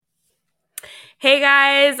Hey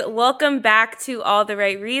guys, welcome back to All the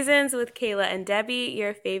Right Reasons with Kayla and Debbie,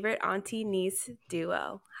 your favorite auntie niece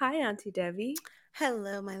duo. Hi, Auntie Debbie.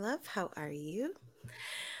 Hello, my love. How are you?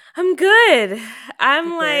 I'm good. You I'm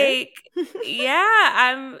good? like,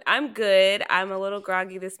 yeah, I'm good. I'm a little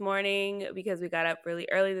groggy this morning because we got up really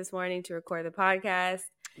early this morning to record the podcast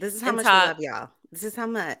This is how and much we talk. love y'all. This is how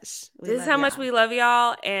much we This is love how much y'all. we love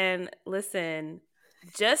y'all. And listen,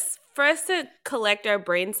 just for us to collect our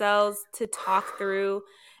brain cells to talk through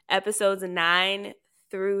episodes 9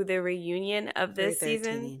 through the reunion of Through this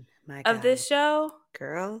season 13. My of God. this show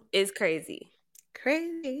Girl, is crazy.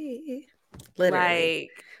 crazy. Literally. Like,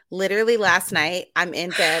 Literally last night, I'm in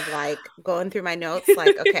bed, like going through my notes,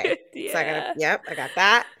 like, okay. So yeah. I got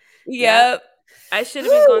that. Yep. Yep. I should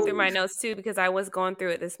have been going through Woo! my notes too because I was going through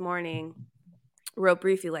it this morning real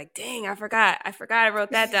briefly, like, dang, I forgot. I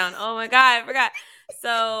wrote that down. Oh my God, I forgot.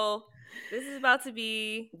 So this is about to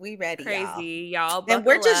be We ready, y'all. crazy. Y'all And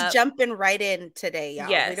we're buckle just up. jumping right in today, y'all.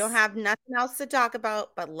 We don't Yes. have nothing else to talk about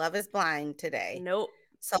but Love is Blind today. Nope.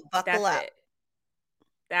 So buckle That's up. it.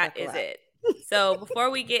 That Buckle is up. it. So before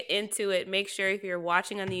we get into it, make sure if you're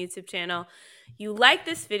watching on the YouTube channel, you like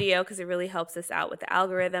this video because it really helps us out with the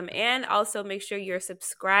algorithm. And also make sure you're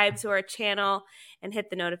subscribed to our channel and hit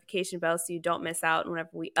the notification bell so you don't miss out whenever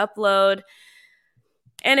we upload.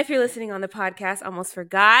 And if you're listening on the podcast, almost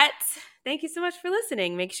forgot. Thank you so much for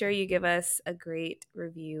listening. Make sure you give us a great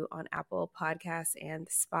review on Apple Podcasts and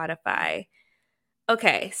Spotify.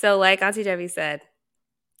 Okay, so like Auntie Debbie said,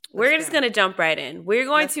 Let's we're just go. going to jump right in. We're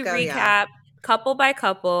going Let's to go, y'all. recap couple by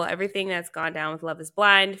couple everything that's gone down with Love is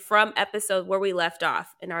Blind from episode where we left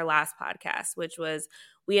off in our last podcast, which was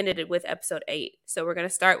we ended it with episode 8. So we're going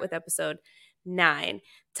to start with episode 9.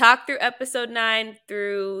 Talk through episode 9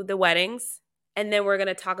 through the weddings, and then we're going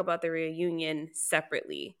to talk about the reunion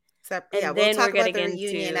separately. Yeah, And we'll then we're talk about getting the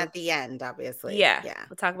reunion into at the end, obviously. yeah, Yeah.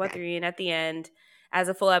 we'll talk about the Okay. reunion at the end as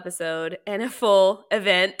a full episode and a full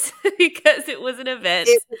event because it was an event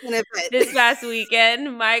It was an event. this past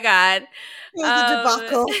weekend. My God. It was a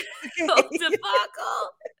debacle. Full Okay. debacle.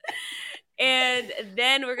 And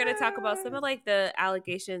then we're gonna talk about some of like the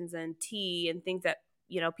allegations and tea and things that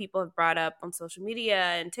people have brought up on social media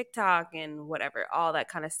and TikTok and whatever, all that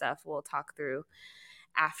kind of stuff we'll talk through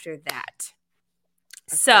after that.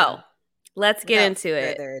 Let's So go. let's get Without into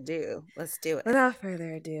it. further ado, let's do it. Without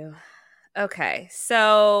further ado. Okay,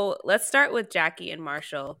 so let's start with Jackie and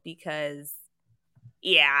Marshall because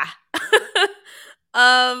yeah.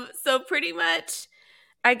 So pretty much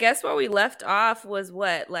I guess where we left off was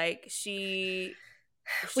what? Like We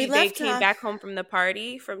they left came off, back home from the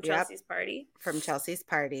party, from yep, Chelsea's party. from Chelsea's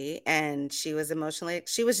party, and she was emotionally,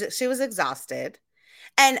 she was exhausted.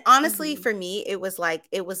 And honestly, Mm-hmm. for me, it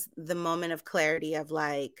was the moment of clarity of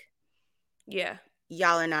like, Yeah.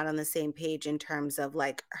 y'all are not on the same page in terms of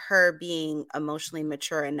like her being emotionally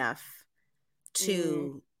mature enough Mm.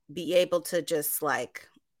 to be able to just like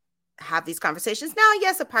have these conversations. Now,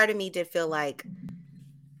 yes, a part of me did feel like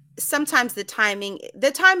sometimes the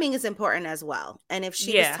timing is important as well. And if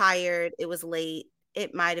she was Yeah. tired, it was late,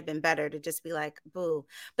 it might have been better to just be like, boo.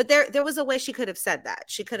 But there was a way she could have said that.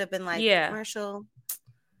 She could have been like, Yeah. Marshall,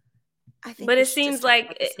 I think But we it should just seems talk like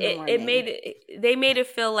about this in the morning. they made it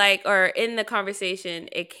feel like, or in the conversation,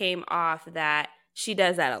 it came off that she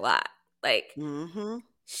does that a lot. Like Mm-hmm.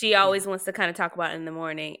 she Yeah. always wants to kind of talk about it in the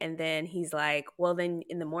morning, and then he's like, well, then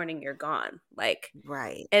in the morning you're gone. Like,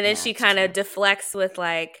 Right. and then Yeah, she it's kind of true. deflects with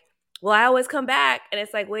like, well, I always come back. And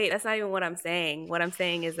it's like, wait, that's not even what I'm saying. What I'm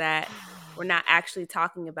saying is that we're not actually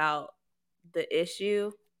talking about the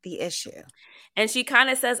issue. The issue. And she kind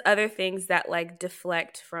of says other things that like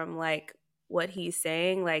deflect from like what he's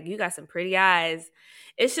saying. Like, you got some pretty eyes.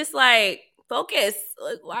 It's just like, focus.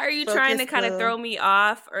 Like, why are you trying to Focus, kind of boo. throw me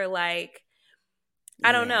off? Or like,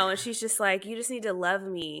 I don't Yeah. know. And she's just like, you just need to love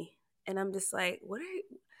me. And I'm just like, I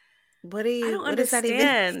don't What does that even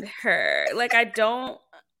understand her. Like, I don't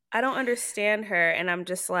understand her. And I'm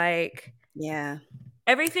just like, Yeah.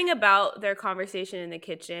 everything about their conversation in the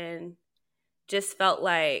kitchen just felt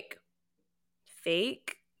like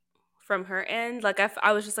fake from her end. Like,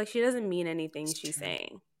 I was just like, she doesn't mean anything It's she's true.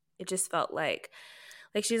 saying. It just felt like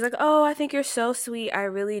she's like, oh, I think you're so sweet. I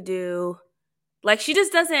really do. Like, she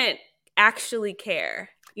just doesn't actually care,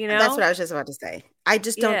 you That's what know? I was just about to say. I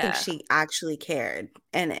just don't think Yeah. she actually cared.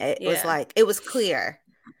 And it was Yeah. like, it was clear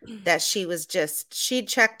that she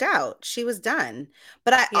checked out. She was done.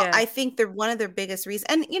 But Yeah. I think they're one of their biggest reasons.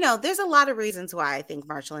 And you know, there's a lot of reasons why I think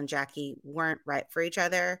Marshall and Jackie weren't right for each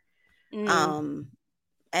other. Mm. Um,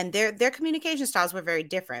 and their communication styles were very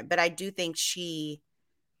different. But I do think she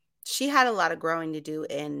had a lot of growing to do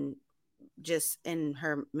in just in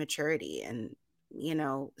her maturity and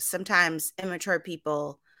sometimes immature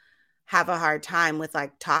people have a hard time with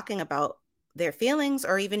like talking about their feelings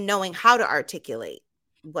or even knowing how to articulate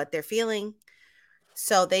what they're feeling.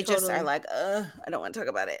 So they just are Totally. like, I don't want to talk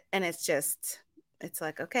about it. And it's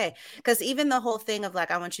like, okay. Because even the whole thing of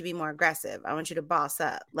like, I want you to be more aggressive. I want you to boss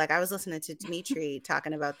up. Like I was listening to Dimitri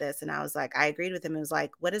talking about this and I was like, I agreed with him. It was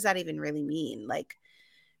like, what does that even really mean? Like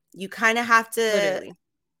you kind of have to, Literally.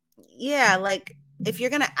 yeah, like if you're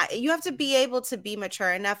gonna, you have to be able to be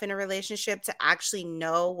mature enough in a relationship to actually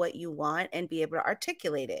know what you want and be able to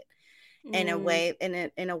articulate it in a Mm, way,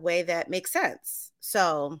 in a way that makes sense.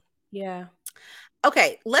 So, yeah.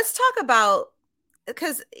 okay, let's talk about,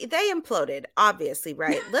 because they imploded, obviously,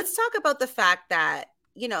 right? Let's talk about the fact that,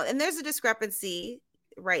 and there's a discrepancy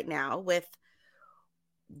right now with,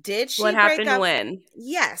 did she What break happened up? when?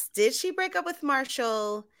 Yes, did she break up with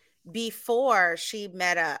Marshall before she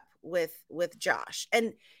met up with Josh?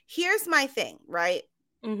 And here's my thing, right?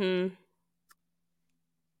 Mm-hmm.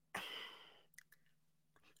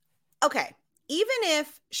 Okay, even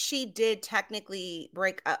if she did technically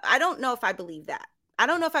break up, I don't know if I believe that. I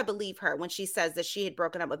don't know if I believe her when she says that she had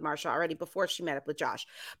broken up with Marshall already before she met up with Josh.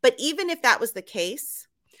 But even if that was the case,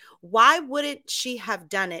 why wouldn't she have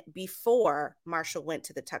done it before Marshall went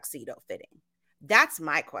to the tuxedo fitting? That's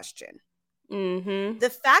my question. Mm-hmm. The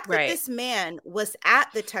fact that Right. this man was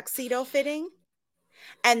at the tuxedo fitting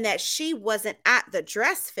and that she wasn't at the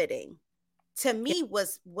dress fitting, to Yeah. me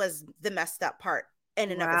was the messed up part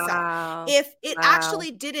in and of itself. Wow. If it Wow.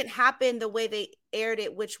 actually didn't happen the way they aired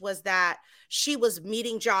it, which was that she was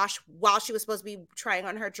meeting Josh while she was supposed to be trying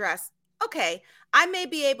on her dress, okay, I may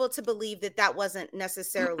be able to believe that that wasn't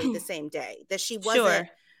necessarily the same day, that she wasn't Sure.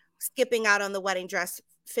 skipping out on the wedding dress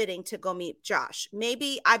fitting to go meet Josh.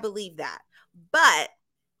 Maybe I believe that. But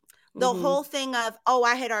the Mm-hmm. whole thing of, oh,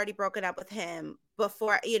 I had already broken up with him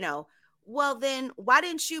before, well, then why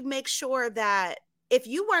didn't you make sure that if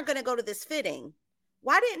you weren't going to go to this fitting,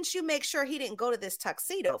 why didn't you make sure he didn't go to this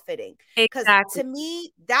tuxedo fitting? Because Exactly. to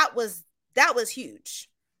me, that was huge.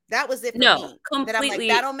 That was it for No, me. That I'm like,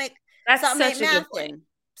 that completely. don't make, That's something ain't such a good point. mathing.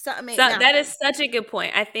 Something So ain't that is mathing. such a good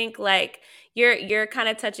point. I think like you're kind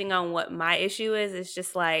of touching on what my issue is. It's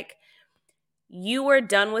just like you were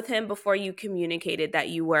done with him before you communicated that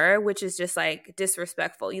you were, which is just like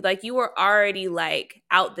disrespectful. You were already like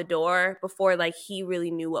out the door before like he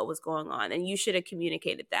really knew what was going on, and you should have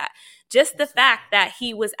communicated that. Just the fact that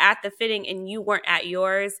he was at the fitting and you weren't at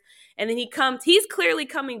yours, and then he's clearly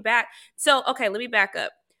coming back. So, okay, let me back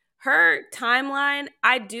up. Her timeline,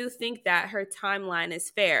 I do think that her timeline is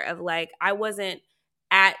fair of like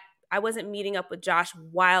at I wasn't meeting up with Josh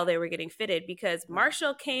while they were getting fitted because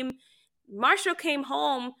Marshall came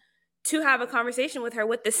home to have a conversation with her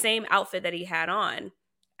with the same outfit that he had on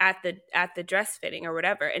at the dress fitting or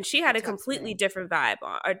whatever, and she The had a tux completely fitting. different vibe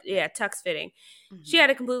on, or yeah, tux fitting. She Mm-hmm. had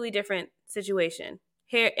a completely different situation,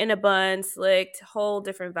 hair in a bun, slicked, whole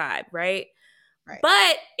different vibe, right? Right.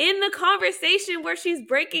 But in the conversation where she's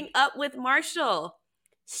breaking up with Marshall,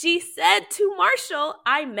 she said to Marshall,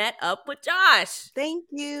 "I met up with Josh." Thank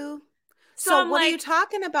you. So So I'm what are like, you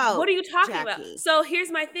talking what about, are you talking about? Jackie? So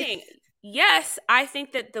here's my thing. Yes, I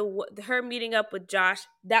think that her meeting up with Josh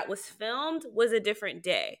that was filmed was a different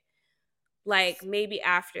day. Like maybe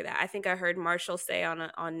after that, I think I heard Marshall say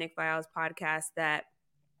on Nick Viall's podcast that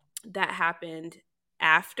that happened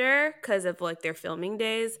after because of like their filming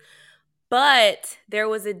days. But there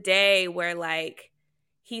was a day where like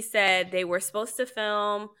he said they were supposed to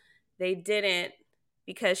film, they didn't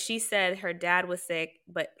because she said her dad was sick,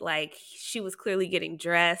 but like she was clearly getting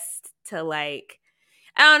dressed to like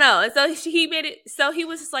I don't know. And so he made it so he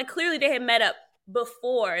was just like clearly they had met up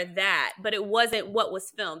before that, but it wasn't what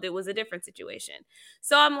was filmed. It was a different situation.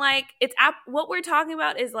 So I'm like, what we're talking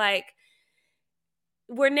about is like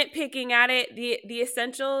we're nitpicking at it. The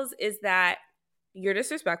essentials is that you're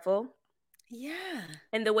disrespectful Yeah.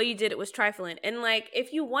 and the way you did it was trifling. And like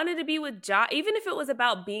if you wanted to be with Josh, even if it was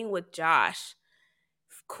about being with Josh,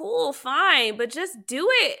 cool, fine, but just do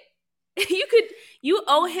it. You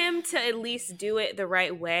owe him to at least do it the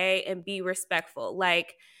right way and be respectful.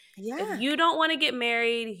 Like if Yeah. you don't want to get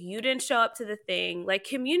married, you didn't show up to the thing, like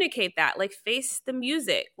communicate that, like face the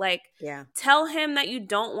music, like Yeah. tell him that you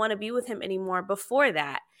don't want to be with him anymore before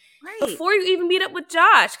that, Right. before you even meet up with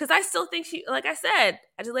Josh. Because I still think like I said,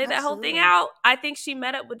 I just laid that whole thing Absolutely. out. I think she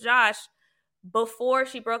met up with Josh before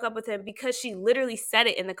she broke up with him because she literally said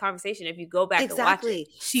it in the conversation. If you go back and watch it, Exactly.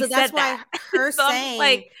 she So that's said that. why her So I'm just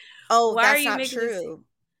like, saying, "Oh, why are that's you not making this? true."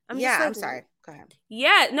 I'm just Yeah, like, I'm sorry. Go ahead.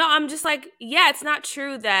 yeah, no, I'm just like, yeah, it's not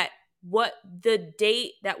true that what the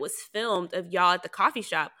date that was filmed of y'all at the coffee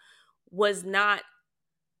shop was not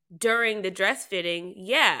during the dress fitting,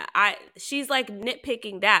 yeah, she's like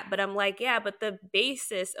nitpicking that, but I'm like, yeah, but the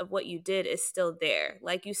basis of what you did is still there.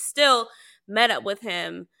 Like, you still met up with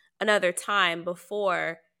him another time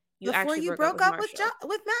before you Before actually you broke up broke with up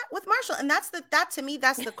Marshall. with Marshall, and that to me,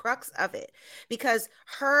 that's the crux of it, because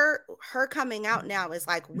her coming out now is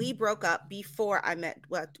like, we broke up before I met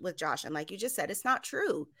with Josh, and like you just said, it's not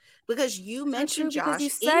true, because you It's not mentioned true because you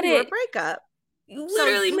Josh in said your it. breakup. You So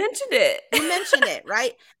literally mentioned it. you mentioned it,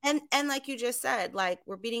 right? And like you just said, like,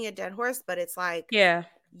 we're beating a dead horse, but it's like, Yeah.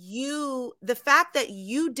 the fact that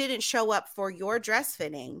you didn't show up for your dress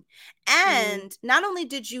fitting, Mm-hmm. and not only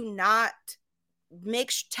did you not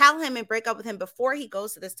tell him and break up with him before he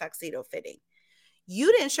goes to this tuxedo fitting,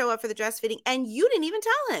 you didn't show up for the dress fitting, and you didn't even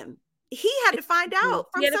tell him. He had to find out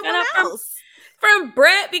He from had to find someone out else. from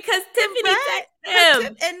Brett because From Tiffany Brett, texted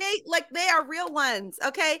him. and they are real ones,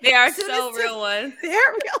 okay? They are Soon as so real ones. they're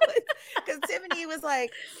real ones, because Tiffany was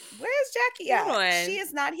like, "Where's Jackie Hold at? on. She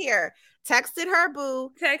is not here." Texted her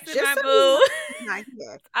boo, Texted just my so you know, boo. she's not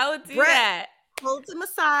here. I would do Brett that. holds him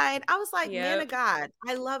aside. I was like, man Yep. of God,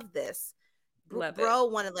 I love this. Love it. Bro,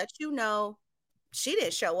 want to let you know she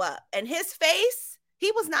didn't show up. And his face,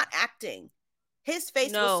 he was not acting. His face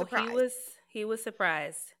was No, surprised. he was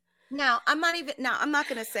surprised. Now, I'm not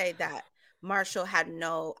going to say that Marshall had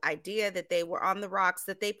no idea that they were on the rocks,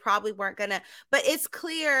 that they probably weren't going to, but it's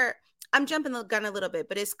clear. I'm jumping the gun a little bit,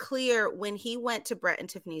 but it's clear when he went to Brett and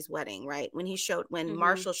Tiffany's wedding, right? When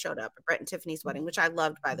Marshall showed up at Brett and Tiffany's wedding, which I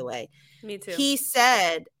loved, by the way. Me too. He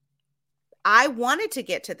said, I wanted to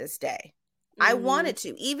get to this day. I wanted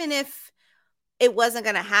to, even if it wasn't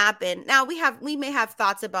going to happen. Now we may have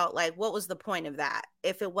thoughts about, like, what was the point of that?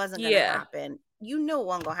 If it wasn't going to happen, you know, it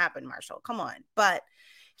wasn't going to happen, Marshall. Come on. But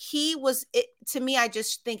to me, I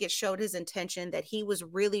just think it showed his intention, that he was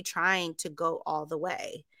really trying to go all the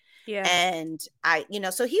way. Yeah. And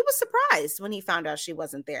so he was surprised when he found out she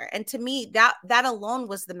wasn't there. And to me, that alone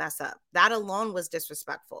was the mess up. That alone was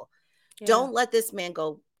disrespectful. Yeah. Don't let this man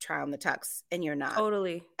go try on the tux and you're not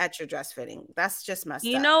totally at your dress fitting. That's just messed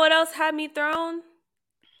up. You know what else had me thrown?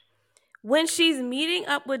 When she's meeting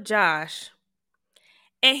up with Josh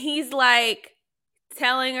and he's like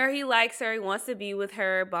telling her he likes her, he wants to be with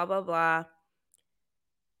her, blah, blah, blah.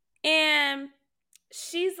 And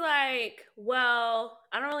she's like, well,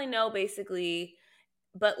 I don't really know, basically,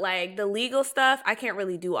 but like the legal stuff, I can't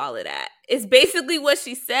really do all of that. It's basically what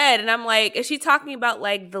she said. And I'm like, is she talking about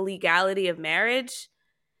like the legality of marriage?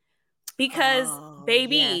 Because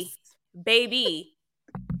baby,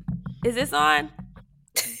 is this on?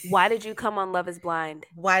 Why did you come on Love is Blind?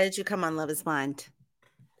 Why did you come on Love is Blind?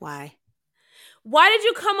 Why did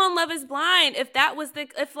you come on Love is Blind?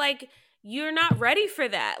 If like you're not ready for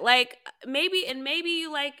that, like maybe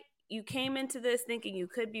you like you came into this thinking you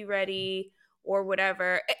could be ready or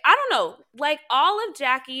whatever. I don't know. Like, all of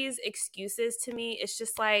Jackie's excuses to me, it's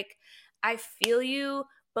just like, I feel you,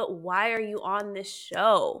 but why are you on this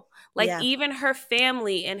show? Like, even her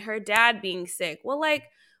family and her dad being sick. Well, like,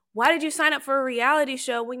 why did you sign up for a reality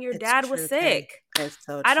show when your dad was sick? It's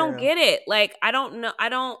so true. I don't get it. Like, I don't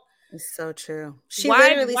know. It's so true. She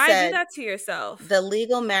literally said, do that to yourself? The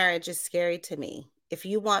legal marriage is scary to me. If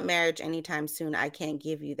you want marriage anytime soon, I can't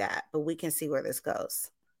give you that, but we can see where this goes.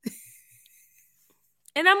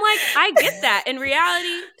 And I'm like, I get that. In reality,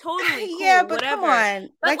 totally cool, yeah, but whatever. Come on.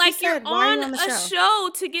 But like you're on a show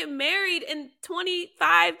to get married in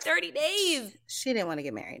 25, 30 days. She didn't want to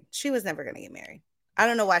get married. She was never going to get married. I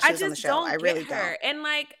don't know why she was on the show. I really don't. And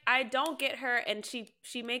like, I don't get her. And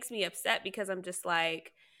she makes me upset because I'm just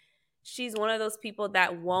like, she's one of those people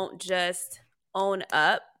that won't just own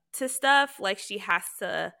up to stuff. Like, she has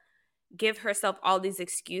to give herself all these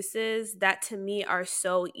excuses that to me are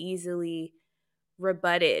so easily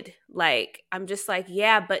rebutted. Like, I'm just like,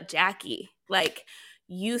 yeah, but Jackie, like,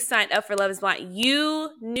 you signed up for Love is Blind.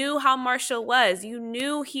 You knew how Marshall was. You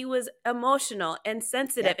knew he was emotional and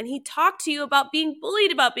sensitive. And he talked to you about being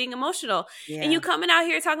bullied about being emotional. And you coming out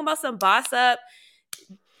here talking about some boss up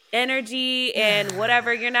energy and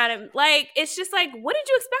whatever. You're not like, it's just like, what did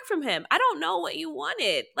you expect from him? I don't know what you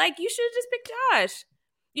wanted. Like, you should have just picked Josh.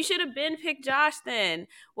 You should have been picked Josh then.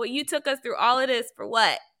 What, you took us through all of this for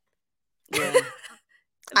what? Yeah.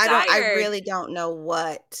 I really don't know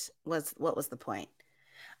what was the point.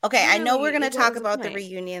 Okay, I know we're going to talk about the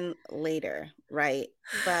reunion later, right?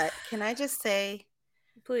 But can I just say,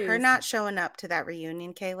 please, her not showing up to that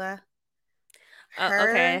reunion, Kayla?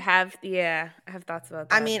 Okay, I have thoughts about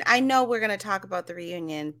that. I mean, I know we're going to talk about the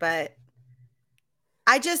reunion, but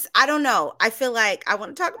I don't know. I feel like I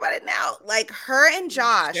want to talk about it now. Like, her and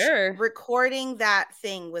Josh recording that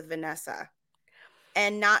thing with Vanessa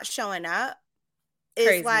and not showing up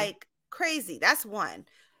is Crazy. like crazy. That's one.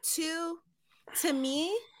 Two, to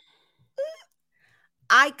me,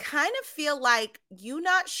 I kind of feel like you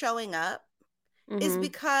not showing up is Mm-hmm.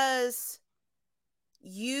 because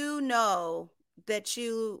you know that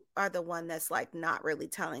you are the one that's like not really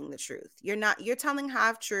telling the truth. You're telling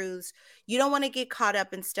half truths. You don't want to get caught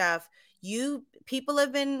up in stuff. People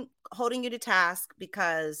have been holding you to task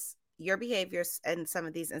because your behaviors in some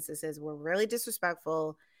of these instances were really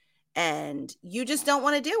disrespectful, and you just don't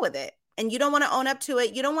want to deal with it. And you don't want to own up to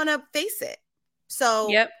it. You don't want to face it. So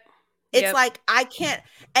Yep. it's Yep. like I can't.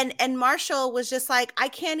 And Marshall was just like, I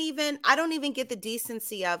don't even get the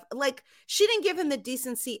decency of, like, she didn't give him the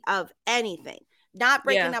decency of anything. Not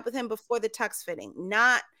breaking Yeah. up with him before the tux fitting,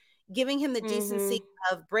 not giving him the Mm-hmm. decency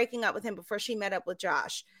of breaking up with him before she met up with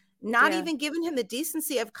Josh, not Yeah. even giving him the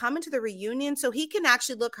decency of coming to the reunion so he can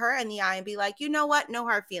actually look her in the eye and be like, you know what, no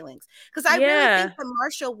hard feelings. Because I really think Yeah. that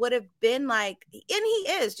Marshall would have been like, and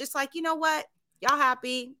he is just like, you know what, y'all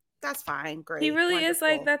happy, that's fine, He great, really is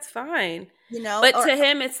like, wonderful, that's fine. you know. But Or to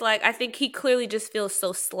him, it's like, I think he clearly just feels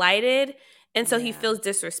so slighted. And so he yeah, feels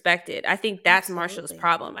disrespected. I think that's Marshall's absolutely.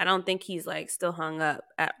 problem. I don't think he's like still hung up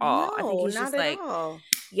at all. I think No, he's not just at like, all.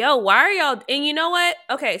 yo, why are y'all? And you know what?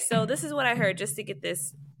 Okay, so this is what I heard just to get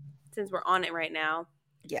this, since we're on it right now.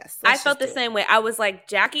 Yes, I let's felt just the do it. same way. I was like,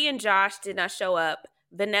 Jackie and Josh did not show up.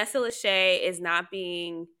 Vanessa Lachey is not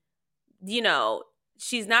being, you know,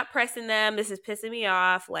 she's not pressing them. This is pissing me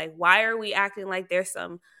off. Like, why are we acting like there's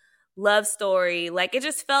some love story? Like, it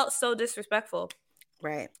just felt so disrespectful.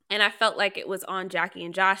 Right. And I felt like it was on Jackie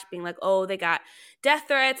and Josh being like, oh, they got death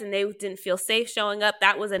threats and they didn't feel safe showing up.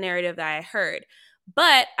 That was a narrative that I heard.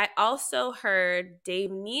 But I also heard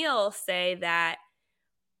Dave Neal say that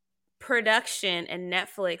production and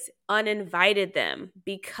Netflix uninvited them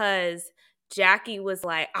because Jackie was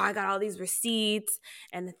like, oh, I got all these receipts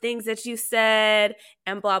and the things that you said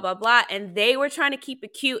and blah, blah, blah. And they were trying to keep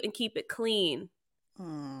it cute and keep it clean.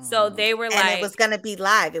 So they were And it was like, going to be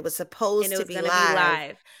live. It was and supposed it to was be going to be live.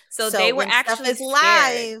 live. So So they were when stuff actually is scared.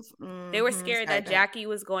 live, They were scared sorry, that Jackie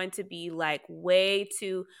was going to be like way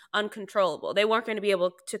too uncontrollable. They weren't going to be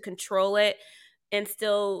able to control it and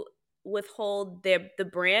still withhold the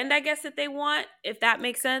brand, I guess, that they want, if that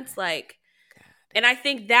makes sense. Like, and I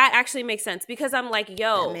think that actually makes sense because I'm like, that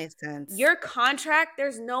yo, makes sense. your contract,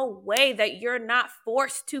 there's no way that you're not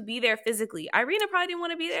forced to be there physically. Irina probably didn't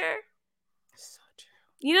want to be there. So true.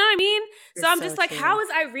 You know what I mean? So It's I'm so just like, true. how is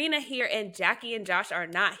Irina here and Jackie and Josh are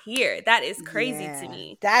not here? That is crazy to Yeah,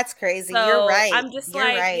 me. that's crazy. You're So right. I'm just You're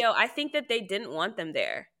like, right. yo, I think that they didn't want them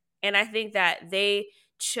there. And I think that they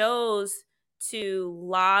chose to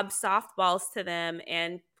lob softballs to them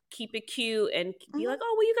and keep it cute and be like,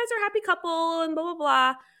 oh, well, you guys are a happy couple and blah, blah,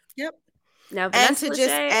 blah. Yep. Now, And Vanessa to just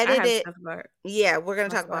Lachey, I edit have it. stuff about her. Yeah, we're going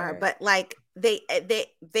to talk Talk about about her, her. but like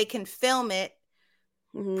they can film it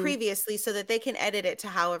Mm-hmm. previously so that they can edit it to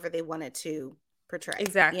however they want it to portray,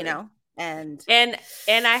 Exactly. you know? And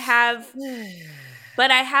I have,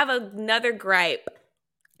 but I have another gripe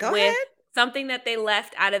go with ahead. something that they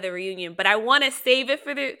left out of the reunion, but I want to save it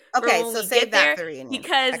for Okay, when so we save get that there for reunion.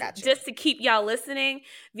 because I got you. just to keep y'all listening,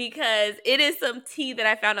 because it is some tea that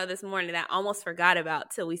I found out this morning that I almost forgot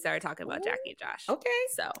about till we started talking about Jackie and Josh. Okay.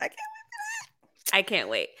 So I can't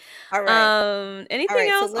wait. All right. Anything All right,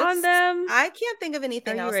 so else on them? I can't think of Are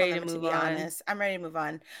anything you else on ready to them, to move be on? honest. I'm ready to move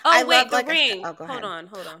on. Oh, I wait, love, the like I said, ring. go Hold ahead. on.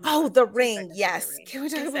 Oh, the 2 ring. seconds with the Yes. ring. Can we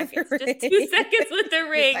talk 2 about seconds. the ring? Just 2 seconds with the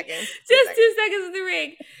ring. 2 seconds. Just 2 seconds with the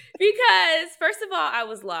ring. Because first of all, I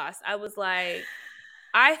was lost. I was like,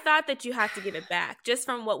 I thought that you have to give it back just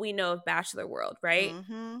from what we know of Bachelor World, right?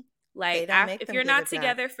 Mm-hmm. They Like, don't make if them you're give not it back.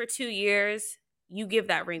 together for 2 years, you give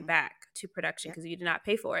that ring Mhm. back to production Yep. because you did not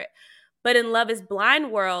pay for it. But in Love is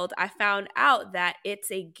Blind World, I found out that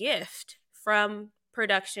it's a gift from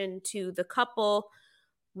production to the couple,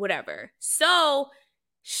 whatever. So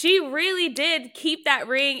she really did keep that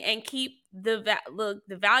ring and keep the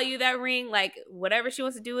value of that ring. Like, whatever she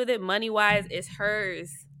wants to do with it, money wise, is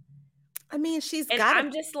hers. I mean, she's And got to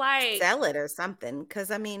I'm just like, sell it or something.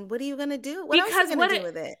 Because, I mean, what are you going to do? What else are you because going to do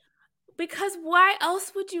with it? because why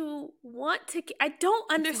else would you want to? I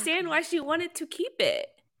don't understand Exactly. why she wanted to keep it.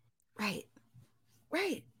 Right.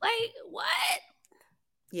 Right. Like, what?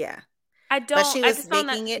 Yeah. I But she don't. I was just found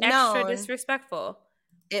that making it extra known. disrespectful.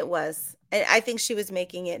 It was. And I think she was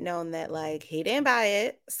making it known that, like, he didn't buy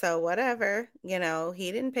it. So whatever, you know, he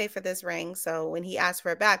didn't pay for this ring. So when he asked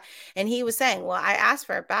for it back, and he was saying, well, I asked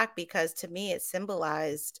for it back because to me it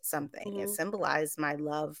symbolized something. It Mm-hmm. symbolized my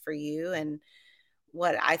love for you and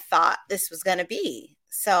what I thought this was going to be.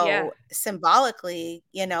 Yeah. So symbolically,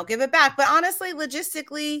 you know, give it back. But honestly,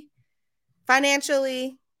 logistically,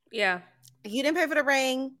 financially, Yeah. You didn't pay for the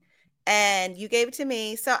ring, and you gave it to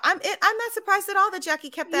me. So I'm not surprised at all that Jackie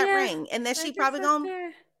kept that Yeah, ring, and that I she guess probably that's gonna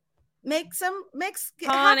fair.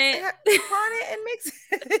 Pawn it. pawn it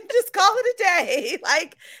and just call it a day.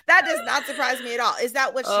 Like, that does not surprise me at all. Is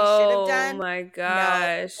that what she should have Oh done? my No. But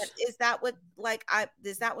gosh. is that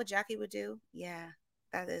what Jackie would do? Yeah,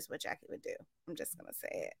 that is what Jackie would do. I'm just gonna say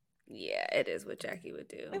it. Yeah, it is what Jackie would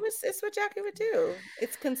do. It's what Jackie would do.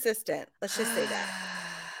 It's consistent. Let's just say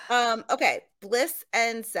that. Okay, Bliss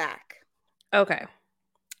and Zach. Okay.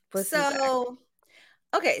 Bliss and Zach. So,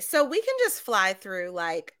 okay, so we can just fly through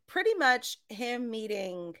like pretty much him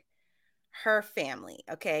meeting her family.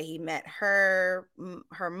 Okay, he met her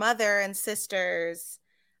mother and sisters,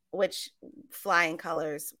 which flying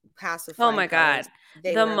colors, pass with Oh flying my God. colors.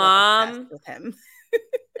 They The were like obsessed mom, with him.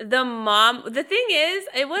 the thing is,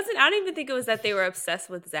 it wasn't, I don't even think it was that they were obsessed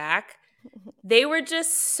with Zach. They were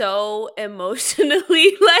just so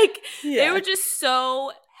emotionally, like, they Yeah, were just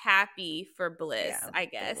so happy for Bliss, yeah, I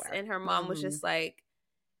they guess. were. And her mom was Mhm. just like,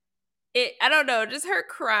 I don't know, just her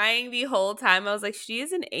crying the whole time. I was like, she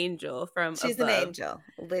is an angel from She's an above. angel,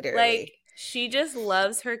 Like, literally. she just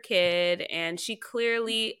loves her kid, and she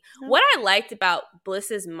clearly, Yep. what I liked about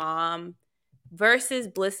Bliss's mom versus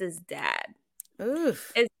Bliss's dad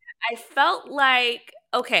Oof. is I felt like,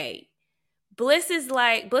 okay, Bliss's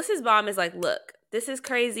mom is like, look, this is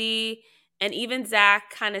crazy. And even Zach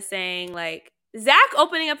kind of saying, like, Zach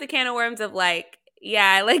opening up the can of worms of like,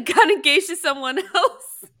 yeah, I like got engaged to someone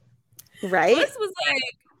else. Right? Bliss was like,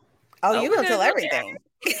 Oh, oh, you we're gonna gonna tell go everything.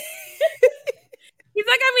 He's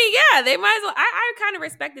like, I mean, yeah, they might as well. I kind of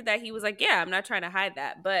respected that. He was like, yeah, I'm not trying to hide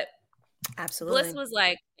that. But Absolutely.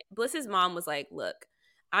 Bliss's mom was like, look,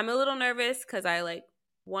 I'm a little nervous because I like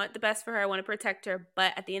want the best for her. I want to protect her.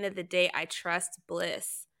 But at the end of the day, I trust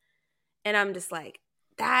Bliss. And I'm just like,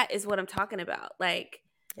 that is what I'm talking about. Like,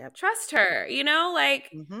 Yep. trust her, you know? Like,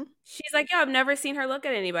 Mm-hmm. she's like, yeah, I've never seen her look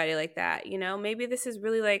at anybody like that. You know, maybe this is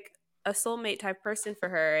really like a soulmate type person for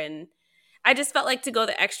her. And I just felt like to go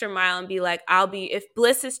the extra mile and be like, if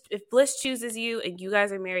Bliss chooses you and you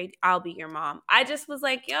guys are married, I'll be your mom. I just was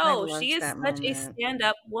like, I yo, she loved is that such a moment.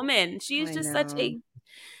 stand-up woman. She's I just such know. a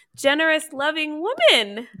generous, loving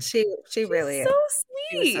woman. She She's really so is.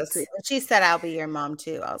 She was so sweet. sweet. When she said, "I'll be your mom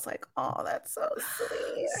too," I was like, "Oh, that's so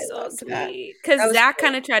sweet." I So loved that. sweet. That Because was Zach great.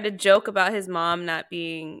 kind of tried to joke about his mom not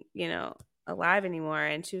being, alive anymore.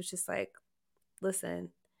 And she was just like, listen,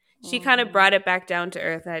 she kind of Mhm. brought it back down to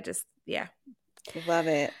earth. And I just, yeah, Love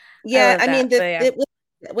it. I Yeah, love I that. mean, the But yeah. it was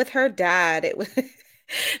with her dad. It was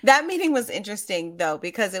that meeting was interesting though,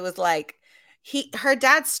 because it was like her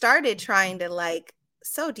dad started trying to like,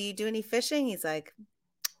 so do you do any fishing? He's like,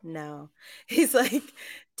 no. He's like,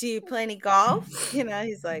 do you play any golf?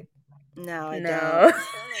 He's like, no, I don't. No.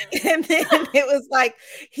 And then it was like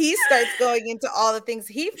he starts going into all the things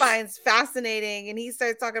he finds fascinating, and he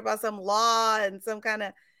starts talking about some law and some kind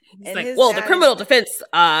of, He's and like, his well, the dad is criminal like, defense,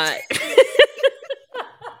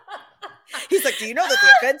 he's like, do you know that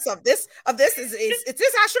the offense of this is it's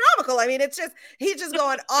just astronomical? I mean, it's just he's just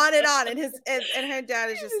going on and on, and and her dad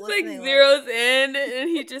is he just just like listening, like, zeroes in and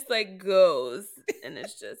he just like goes. And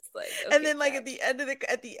it's just like, and okay, then like Dad.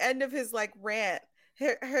 at the end of his like rant,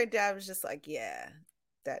 her dad was just like, yeah,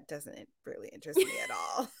 that doesn't really interest me at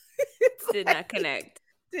all. It's Did like not connect.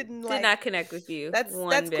 didn't Did like not connect with you that's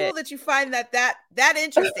one cool bit. that you find that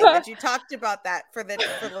interesting that you talked about that for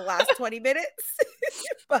the last 20 minutes.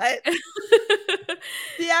 But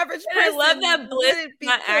the average And I love person that Bliss is wouldn't be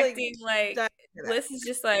not feeling acting like done for that. Bliss is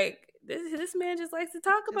just like this man just likes to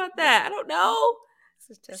talk Just about that. I don't know.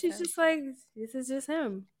 this is just She's him. just like, this is just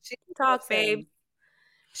him. She loves Talk, babe. him.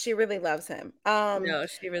 She really loves him. No,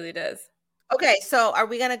 she really does. Okay, so are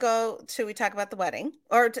we gonna go to we talk about the wedding,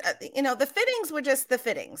 or the fittings were just the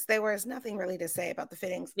fittings? There was nothing really to say about the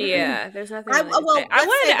fittings. Yeah, there's nothing I really to say. well, I let's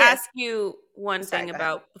wanted say to this. ask you one Sorry, thing go ahead.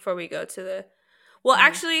 about before we go to the. Well, Mhm.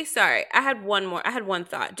 actually, sorry. I had one more. I had one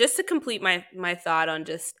thought just to complete my thought on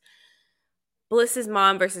just Bliss's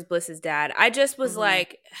mom versus Bliss's dad. I just was Mhm.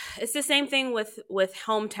 like, it's the same thing with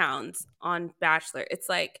hometowns on Bachelor. It's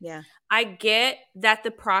like Yeah, I get that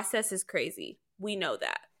the process is crazy. We know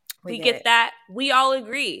that. we We get get it. that. We all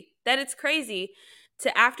agree that it's crazy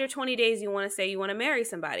to after 20 days you want to say you want to marry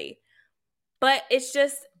somebody. But it's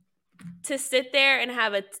just to sit there and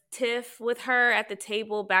have a tiff with her at the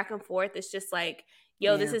table back and forth. It's just like,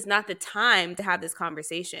 yo, this Yeah, is not the time to have this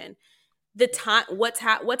conversation. The time what's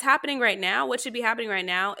happening right now, what should be happening right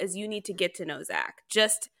now is you need to get to know Zach.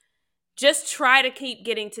 Just try to keep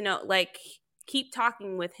getting to know, like, keep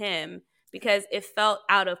talking with him, because it felt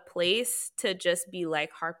out of place to just be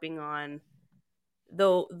like harping on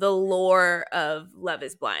the lore of Love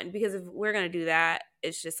is Blind, because if we're gonna do that,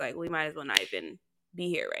 it's just like we might as well not even be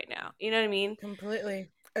here right now. You know what I mean? Completely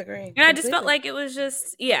agree. And I just felt like it was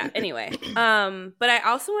just anyway. But I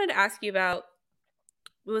also wanted to ask you about,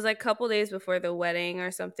 it was like a couple days before the wedding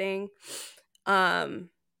or something.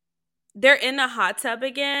 They're in the hot tub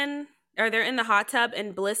again, or they're in the hot tub,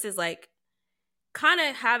 and Bliss is like kind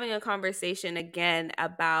of having a conversation again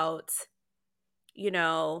about,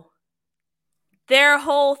 their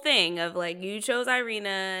whole thing of like, you chose Irina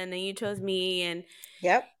and then you chose me. And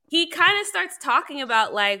he kind of starts talking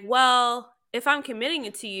about like, well, if I'm committing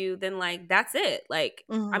it to you, then like, that's it. Like,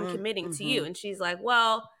 I'm committing to you. And she's like,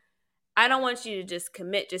 well, I don't want you to just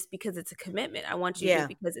commit just because it's a commitment. I want you to do it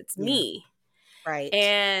because it's me. Right.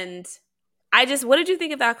 And what did you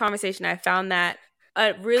think of that conversation? I found that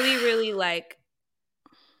really, really like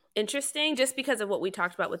interesting, just because of what we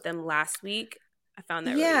talked about with them last week. I found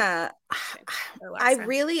that I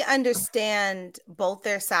really understand both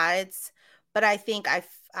their sides, but I think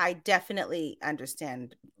I definitely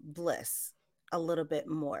understand Bliss a little bit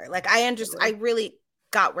more. Like I really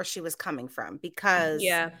got where she was coming from, because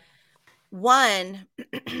one,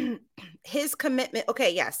 his commitment,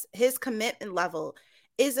 his commitment level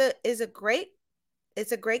is a great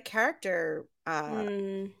character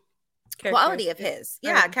quality of his.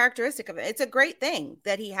 Characteristic of it. It's a great thing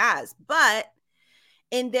that he has. But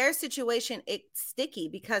in their situation, it's sticky,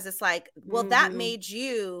 because it's like, well, that made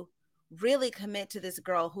you really commit to this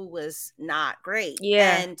girl who was not great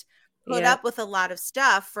and put up with a lot of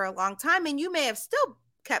stuff for a long time. And you may have still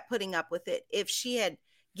kept putting up with it if she had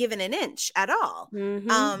given an inch at all.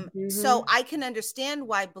 So I can understand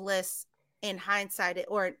why Bliss, in hindsight,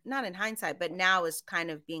 or not in hindsight, but now is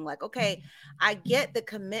kind of being like, okay, I get the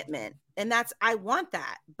commitment, and I want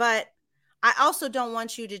that, but I also don't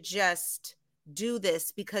want you to just do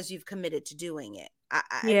this because you've committed to doing it. I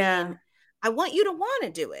mean, I want you to want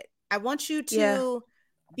to do it. I want you to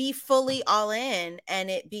be fully all in, and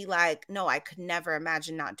it be like, no, I could never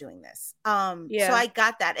imagine not doing this. So I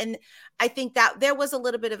got that. And I think that there was a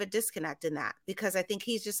little bit of a disconnect in that, because I think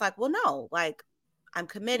he's just like, well, no, like, I'm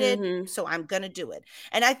committed, so I'm going to do it.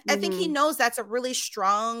 And I think he knows that's a really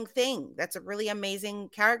strong thing. That's a really amazing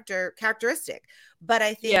characteristic. But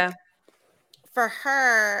I think for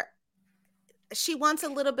her, she wants a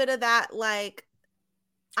little bit of that, like,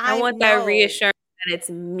 I want that reassurance that it's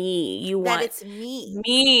me. It's me.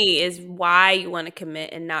 Me is why you want to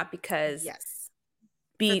commit, and not because to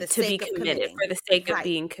be committed for the sake of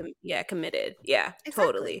being committed. Yeah, exactly.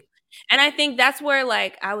 Totally. And I think that's where,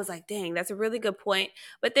 like, I was like, dang, that's a really good point.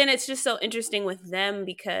 But then it's just so interesting with them,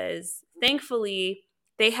 because thankfully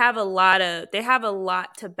they have a lot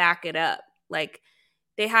to back it up. Like,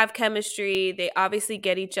 they have chemistry. They obviously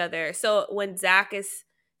get each other. So when Zach is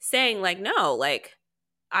saying like, no, like,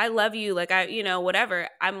 I love you, like, whatever,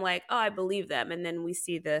 I'm like, oh, I believe them. And then we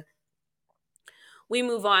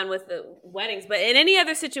move on with the weddings. But in any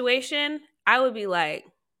other situation, I would be like,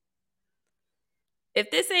 if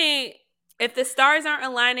the stars aren't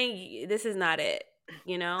aligning, this is not it,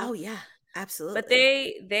 Oh yeah, absolutely. But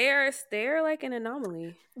they're like an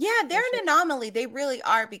anomaly. Yeah, they're an anomaly. They really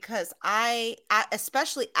are, because I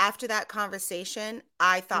especially after that conversation,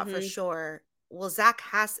 I thought for sure, well, Zach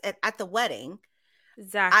has at the wedding.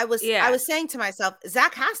 I was saying to myself,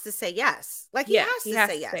 Zach has to say yes. Like, he has to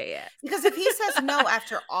say yes. Because if he says no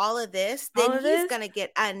after all of this, then he's going to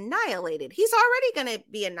get annihilated. He's already going to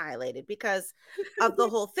be annihilated because of the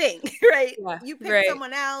whole thing, right? Yeah, you pick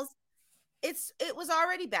someone else. It was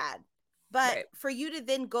already bad. But for you to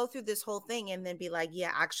then go through this whole thing and then be like,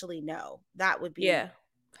 yeah, actually, no, that would be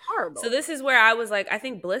horrible. So this is where I was like, I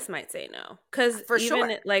think Bliss might say no. Because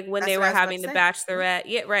even like when they were having the bachelorette,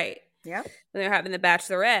 when they're having the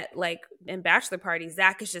bachelorette, like, in bachelor party,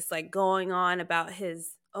 Zach is just like going on about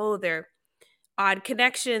their odd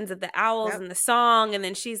connections of the owls and the song. And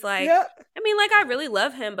then she's like, I mean, like, I really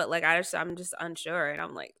love him, but like, I'm just unsure. And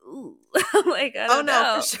I'm like, ooh, like, I don't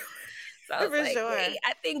know. For sure. So I was like, wait,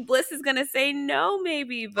 I think Bliss is going to say no,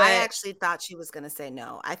 maybe. But I actually thought she was going to say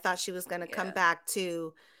no. I thought she was going to come back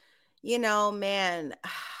to, man,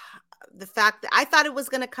 the fact that I thought it was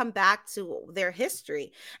going to come back to their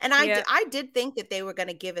history. And I did think that they were going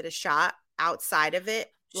to give it a shot outside of it.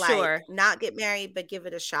 Like, not get married, but give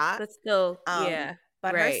it a shot. But still,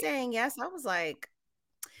 But her saying yes, I was like,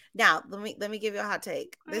 now let me give you a hot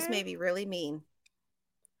take. This may be really mean,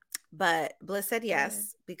 but Bliss said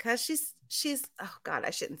yes because she's oh God, I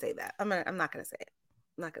shouldn't say that. I'm not gonna say it.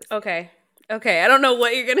 I'm not gonna say it. Okay. I don't know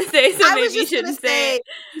what you're gonna say, so maybe you shouldn't say it.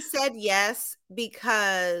 She said yes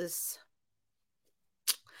because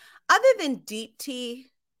other than Deep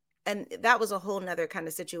Tea, and that was a whole nother kind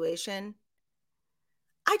of situation.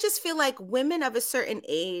 I just feel like women of a certain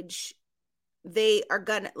age, they are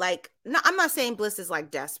gonna like, no, I'm not saying Bliss is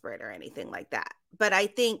like desperate or anything like that, but I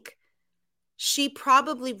think she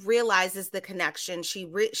probably realizes the connection. She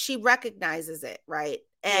recognizes it, right?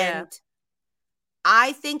 Yeah. And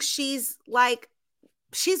I think she's like,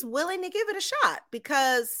 she's willing to give it a shot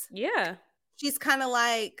because Yeah. she's kind of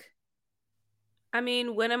like, I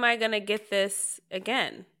mean, when am I going to get this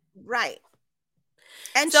again? right.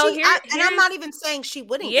 And So and I'm here's not even saying she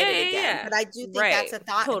wouldn't yeah, get it yeah, again, yeah. but I do think that's Right. a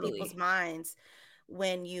thought in people's Totally. minds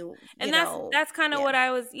when you And know, that's kind of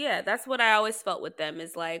yeah. what that's what I always felt with them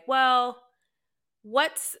is like, well,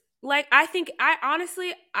 what's like I think I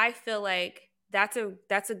honestly I feel like that's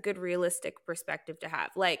a good realistic perspective to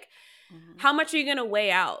have. Like Mhm. how much are you going to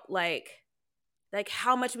weigh out? Like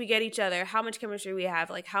how much we get each other, how much chemistry we have,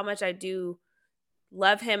 like how much I do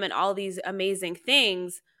love him and all these amazing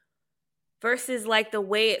things versus like the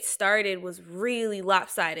way it started was really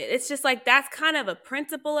lopsided. It's just like that's kind of a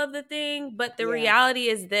principle of the thing, but the Yeah. reality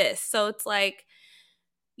is this. So it's like,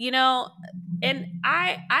 you know, and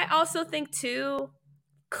I also think too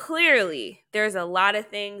clearly there's a lot of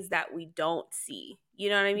things that we don't see. You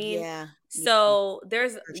know what I mean? Yeah. Yeah, So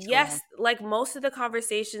there's for sure. yes, like most of the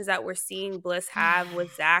conversations that we're seeing Bliss have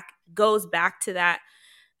with Zach goes back to that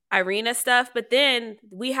Irina stuff, but then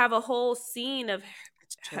we have a whole scene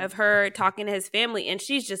It's true. of her talking to his family and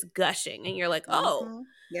she's just gushing and you're like, Mhm.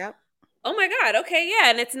 Yep. oh my God, okay, yeah.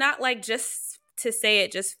 And it's not like just to say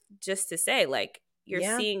it just to say, like you're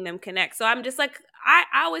Yeah. seeing them connect. So I'm just like, I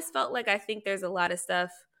always felt like I think there's a lot of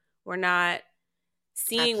stuff we're not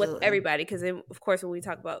seeing with Absolutely. everybody. Cause of course when we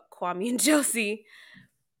talk about Kwame and Josie.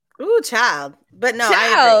 Ooh, child. But no, I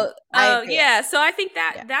agree. Child. I agree. Yeah. So I think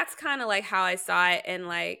that Yeah. that's kind of like how I saw it. And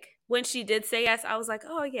like when she did say yes, I was like,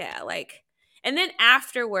 oh yeah. Like, and then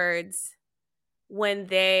afterwards, when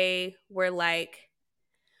they were like,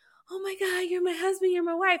 oh my God, you're my husband, you're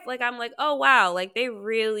my wife. Like, I'm like, oh wow. Like I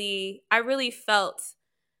really felt,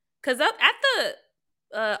 cause up at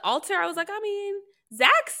the altar, I was like, I mean,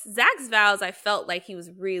 Zach's vows, I felt like he was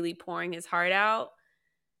really pouring his heart out.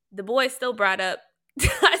 The boy still brought up,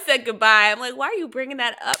 I said goodbye. I'm like, why are you bringing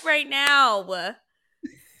that up right now?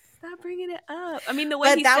 Stop bringing it up. I mean, the way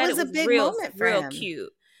But he that said it was a was big moment for real him.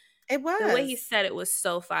 cute. It The way he was. said it was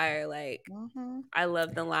so fire. Like, Mhm. I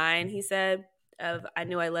love the line he said of "I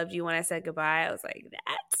knew I loved you when I said goodbye." I was like,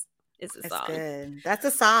 that is a It's song. good. That's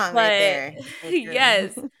a song right But there. For sure.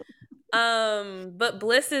 yes. But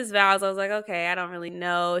Bliss's vows, I was like, okay, I don't really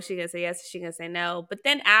know. Is she gonna say yes? Is she gonna say no? But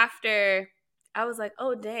then after, I was like,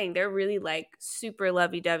 oh dang, they're really like super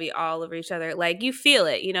lovey dovey all over each other. Like you feel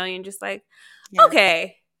it, you know. You're just like, Yeah.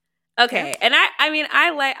 okay, Yeah. okay. And I mean,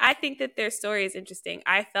 I think that their story is interesting.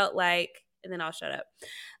 I felt like, and then I'll shut up.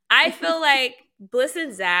 I feel like Bliss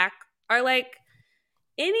and Zach are like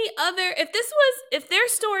any other, if their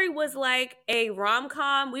story was like a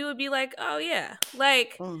rom-com, we would be like, oh yeah,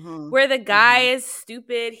 like Mhm. where the guy Mhm. is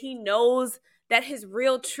stupid, he knows that his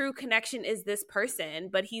real true connection is this person,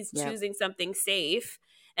 but he's Yep. choosing something safe,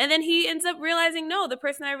 and then he ends up realizing, no, the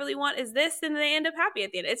person I really want is this, and they end up happy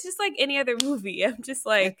at the end. It's just like any other movie. I'm just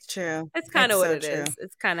like, It's true. that's kind It's of what so it true. is.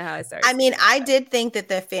 It's kind of how I started I mean, seeing it. I did think that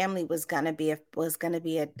the family was gonna be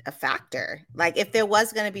a factor. Like if there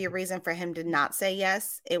was gonna be a reason for him to not say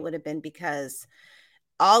yes, it would have been because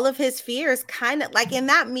all of his fears kind of like in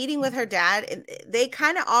that meeting with her dad, they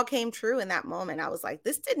kind of all came true in that moment. I was like,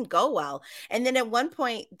 this didn't go well. And then at one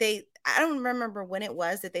point, I don't remember when it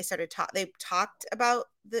was that they talked about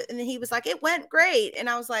and he was like, it went great. And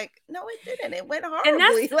I was like, no, it didn't. It went And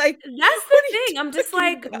horribly. Like, that's what the are you thing. I'm just talking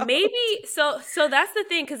like, about? maybe so that's the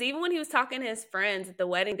thing, because even when he was talking to his friends at the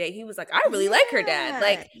wedding day, he was like, I really like her dad. Yeah.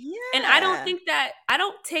 Like, and Yeah. I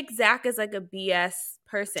don't take Zach as like a BS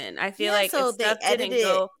person. I feel Yeah. like if So they stuff edited didn't it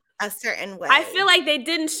go, a certain I feel way. like they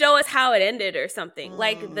didn't show us how it ended or something.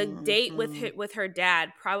 Like the date Hmm. with her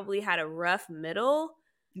dad probably had a rough middle,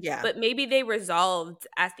 Yeah. but maybe they resolved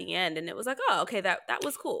at the end and it was like, oh, okay, that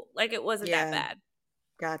was cool. Like it wasn't that Yeah. bad.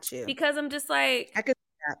 Got you. Because I'm just like, I could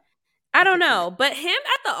see that. I I don't could see that. know, but him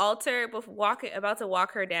at the altar before about to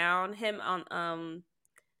walk her down, him on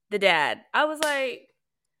the dad. I was like,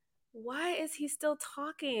 why is he still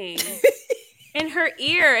talking in her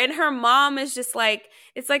ear? And her mom is just like,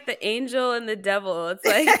 it's like the angel and the devil. It's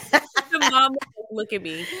like the mom is like, look at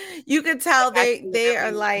me. You could Like, tell actually they whatever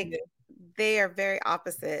are you want to like do. they are very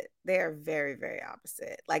opposite. They are very, very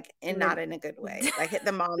opposite. Like, and In a not in a good way. Like hit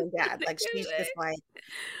the mom and dad. Like good she's way. just like,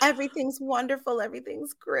 everything's wonderful,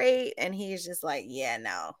 everything's great. And he's just like, yeah,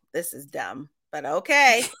 no, this is dumb. but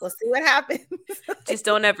okay, we'll see what happens. Just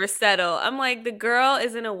don't ever settle. I'm like, the girl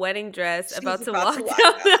is in a wedding dress She's about to about walk to walk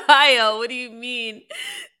down the out. aisle. What do you mean?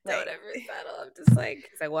 Don't Right. ever settle. I'm just like,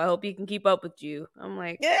 he's like, well, I hope he can keep up with you. I'm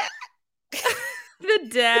like, Yeah. the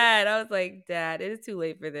dad. I was like, Dad, it is too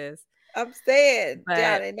late for this. I'm saying,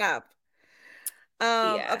 Dad, But enough.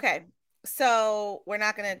 yeah, Okay. So we're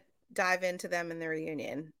not gonna dive into them in the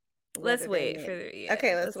reunion. let's Whether they wait made for the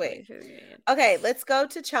Okay, let's let's wait. wait for the reunion. Okay, let's go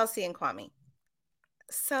to Chelsea and Kwame.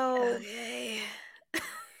 So Okay.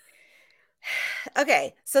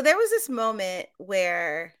 okay, so there was this moment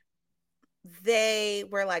where they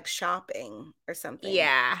were like shopping or something.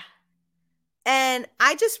 Yeah. And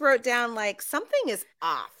I just wrote down like something is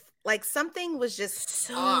off. Like something was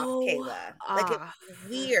just off, So Kayla. Like it off. was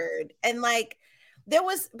weird. And like there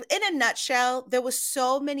was, in a nutshell, there was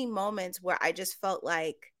so many moments where I just felt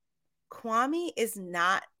like Kwame is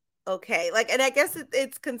not okay. Like, and I guess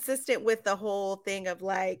it's consistent with the whole thing of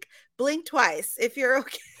like blink twice if you're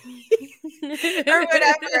okay or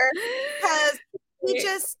whatever. Because he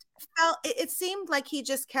just felt it seemed like he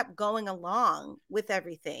just kept going along with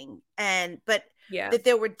everything. But Yeah. that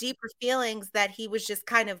there were deeper feelings that he was just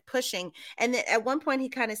kind of pushing. And then at one point he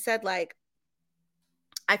kind of said, like,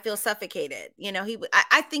 I feel suffocated. You know,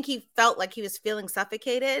 I think he felt like he was feeling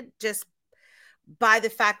suffocated just by the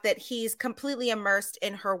fact that he's completely immersed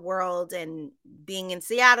in her world and being in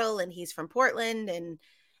Seattle and he's from Portland. And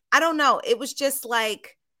I don't know. It was just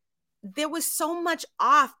like there was so much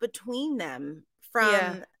off between them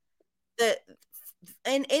Yeah. from the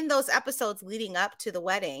in those episodes leading up to the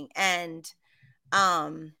wedding. And I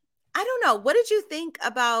don't know. What did you think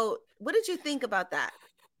about that?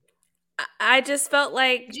 I just felt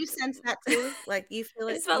like Did you sense that too? Like you feel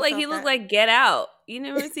I it? just felt You like he felt looked that? like Get Out. You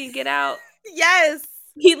never seen Get Out? Yes.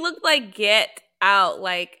 He looked like Get Out.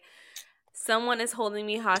 Like someone is holding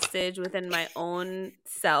me hostage within my own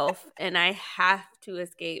self and I have to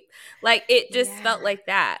escape. Like it just Yeah. felt like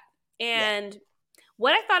that. Yeah. And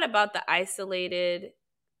what I thought about the isolated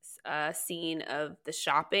scene of the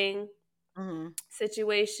shopping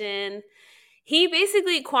situation,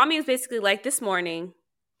 Kwame was basically like, this morning,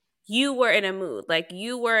 you were in a mood. Like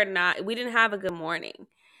we didn't have a good morning.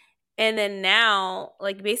 And then now,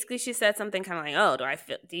 like basically she said something kind of like, oh,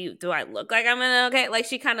 do I look like I'm in okay? Like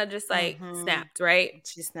she kind of just like snapped, right?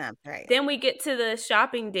 She snapped, right. Then we get to the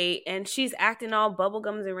shopping date and she's acting all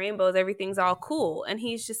bubblegums and rainbows. Everything's all cool. And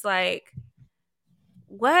he's just like,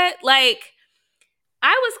 what? Like,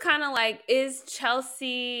 I was kind of like, is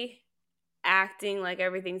Chelsea acting like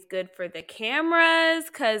everything's good for the cameras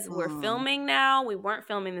because we're filming now? We weren't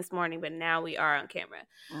filming this morning, but now we are on camera.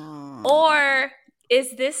 Or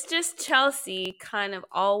is this just Chelsea kind of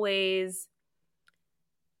always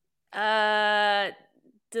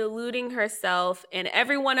deluding herself and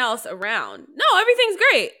everyone else around? No, everything's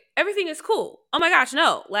great. Everything is cool. Oh my gosh,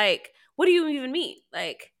 no. Like, what do you even mean?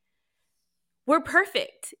 Like, we're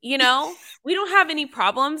perfect, you know? We don't have any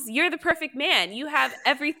problems. You're the perfect man. You have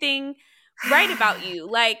everything right about you.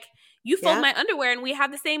 Like, you fold my underwear and we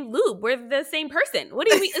have the same lube. We're the same person. What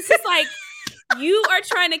do you mean? It's just like you are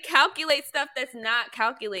trying to calculate stuff that's not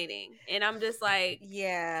calculating. And I'm just like,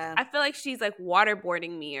 yeah. I feel like she's like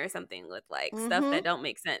waterboarding me or something with like stuff that don't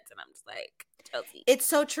make sense. And I'm just like, Chelsea. It's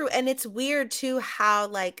so true. And it's weird too how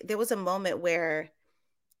like there was a moment where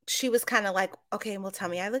she was kind of like, okay, well, tell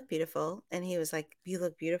me I look beautiful. And he was like, you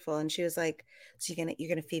look beautiful. And she was like, so you're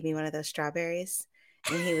gonna feed me one of those strawberries?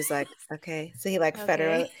 And he was like, okay. So he like fed her.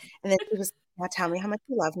 And then she was, now tell me how much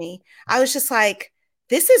you love me. I was just like,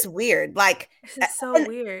 this is weird. Like, this is so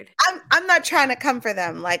weird. I'm not trying to come for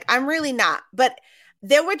them. Like, I'm really not. But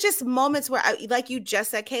there were just moments where, like you just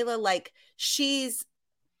said, Kayla, like she's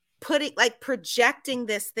projecting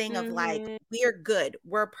this thing of like, we're good,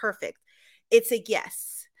 we're perfect. It's a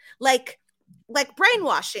yes. Like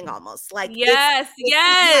brainwashing almost. Like yes.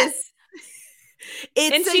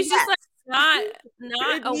 It's and she's just like not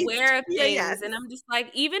It aware of things. yes. And I'm just like,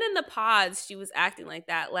 even in the pods, she was acting like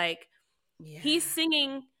that. Like he's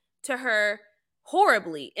singing to her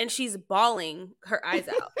horribly and she's bawling her eyes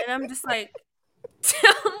out. And I'm just like,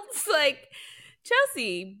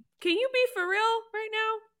 Chelsea, can you be for real right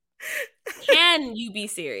now? Can you be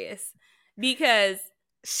serious? Because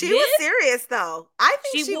she was serious though. I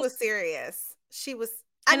think she was serious. She was.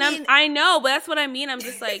 I know, but that's what I mean. I'm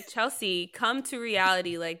just like, Chelsea, come to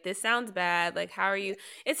reality. Like, this sounds bad. Like, how are you?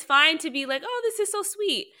 It's fine to be like, oh, this is so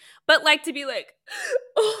sweet. But like to be like,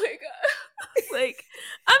 oh my God. Like,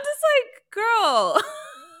 I'm just like, girl.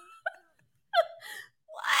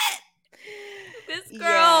 What? This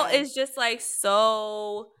girl is just like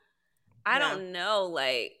so, I don't know,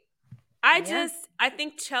 like Yeah. I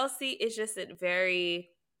think Chelsea is just a very,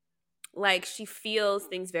 like, she feels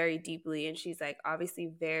things very deeply, and she's like obviously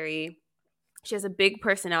very, she has a big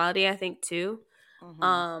personality, I think, too. Hmm.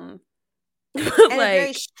 Um And a very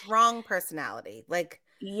like, strong personality. Like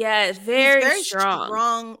yes, she's very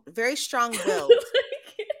strong. very strong willed.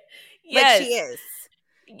 Like she Yes. is,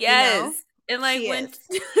 you know? Yes. And like She when is.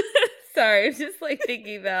 sorry, I'm just like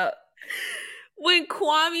thinking about when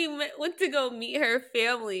Kwame went to go meet her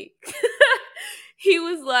family. he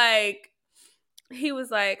was like he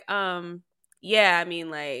was like, yeah, I mean,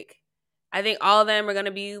 like, I think all of them are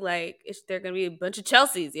gonna be like, they're gonna be a bunch of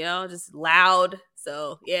Chelseas, just loud.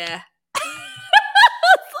 So yeah.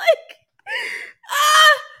 I was like,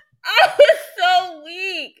 I was so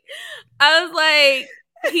weak. I was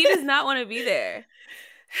like, he does not want to be there.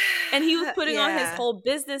 And he was putting on his Yeah. whole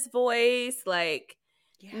business voice, like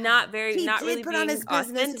Yeah. He not did really put on being his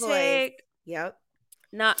business voice. authentic. Yep.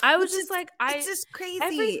 Not, I was Which just is like, it's just crazy.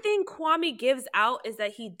 everything Kwame gives out is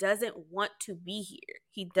that he doesn't want to be here.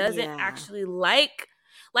 He doesn't Yeah. actually like,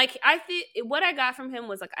 I think what I got from him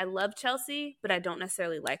was like, I love Chelsea, but I don't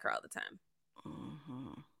necessarily like her all the time.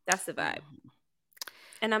 Hmm. That's the vibe. Hmm.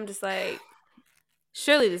 And I'm just like,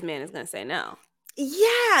 surely this man is going to say no.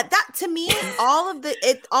 Yeah, that to me, all of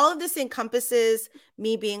this encompasses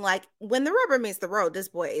me being like, when the rubber meets the road, this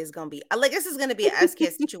boy is gonna be like, this is gonna be a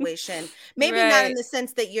SK situation. Maybe not in Right. the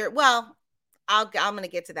sense that you're well, I'm gonna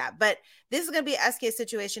get to that, but this is gonna be a SK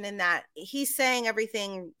situation in that he's saying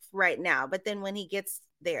everything right now, but then when he gets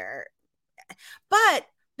there, but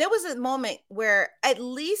there was a moment where at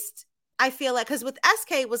least I feel like, because with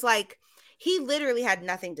SK was like he literally had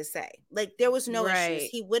nothing to say. Like there was no issues. Right.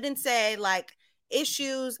 He wouldn't say like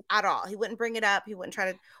issues at all. He wouldn't bring it up. He wouldn't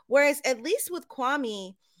try to. Whereas at least with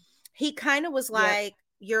Kwame, he kind of was Yep. like,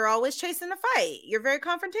 "You're always chasing the fight. You're very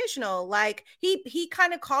confrontational." Like he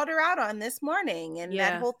kind of called her out on this morning and that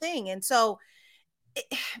Yeah. whole thing. And so it,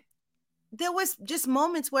 there was just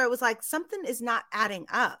moments where it was like something is not adding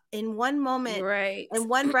up. In one moment, Right. in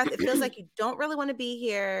one breath, it feels like you don't really want to be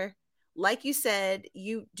here. Like you said,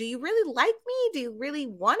 do you really like me? Do you really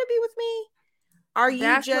want to be with me?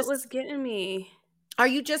 That's what was getting me. Are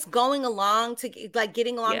you just going along to like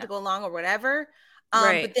getting along Yeah. to go along or whatever? But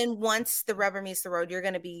Right. then once the rubber meets the road, you're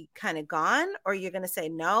going to be kind of gone or you're going to say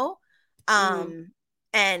no. Mm.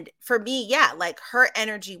 And for me, yeah, like her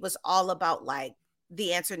energy was all about like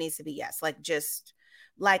the answer needs to be yes. Like just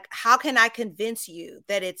like how can I convince you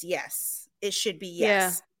that it's yes? It should be Yeah.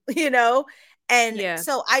 yes, you know? And Yeah.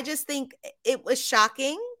 so I just think it was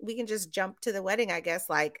shocking. We can just jump to the wedding, I guess.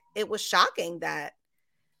 Like it was shocking that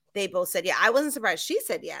they both said yeah. I wasn't surprised she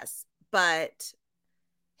said yes, but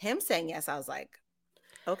him saying yes, I was like,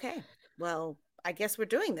 okay, well, I guess we're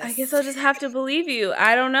doing I guess this. I'll just have to believe you.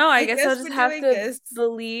 I don't know. I I guess guess I'll just we're have doing to this.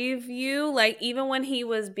 believe you. Like, even when he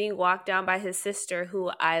was being walked down by his sister, who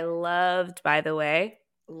I loved, by the way,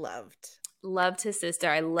 Loved. loved his sister.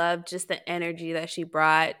 I loved just the energy that she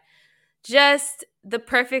brought. Just the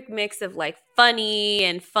perfect mix of like funny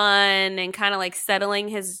and fun and kind of like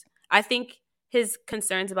settling I think his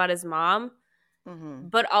concerns about his mom, Mm-hmm.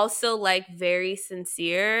 but also like very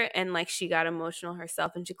sincere, and like she got emotional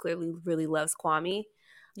herself and she clearly really loves Kwame.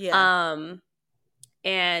 Yeah. Um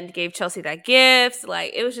and gave Chelsea that gift.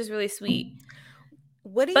 Like, it was just really sweet.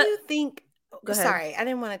 What do But you think? go ahead. Sorry, I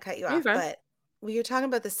didn't want to cut you You're off, fine. but when you're talking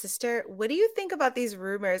about the sister, what do you think about these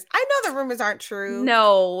rumors? I know the rumors aren't true,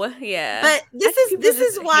 No, yeah. but I think people are this just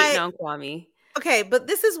is hating why on Kwame. okay, but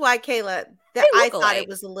this is why Kayla They that I look thought it alike.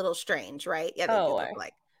 was a little strange, right? Yeah, they Oh, do why? look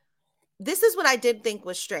like. This is what I did think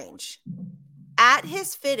was strange. At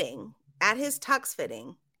his fitting, at his tux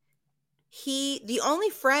fitting, the only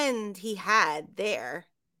friend he had there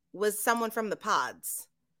was someone from the pods.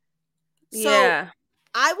 So Yeah.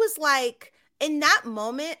 I was like, in that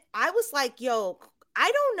moment, I was like, yo,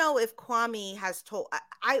 I don't know if Kwame has told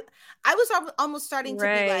I was almost starting to be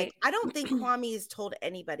like, Right. I don't think Kwame has told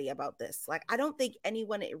anybody about this. Like, I don't think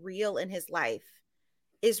anyone real in his life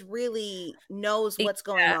is really knows what's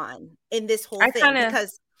going Yeah. on in this whole I thing kind of.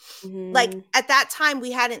 because like Mhm. at that time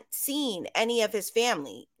we hadn't seen any of his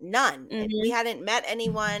family, none. We Mhm. hadn't met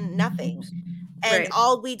anyone, nothing. And Right.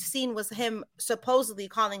 all we'd seen was him supposedly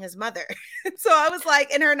calling his mother. So I was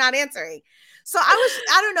like, and her not answering. So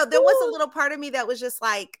I don't know, there was a Ooh. little part of me that was just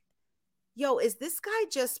like, yo, is this guy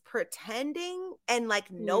just pretending? And like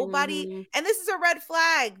nobody, Mhm. and this is a red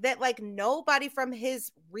flag that like nobody from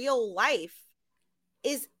his real life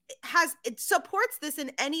is has it supports this in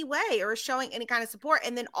any way or is showing any kind of support.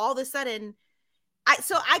 And then all of a sudden,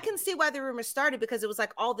 I can see why the rumor started because it was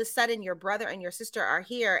like all of a sudden your brother and your sister are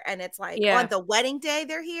here, and it's like on Yeah. the wedding day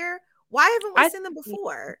they're here. Why haven't we I seen them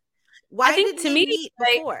before? Why think didn't they meet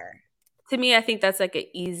like before? to me, I think that's like an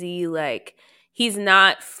easy like he's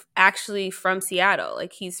not actually from Seattle.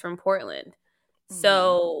 Like he's from Portland. Mhm.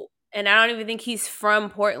 So, and I don't even think he's from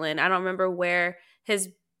Portland. I don't remember where his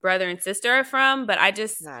brother and sister are from, but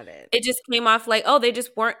Got it. it just came off like, oh, they just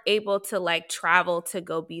weren't able to like travel to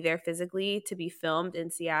go be there physically to be filmed in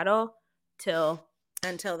Seattle till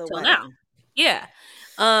Until the now. wedding. Yeah.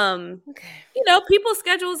 Okay. You know, people's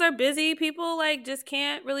schedules are busy. People like just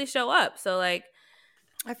can't really show up. So like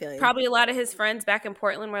I feel you. probably a lot of his friends back in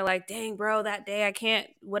Portland were like, dang, bro, that day I can't,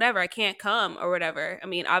 whatever, I can't come or whatever. I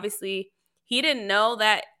mean, obviously, he didn't know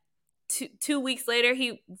that 2 weeks later,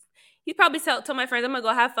 he probably told my friends, I'm going to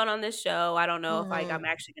go have fun on this show. I don't know if like I'm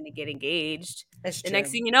actually going to get engaged. It's The true.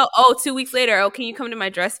 next thing you know, oh, 2 weeks later, oh, can you come to my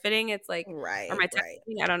dress fitting? It's like, or Right, my right.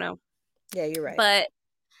 testing? I don't know. Yeah, you're right. But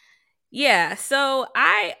yeah, so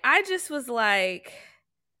I just was like,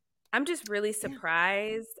 I'm just really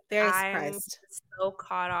surprised. Very I'm surprised. so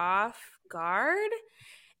caught off guard.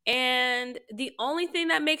 And the only thing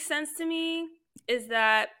that makes sense to me is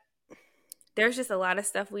that there's just a lot of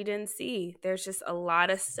stuff we didn't see. There's just a lot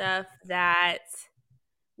of stuff that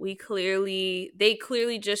they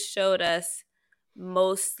clearly just showed us,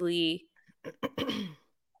 mostly Kwame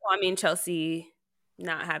and Chelsea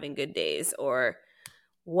not having good days or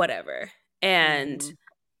whatever. And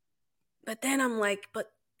but then I'm like, but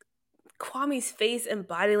Kwame's face and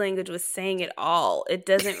body language was saying it all. It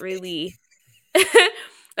doesn't really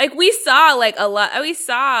like we saw like a lot. We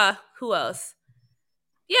saw who else?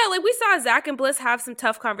 Yeah, like we saw Zach and Bliss have some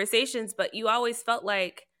tough conversations, but you always felt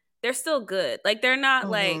like they're still good. Like they're not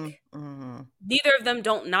like neither of them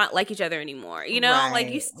don't not like each other anymore. You know, like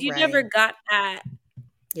you never got that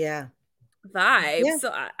vibe. Yeah.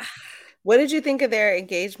 So What did you think of their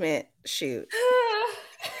engagement shoot?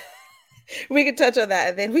 We can touch on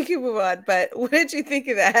that and then we can move on. But what did you think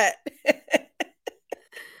of that? Let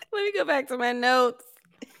me go back to my notes.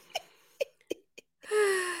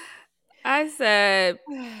 I said,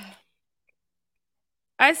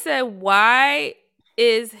 why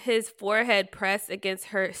is his forehead pressed against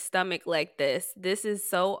her stomach like this? This is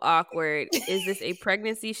so awkward. Is this a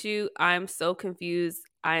pregnancy shoot? I'm so confused.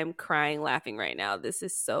 I am crying laughing right now. This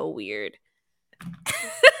is so weird.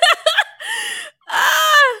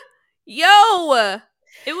 Yo,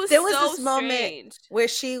 it was there was so this moment strange where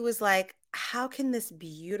she was like, how can this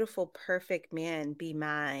beautiful, perfect man be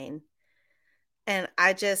mine? And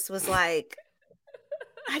I just was like,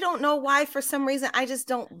 I don't know why, for some reason, I just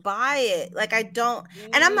don't buy it. Like, I don't,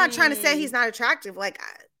 and I'm not trying to say he's not attractive. Like,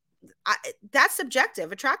 that's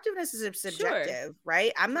subjective. Attractiveness is subjective,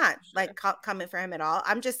 right? I'm not like coming for him at all.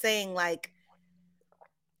 I'm just saying, like,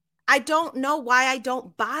 I don't know why I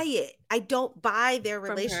don't buy it. I don't buy their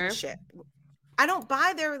relationship. I don't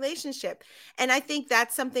buy their relationship. And I think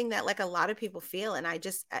that's something that like a lot of people feel. And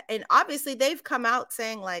and obviously they've come out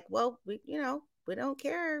saying like, well, we don't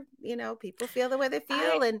care. People feel the way they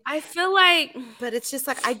feel. And I feel like, but it's just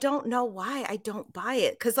like, I don't know why I don't buy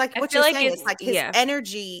it. Cause like I what feel you're like saying, it's like his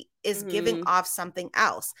energy is giving Mhm. off something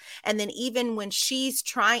else. And then even when she's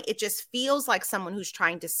trying, it just feels like someone who's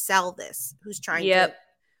trying to sell this, who's trying to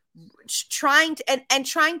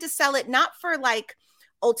trying to sell it, not for like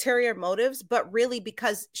ulterior motives, but really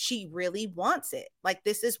because she really wants it. Like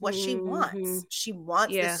this is what she wants. She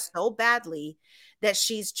wants this so badly that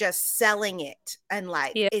she's just selling it. And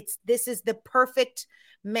like, this is the perfect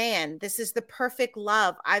man. This is the perfect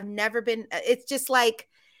love. I've never been, it's just like,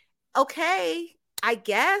 okay, I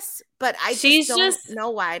guess, but I just don't know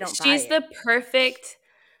why I don't buy it. She's the perfect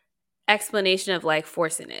explanation of like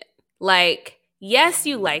forcing it. Like, yes,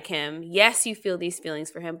 you like him. Yes, you feel these feelings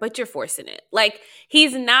for him, but you're forcing it. Like,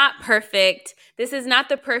 he's not perfect. This is not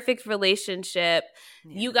the perfect relationship.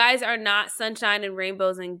 Yeah. You guys are not sunshine and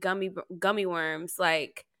rainbows and gummy worms.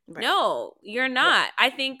 Like, no, you're not. I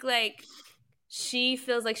think like she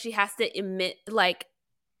feels like she has to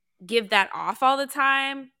give that off all the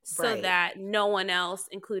time so that no one else,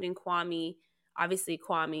 including Kwame, obviously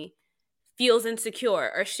Kwame, feels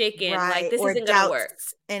insecure or shaken, like this isn't gonna work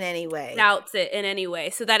in any way. Doubts it in any way,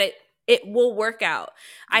 so that it will work out.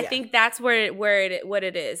 I think that's what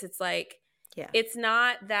it is. It's like, it's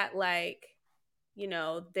not that like,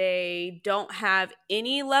 they don't have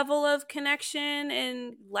any level of connection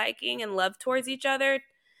and liking and love towards each other,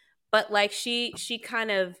 but like she kind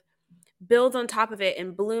of builds on top of it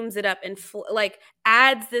and blooms it up and like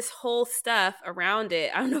adds this whole stuff around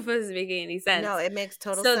it. I don't know if this is making any sense. No, it makes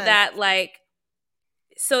total sense. So that like,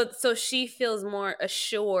 so she feels more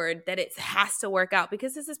assured that it has to work out,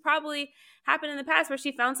 because this has probably happened in the past where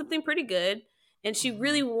she found something pretty good and she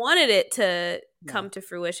really wanted it to Yeah. come to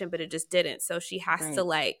fruition, but it just didn't. So she has Right. to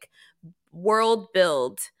like world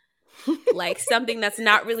build like something that's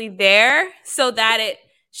not really there so that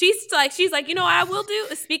she's like, you know what I will do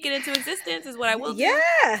is speak it into existence is what I will do.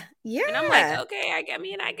 Yeah. And I'm like, Yeah. okay,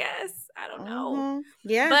 I guess I don't know.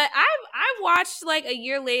 Yeah. But I've watched like a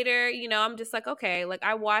year later, you know, I'm just like, okay, like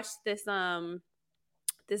I watched this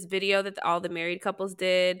video that all the married couples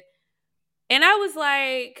did, and I was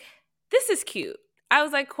like, this is cute. I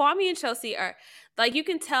was like, Kwame and Chelsea are like, you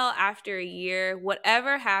can tell after a year,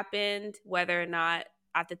 whatever happened, whether or not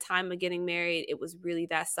at the time of getting married, it was really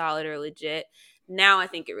that solid or legit. Now I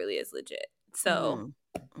think it really is legit. So,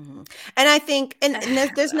 And I think, and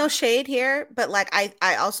there's no shade here, but like,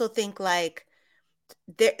 I also think like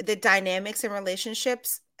the dynamics in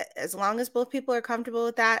relationships, as long as both people are comfortable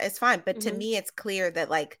with that, it's fine. But to me, it's clear that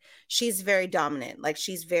like, she's very dominant. Like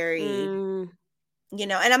she's very, you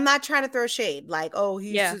know, and I'm not trying to throw shade like, oh,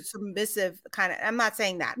 he's submissive kind of, I'm not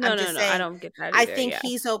saying that. No, I'm just saying, I don't get that I either. think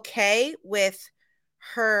he's okay with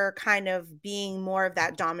her kind of being more of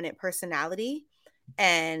that dominant personality.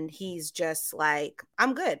 And he's just like,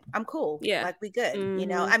 I'm good. I'm cool. Yeah. Like we good. You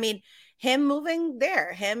know, I mean, him moving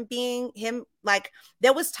there, him being him, like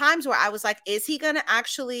there was times where I was like, is he going to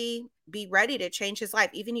actually be ready to change his life?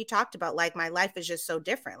 Even he talked about like, my life is just so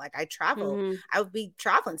different. Like I travel, I would be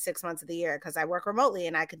traveling 6 months of the year because I work remotely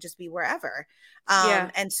and I could just be wherever.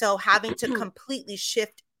 And so having to completely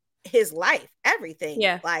shift his life, everything,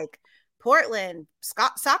 like Portland,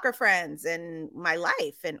 soccer friends and my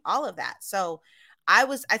life and all of that. So I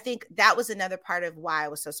think that was another part of why I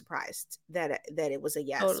was so surprised that it was a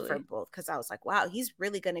yes for both. Cause I was like, wow, he's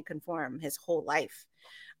really going to conform his whole life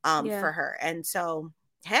for her. And so,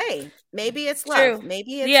 hey, maybe it's love. True.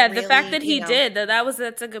 Maybe it's really, the fact that he did,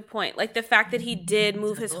 that's a good point. Like the fact that he did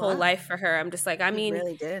move his whole life for her. I'm just like, I mean, he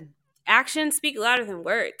really did. Actions speak louder than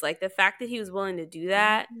words. Like the fact that he was willing to do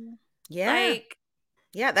that. Yeah. Like,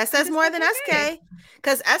 yeah, that says more than SK.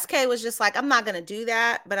 Because SK was just like, I'm not going to do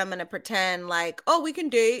that, but I'm going to pretend like, oh, we can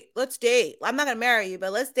date. Let's date. I'm not going to marry you,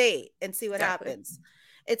 but let's date and see what happens.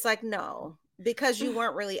 It's like, no, because you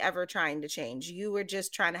weren't really ever trying to change. You were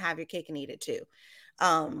just trying to have your cake and eat it too.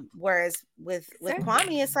 Whereas with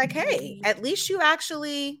Kwame, it's like, hey, at least you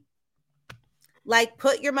actually like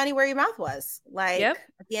put your money where your mouth was. Like at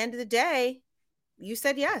the end of the day, you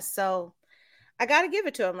said yes. So I gotta give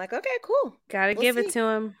it to him. Like, okay, cool. Gotta give it to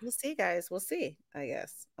him. We'll see, guys. We'll see, I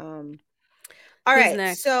guess. All right.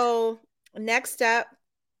 Next? So next up,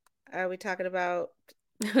 are we talking about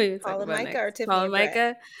Paul and Micah or Tiffany Paul and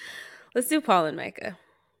Micah? Let's do Paul and Micah.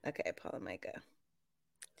 Okay, Paul and Micah.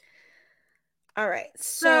 All right.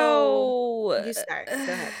 So you start. Go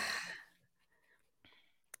ahead.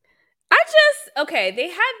 They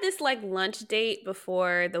had this like lunch date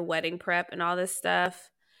before the wedding prep and all this stuff.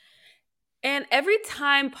 And every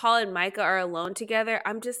time Paul and Micah are alone together,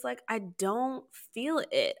 I'm just like, I don't feel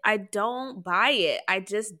it. I don't buy it. I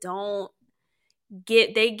just don't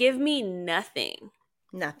they give me nothing.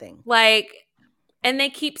 Nothing. Like, and they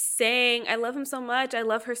keep saying, I love him so much. I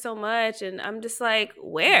love her so much. And I'm just like,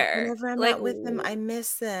 where? Whenever I'm like, not with them, I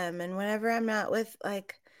miss them. And whenever I'm not with,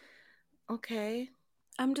 like, okay.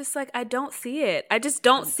 I'm just like, I don't see it. I just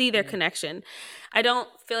don't see their connection. I don't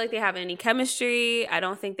feel like they have any chemistry. I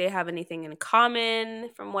don't think they have anything in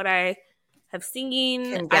common from what I have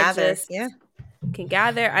seen. Can gather.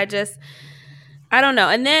 I don't know.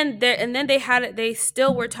 And then they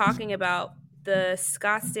still were talking about the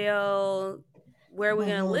Scottsdale, where are we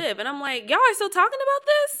gonna live? And I'm like, y'all are still talking about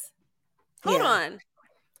this? Hold on.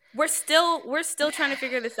 We're still trying to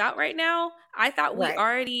figure this out right now. I thought we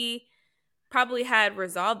already probably had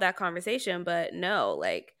resolved that conversation, but no,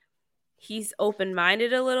 like he's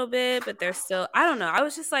open-minded a little bit, but they're still, I don't know. I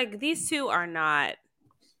was just like, these two are not.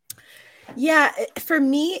 Yeah, for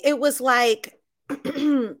me, it was like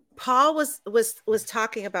Paul was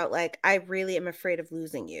talking about like, I really am afraid of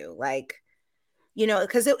losing you. Like, you know,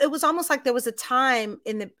 because it was almost like there was a time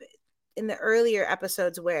in the earlier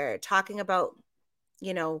episodes where talking about,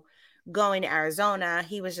 you know, going to Arizona,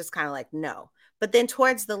 he was just kind of like, no. But then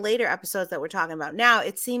towards the later episodes that we're talking about now,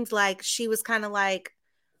 it seems like she was kind of like,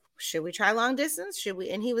 should we try long distance? Should we?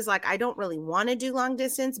 And he was like, I don't really want to do long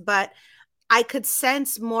distance, but I could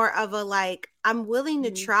sense more of a like, I'm willing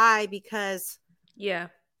to try because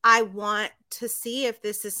I want to see if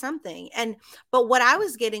this is something. But what I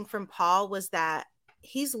was getting from Paul was that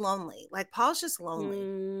he's lonely. Like Paul's just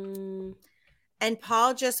lonely. And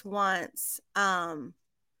Paul just wants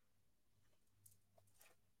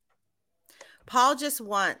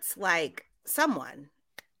like someone.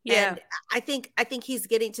 Yeah. And I think he's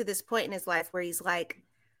getting to this point in his life where he's like,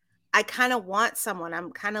 I kind of want someone.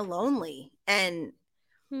 I'm kind of lonely. And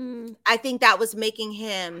Hmm. I think that was making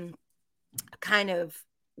him kind of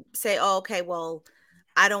say, oh, okay, well,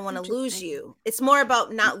 I don't want to lose Interesting. you. It's more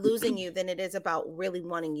about not losing you than it is about really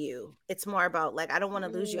wanting you. It's more about like, I don't want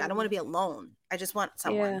to lose you. I don't want to be alone. I just want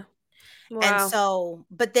someone. Yeah. And Wow. so,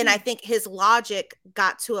 but then I think his logic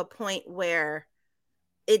got to a point where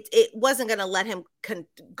it wasn't going to let him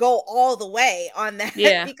go all the way on that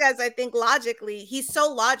Yeah. because I think logically he's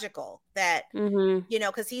so logical that Mm-hmm.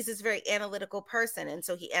 because he's this very analytical person, and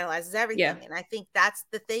so he analyzes Yeah. everything. And I think that's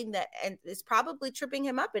the thing that and is probably tripping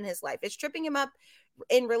him up in his life. It's tripping him up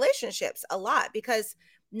in relationships a lot because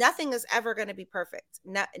nothing is ever going to be perfect.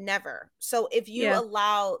 Never. So if you Yeah.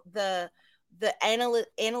 allow the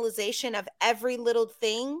analyzation of every little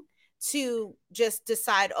thing to just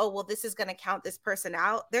decide, oh well, this is going to count this person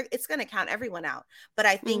out, there it's going to count everyone out. But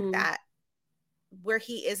I think Mm-hmm. that where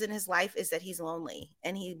he is in his life is that he's lonely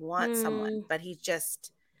and he wants someone, Mm. but he's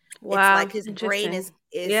just it's like Wow. his brain Interesting.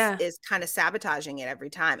 is Yeah. kind of sabotaging it every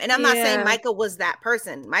time. And I'm not saying Yeah. Michael was that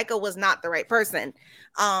person. Michael was not the right person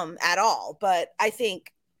at all, but I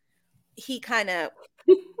think he kind of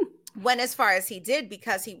went as far as he did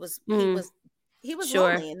because Mm. he was Sure.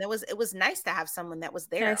 lonely, and it was nice to have someone that was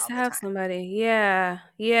there Nice all to the have time. somebody. Yeah.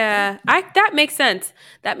 Yeah. Yeah. That makes sense.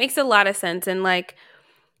 That makes a lot of sense. And like,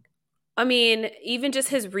 I mean, even just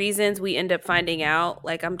his reasons we end up finding out,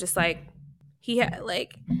 like I'm just like he had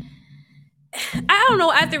like I don't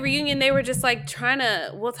know, at the reunion they were just like trying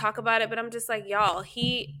to we'll talk about it, but I'm just like, y'all,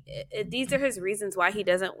 these are his reasons why he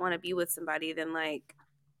doesn't want to be with somebody, then like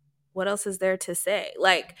what else is there to say?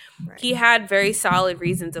 Like Right. he had very solid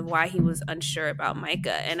reasons of why he was unsure about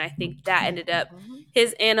Micah, and I think that ended up Mhm.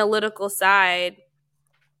 his analytical side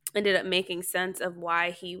ended up making sense of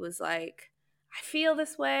why he was like, I feel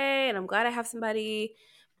this way and I'm glad I have somebody,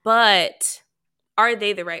 but are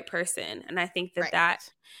they the right person? And I think that Right. that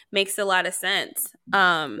makes a lot of sense.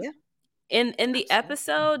 Yeah. In the Absolutely.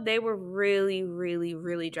 episode, they were really, really,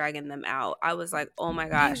 really dragging them out. I was like, oh my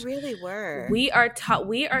They gosh, really were. we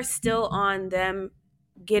are still on them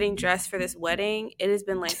getting dressed for this wedding. It has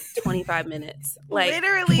been like 25 minutes. Like,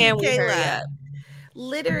 Literally, can we hurry Kayla. up? It's just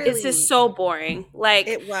Literally. so boring. Like,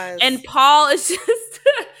 It was. and Paul is just,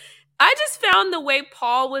 I just found the way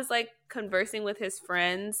Paul was like conversing with his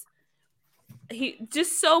friends. He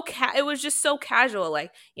just so, it was just so casual.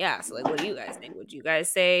 Like, yeah, so like, what do you guys think? Would you guys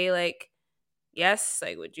say like, yes?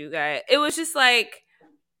 Like, would you guys, it was just like,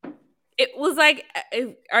 it was like,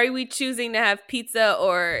 are we choosing to have pizza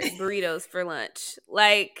or burritos for lunch?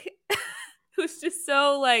 Like, it was just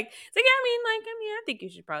so like, it's like, I think you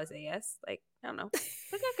should probably say yes. Like, I don't know.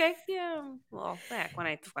 Like, okay, yeah. Well, heck, when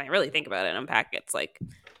I really think about it and unpack it, it's like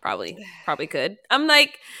probably could. I'm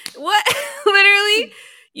like, what? Literally,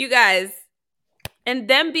 you guys, and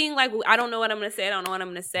them being like, I don't know what I'm gonna say. I don't know what I'm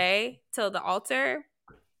gonna say till the altar.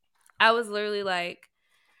 I was literally like,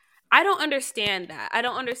 I don't understand that. I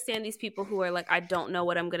don't understand these people who are like, I don't know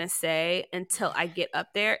what I'm gonna say until I get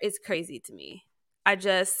up there. It's crazy to me.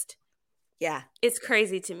 Yeah. It's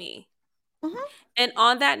crazy to me. Mhm. And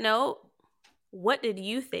on that note, what did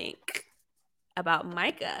you think about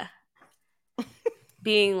Micah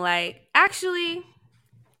being like, actually,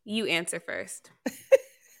 you answer first?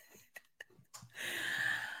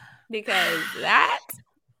 Because that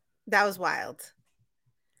That was wild.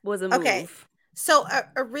 was a Okay. move. So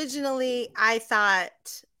originally I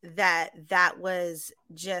thought that was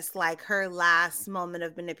just like her last moment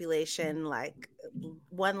of manipulation, like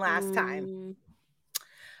one last time.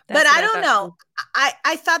 But That's what I I don't thought know. too.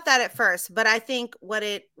 I thought that at first, but I think what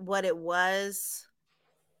it was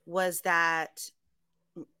that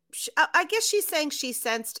I guess she's saying she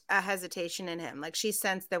sensed a hesitation in him. Like she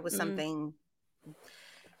sensed there was Mm. something,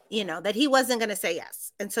 that he wasn't going to say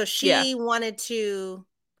yes. And so Yeah. she wanted to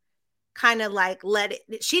kind of like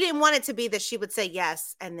she didn't want it to be that she would say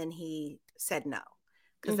yes and then he said no,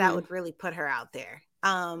 because that Mm-hmm. would really put her out there.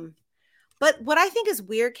 But what I think is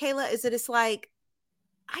weird, Kayla, is that it's like,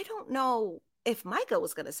 I don't know if Micah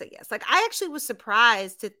was going to say yes. Like I actually was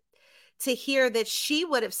surprised to hear that she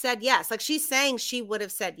would have said yes. Like she's saying she would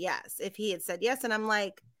have said yes if he had said yes. And I'm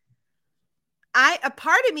like, a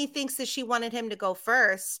part of me thinks that she wanted him to go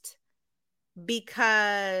first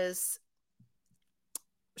because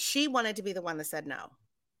she wanted to be the one that said no.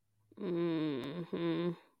 Mm-hmm.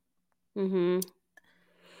 Mm-hmm.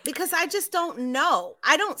 Because I just don't know.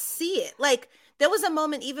 I don't see it. Like there was a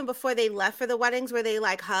moment even before they left for the weddings where they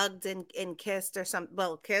like hugged and kissed or something.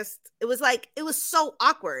 Well, kissed. It was like, it was so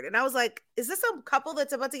awkward. And I was like, is this a couple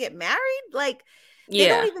that's about to get married? Like they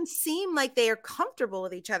don't Yeah. even seem like they are comfortable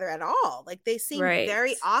with each other at all. Like they seem Right.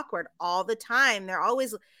 very awkward all the time. They're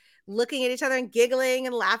always looking at each other and giggling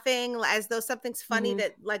and laughing as though something's funny Mhm.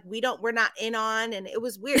 that like we're not in on. And it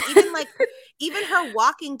was weird. Even her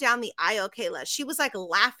walking down the aisle, Kayla, she was like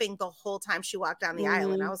laughing the whole time she walked down the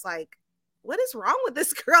aisle. And I Mhm. was like, what is wrong with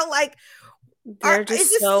this girl? Like, They're is just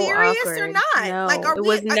this so serious or awkward. not? Like, No, it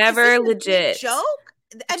was is this never a big legit. joke?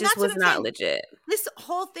 It And just that's what was I'm not saying. legit. This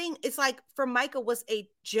whole thing is like for Micah was a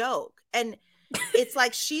joke. And it's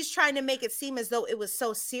like she's trying to make it seem as though it was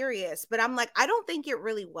so serious. But I'm like, I don't think it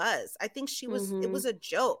really was. I think it was a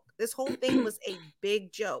joke. This whole thing was a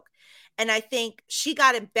big joke. And I think she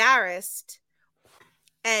got embarrassed.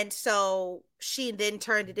 And so she then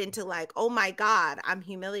turned it into like, oh my God, I'm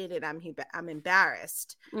humiliated. I'm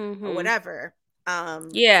embarrassed or whatever.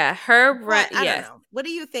 Yeah, but I don't yes. know. What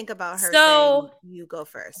do you think about her saying So you go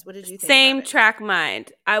first? What did you think about same it? track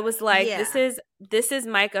mind. I was like, Yeah. this is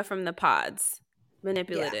Micah from the pods,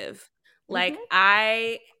 manipulative. Yeah. Like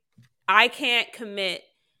I can't commit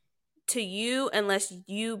to you unless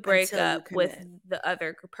you break Until you up with commit. the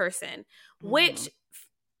other person, which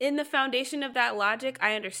in the foundation of that logic,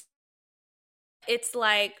 I understand. It's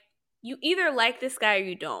like you either like this guy or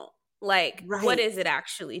you don't. Like, what is it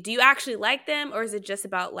actually? Do you actually like them, or is it just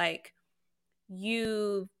about like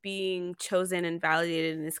you being chosen and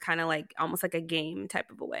validated in this kind of like almost like a game type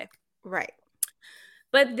of a way? Right.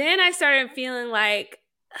 But then I started feeling like,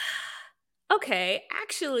 okay,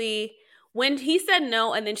 actually, when he said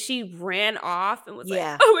no and then she ran off and was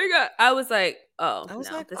like, oh my God, I was like, oh I was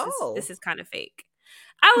no, like, this is kind of fake.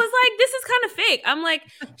 I was like, this is kind of fake. I'm like,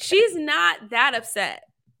 she's not that upset.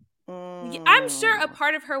 I'm sure a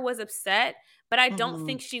part of her was upset, but I don't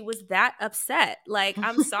think she was that upset. Like,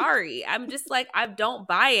 I'm sorry. I'm just like, I don't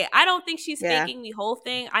buy it. I don't think she's faking the whole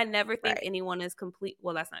thing. I never think anyone is complete.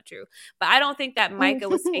 Well, that's not true. But I don't think that Micah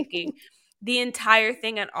was faking the entire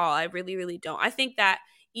thing at all. I really, really don't. I think that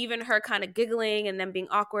even her kind of giggling and then being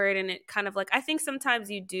awkward and it kind of like, I think sometimes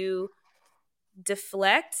you do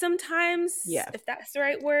deflect sometimes, if that's the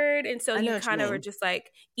right word. And so you kind of are just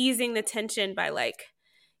like easing the tension by like,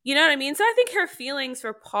 you know what I mean? So I think her feelings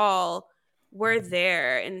for Paul were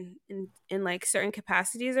there in like certain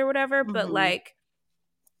capacities or whatever, but like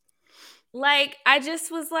I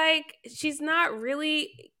just was like, she's not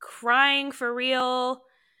really crying for real.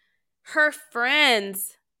 Her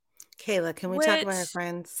friends. Kayla, can we talk about her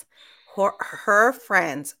friends? Her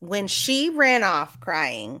friends, when she ran off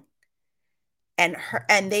crying and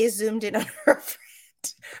they zoomed in on her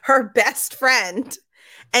friend, her best friend,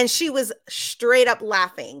 and she was straight up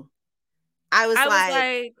laughing. I was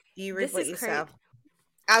like, you reap what you sow.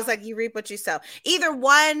 I was like, you reap what you sow. Either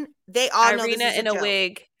one, they all know this is in a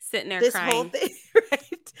wig sitting there this crying. whole thing,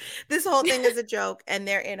 right? This whole thing is a joke, and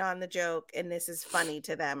they're in on the joke, and this is funny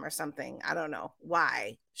to them or something. I don't know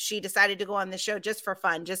why she decided to go on the show just for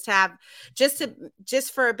fun, just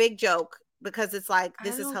for a big joke, because it's like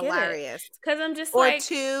this is hilarious. Because I'm just or like,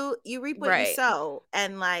 two, you reap what you sow,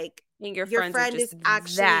 and like and your friend is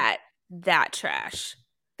actually that trash.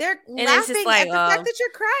 They're laughing like, at the fact that you're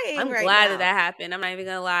crying. I'm glad that happened. I'm not even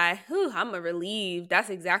gonna lie. I'm relieved. That's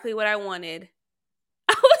exactly what I wanted.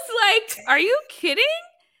 I was like, are you kidding?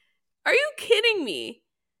 Are you kidding me?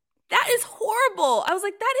 That is horrible. I was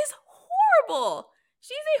like, that is horrible.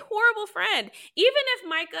 She's a horrible friend. Even if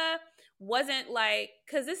Micah wasn't like,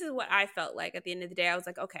 because this is what I felt like at the end of the day. I was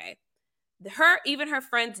like, okay, even her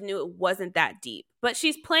friends knew it wasn't that deep, but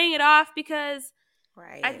she's playing it off because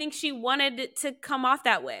I think she wanted it to come off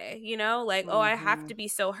that way, you know, like, oh, I have to be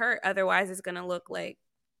so hurt. Otherwise, it's going to look like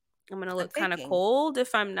I'm going to look kind of cold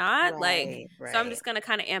if I'm not. So I'm just going to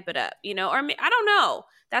kind of amp it up, you know, or I don't know.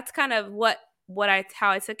 That's kind of how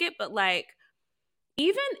I took it. But like,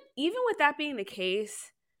 even with that being the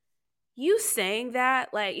case, you saying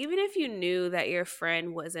that, like, even if you knew that your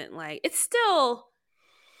friend wasn't like, it's still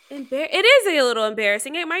it is a little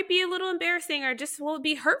embarrassing. It might be a little embarrassing or just will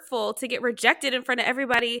be hurtful to get rejected in front of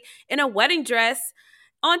everybody in a wedding dress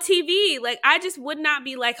on TV. Like, I just would not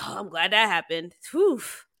be like, oh, I'm glad that happened.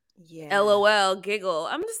 Oof. Yeah. LOL, giggle.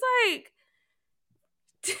 I'm just like,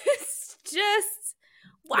 just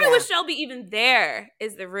why was Shelby even there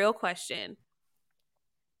is the real question.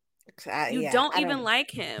 You don't even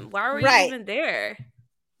like him. Why were you even there?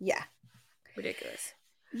 Yeah. Ridiculous.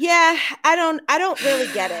 Yeah, I don't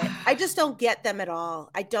really get it. I just don't get them at all.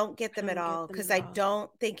 I don't get them at all because I don't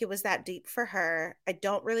think it was that deep for her. I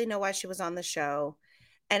don't really know why she was on the show.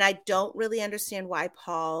 And I don't really understand why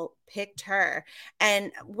Paul picked her.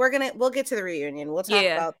 And we'll get to the reunion. We'll talk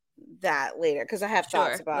about that later because I have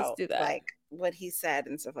thoughts about like what he said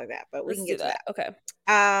and stuff like that. But we can get to that. Okay.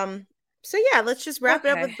 So yeah, let's just wrap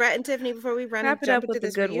it up with Brett and Tiffany before we jump into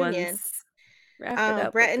this reunion. Wrap it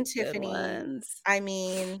up Brett with and the Tiffany. good ones. I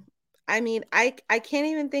mean, I mean, I can't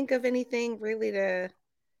even think of anything really to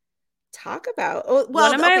talk about. Oh, One of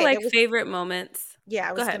well, my okay, like there was, favorite moments. yeah, I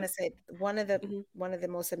Go was ahead. gonna say Mhm. one of the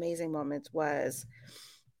most amazing moments was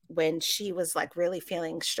when she was like really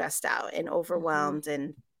feeling stressed out and Mhm. overwhelmed,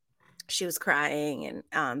 and she was crying,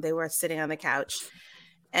 and they were sitting on the couch,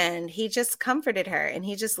 and he just comforted her and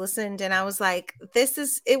he just listened, and I was like,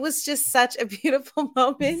 it was just such a beautiful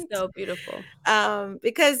moment. So beautiful.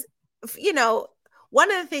 Because you know,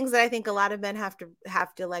 one of the things that I think a lot of men have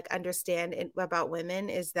to like understand about women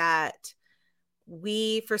is that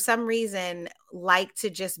we for some reason like to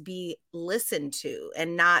just be listened to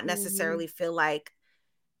and not Mhm. necessarily feel like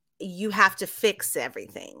you have to fix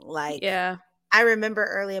everything. Like, Yeah. I remember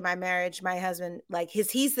early in my marriage, my husband, like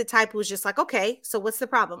he's the type who's just like, okay, so what's the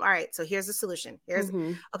problem? All right, so here's the solution. Here's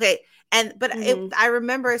Mhm. okay. Mhm. I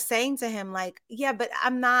remember saying to him, like, yeah, but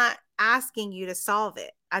I'm not asking you to solve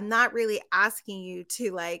it. I'm not really asking you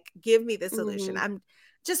to like give me the solution. Mhm. I'm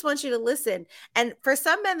just want you to listen. And for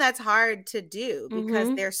some men, that's hard to do because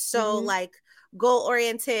Mhm. they're so Mhm. like goal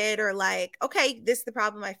oriented or like, okay, this is the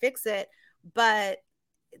problem, I fix it. But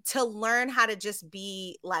to learn how to just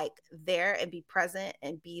be like there and be present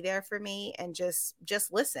and be there for me and just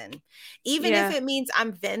listen, even if Yeah. it means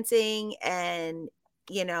I'm venting and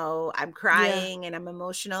I'm Yeah. crying and I'm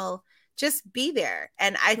emotional, just be there.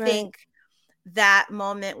 And I Right. think that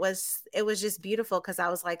moment was just beautiful because I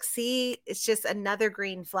was like, see, it's just another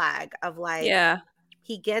green flag of like, Yeah.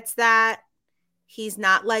 he gets that. He's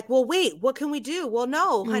not like, well, wait, what can we do? Well,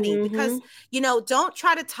 no, honey, because, Mhm. don't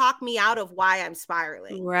try to talk me out of why I'm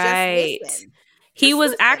spiraling. Just Right. listen. He Just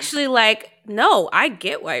was listen. actually like, "No, I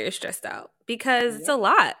get why you're stressed out because it's a Yep.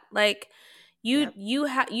 lot. Like Yep.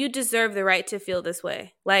 you deserve the right to feel this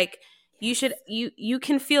way. Like you should Yes. you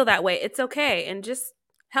can feel that way. It's okay." And just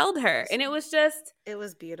held her. And it was just It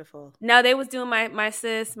was beautiful. now they was doing my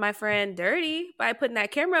sis, my friend dirty by putting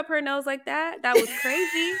that camera up her nose like that. That was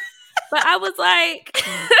crazy. But I was like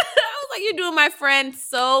I was like, you're doing my friend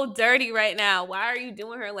so dirty right now. Why are you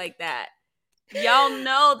doing her like that? Y'all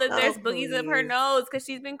know that Oh, there's boogies up her please. nose because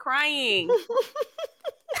she's been crying.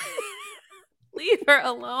 Leave her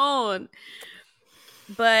alone.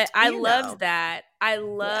 But I You loved know. that. I Yeah.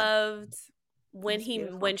 loved It when was he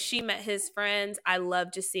beautiful. when she met his friends. I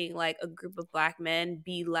loved just seeing like a group of black men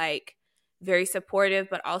be like very supportive,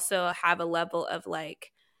 but also have a level of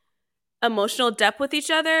like emotional depth with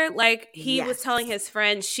each other. Like he was Yes. telling his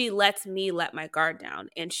friends, she lets me let my guard down,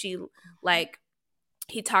 and she like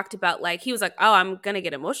he talked about like he was like, oh, I'm gonna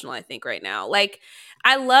get emotional, I think, right now. Like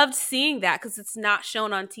I loved seeing that because it's not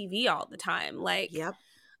shown on TV all the time. Like Yep.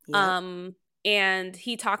 Yep. um and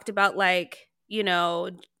he talked about like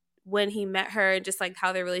when he met her, just like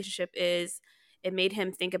how their relationship is. It made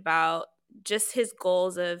him think about just his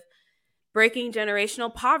goals of breaking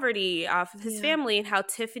generational poverty off of his Yeah. family, and how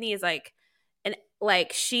Tiffany is like and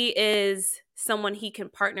like she is someone he can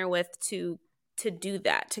partner with to do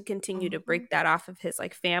that, to continue to Hmm. break that off of his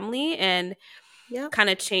like family and Yep. kind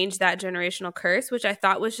of change that generational curse, which I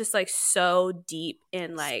thought was just like so deep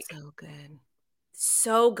and like So good.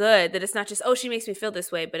 so good that it's not just, oh, she makes me feel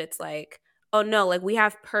this way, but it's like, oh no, like we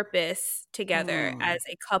have purpose together Mm. as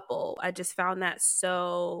a couple. I just found that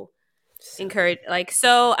so So good. encouraged. Like,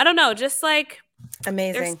 so I don't know, just like there's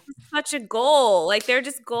Amazing. such a goal. Like they're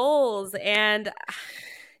just goals. And I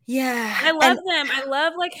Yeah. love And them. I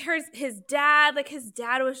love like his dad. Like his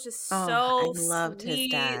dad was just oh, I so loved his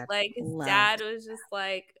sweet. dad. Like his dad Loved. was just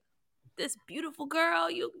like, this beautiful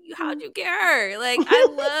girl, you how'd you get her? Like I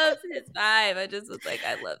loved his vibe. I just was like,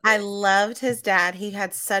 I love I this. loved his dad. He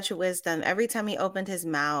had such wisdom. Every time he opened his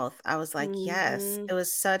mouth, I was like, yes, Hmm. it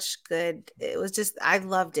was such good. It was just I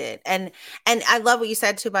loved it. And I love what you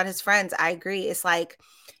said too about his friends. I agree. It's like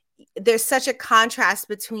there's such a contrast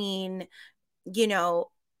between, you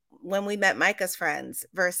know, when we met Micah's friends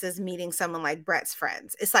versus meeting someone like Brett's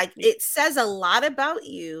friends. It's like it says a lot about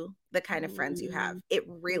you, the kind of friends you have. Mhm. It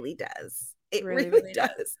really does. It Really, really really does.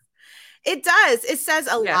 does. It does. It says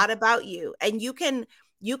a Yeah. lot about you. And you can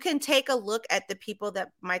take a look at the people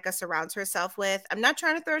that Micah surrounds herself with. I'm not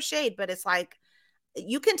trying to throw shade, but it's like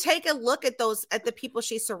you can take a look at the people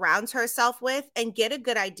she surrounds herself with and get a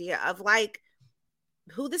good idea of like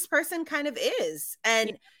who this person kind of is. Yeah.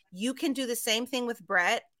 And you can do the same thing with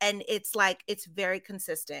Brett. And it's like it's very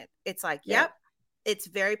consistent. It's like, Yeah. yep, it's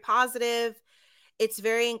very positive, it's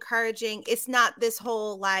very encouraging. It's not this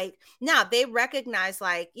whole like, now they recognize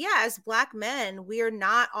like, yeah, as black men, we are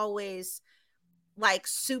not always like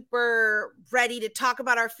super ready to talk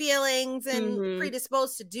about our feelings and Mhm.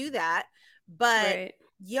 predisposed to do that. But Right.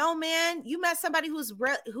 yo, man, you met somebody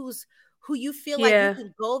who you feel like you Yeah.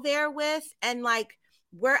 can go there with, and like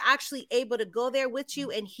we're actually able to go there with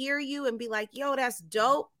you and hear you and be like, yo, that's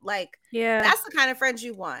dope. Like, Yeah. that's the kind of friends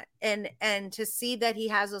you want. And to see that he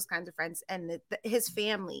has those kinds of friends and his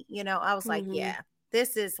family, you know, I was like, yeah,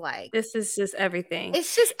 this is just everything.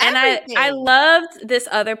 It's just and everything. I loved this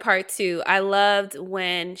other part too. I loved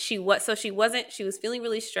when she was feeling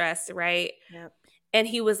really stressed, right? Yep. And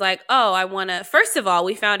he was like, oh, I want to, first of all,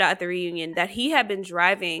 we found out at the reunion that he had been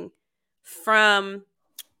driving from,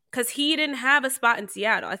 because he didn't have a spot in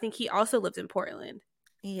Seattle. I think he also lived in Portland.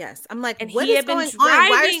 Yes. I'm like, and what he is had been going driving, on?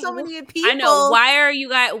 Why are so many people? I know.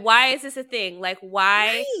 Why is this a thing? Like,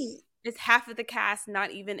 why Right. is half of the cast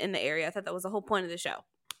not even in the area? I thought that was the whole point of the show.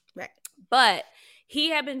 Right. But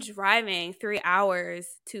he had been driving 3 hours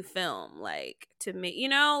to film, like, to make, you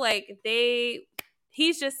know, like,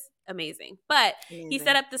 he's just amazing. But he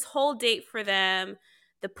set up this whole date for them,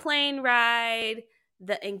 the plane ride,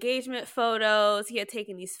 the engagement photos. He had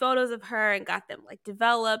taken these photos of her and got them, like,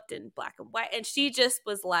 developed in black and white. And she just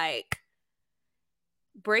was, like,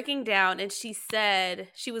 breaking down. And she said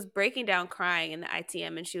she was breaking down crying in the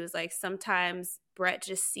ITM. And she was like, sometimes Brett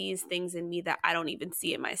just sees things in me that I don't even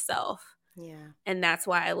see in myself. Yeah. And that's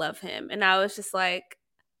why I love him. And I was just like,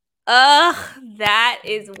 ugh, that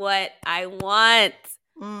is what I want.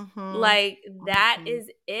 Like, that is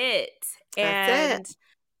it. And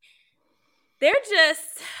they're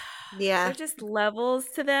just levels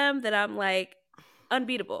to them that I'm like,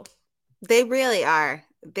 unbeatable. They really are.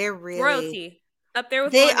 They're really royalty. Up there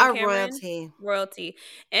with they Lauren and are Cameron, royalty.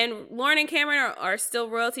 And Lauren and Cameron are still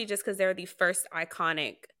royalty just because they're the first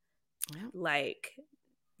iconic, like,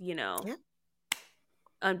 you know,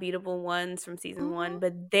 unbeatable ones from season 1.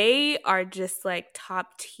 But they are just like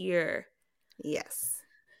top tier. Yes.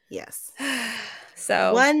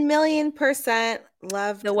 So 1,000,000%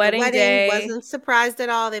 loved the wedding day. Wasn't surprised at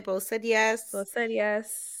all. They both said yes.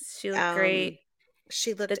 She looked great.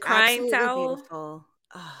 She looked the crying absolutely towel. Beautiful.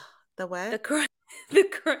 The what?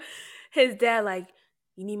 His dad, like,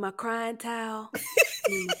 you need my crying towel.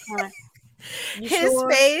 His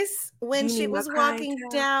face when she was walking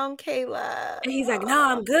down, Kayla. And he's like, no,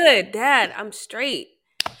 I'm good, Dad. I'm straight.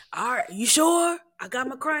 All right, you sure? I got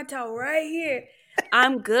my crying towel right here.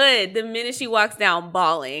 I'm good. The minute she walks down,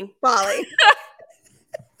 bawling.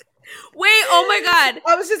 Wait, oh my God.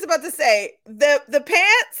 I was just about to say, the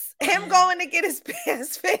pants, him going to get his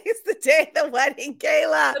pants fixed the day of the wedding,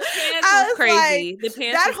 Kayla. The pants was crazy. Like, the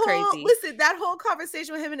pants was crazy. Listen, that whole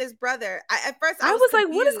conversation with him and his brother, at first I was like,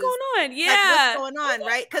 what is going on? Yeah. Like, what's going on,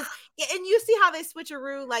 right? Because, and you see how they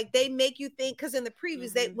switcheroo, like, they make you think, because in the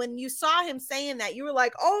previews, when you saw him saying that, you were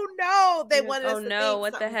like, oh no, they wanted us to think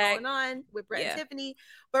what the heck going on with Brett and Tiffany.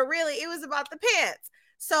 But really, it was about the pants.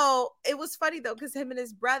 So it was funny though, because him and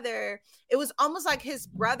his brother, it was almost like his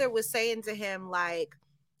brother was saying to him, like,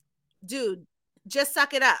 dude, just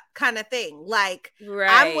suck it up kind of thing. Like,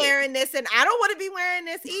 I'm wearing this and I don't want to be wearing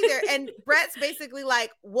this either. And Brett's basically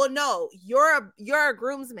like, well, no, you're a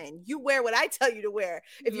groomsman. You wear what I tell you to wear.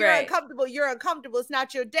 If you're uncomfortable, you're uncomfortable. It's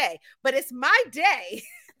not your day, but it's my day.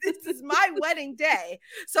 This is my wedding day.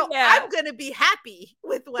 So I'm going to be happy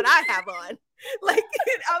with what I have on. Like,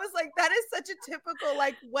 I was like, that is such a typical,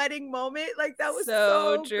 like, wedding moment. Like, that was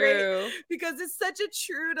so true. Great because it's such a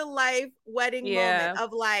true to life wedding moment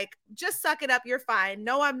of like, just suck it up. You're fine.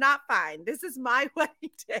 No, I'm not fine. This is my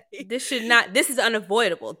wedding day. This is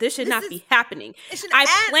unavoidable. This should not be happening.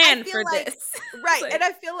 I planned for this. Right. And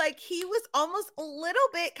I feel like he was almost a little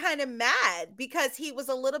bit kind of mad because he was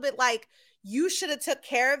a little bit like, you should have took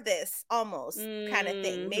care of this almost kind of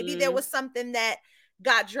thing. Maybe there was something that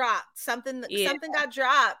got dropped, something got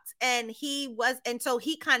dropped and so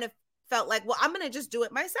he kind of felt like, well, I'm going to just do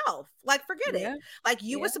it myself. Like, forget it. Like,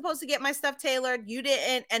 you were supposed to get my stuff tailored. You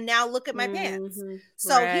didn't. And now look at my pants.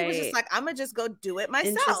 So he was just like, I'm going to just go do it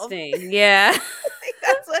myself. Interesting. Yeah.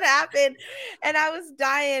 That's what happened. And I was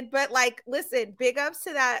dying. But like, listen, big ups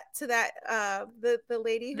to that, the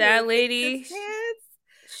lady. That lady.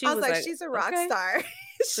 I was like, she's a rock star.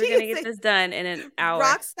 We're going to get this done in an hour.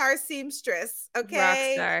 Rock star seamstress.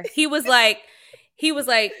 Okay. Rock star. He was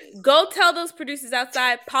like, go tell those producers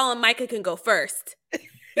outside, Paul and Micah can go first.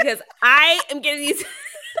 Because I am getting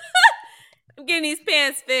these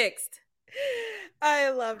pants fixed. I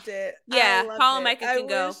loved it. Yeah, Paul and Micah can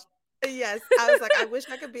go. Yes. I was like, I wish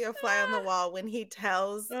I could be a fly on the wall when he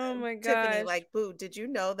tells Tiffany, like, boo, did you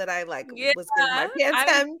know that I was getting my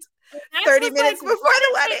pants hemmed 30 minutes before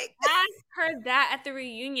the wedding? I heard that at the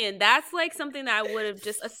reunion. That's like something that I would have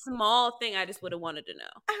just a small thing I just would have wanted to know.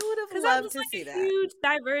 I would have loved to see that. Huge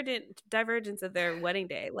divergence of their wedding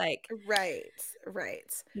day. Like, right.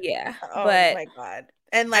 Yeah. Oh but my God.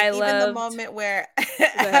 And like I even the loved. moment where Go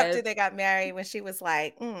after ahead. they got married, when she was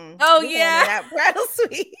like, Oh we going in yeah. that bridal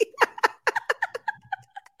suite.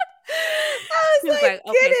 She I was was like, like, get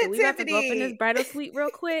okay, so it, we about to go up in this Tiffany. bridal suite real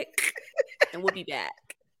quick, and we'll be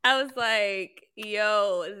back. I was like,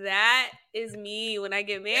 yo, that is me when I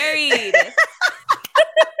get married.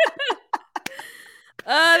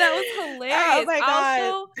 That was Oh hilarious. my God.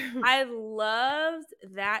 Also, I loved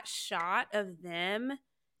that shot of them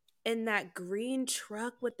in that green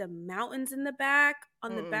truck with the mountains in the back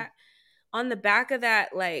on the back of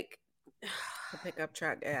that, like The pickup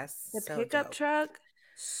truck, yes. the So pickup dope. truck.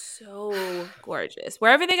 So gorgeous.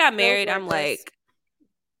 Wherever they got married, I'm like,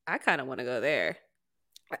 I kind of want to go there.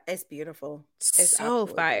 It's beautiful. It's So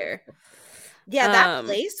absolutely fire. beautiful. Yeah, that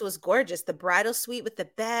place was gorgeous. The bridal suite with the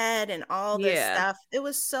bed and all this Yeah. stuff. It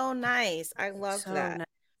was so nice. I loved So that. nice.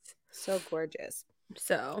 So gorgeous.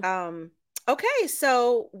 So Okay,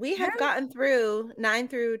 so we yeah. have gotten through 9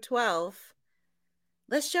 through 12.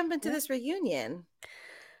 Let's jump into Yeah. this reunion.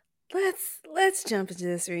 Let's jump into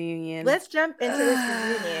this reunion. Let's jump into this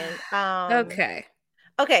reunion. Okay.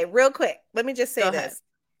 Okay, real quick. Let me just say this.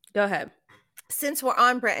 Go ahead. Since we're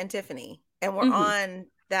on Brett and Tiffany and we're Mhm. on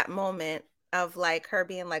that moment of like her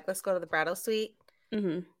being like, let's go to the bridal suite.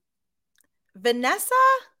 Mhm. Vanessa,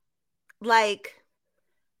 like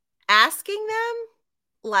asking them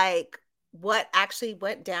like what actually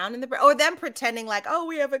went down in the or them pretending like, oh,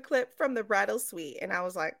 we have a clip from the bridal suite. And I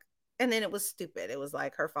was like, and then it was stupid. It was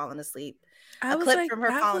like her falling asleep. I A was clip like, from her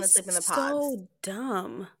that falling was asleep in the pods. so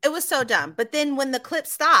dumb. It was so dumb. But then when the clip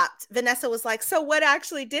stopped, Vanessa was like, so what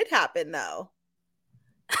actually did happen though?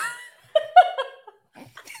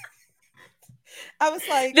 I was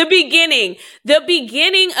like, the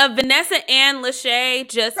beginning of Vanessa and Lachey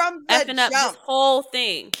just from the effing up this whole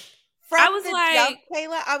thing. From I was the like, jump,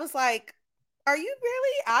 Kayla, I was like, are you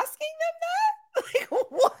really asking them that? Like,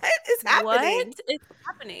 what is happening? What is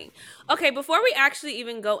happening? Okay, before we actually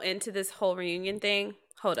even go into this whole reunion thing,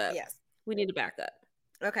 hold up. Yes. We need to back up.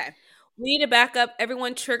 Okay. We need to back up.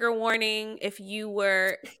 Everyone, trigger warning. If you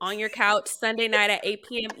were on your couch Sunday night at 8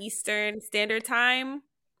 p.m. Eastern Standard Time,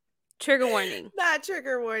 trigger warning. Not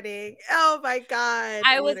trigger warning. Oh my God.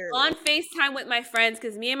 I was on FaceTime with my friends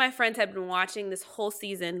because me and my friends had been watching this whole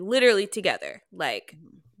season literally together. Like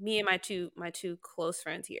me and my two close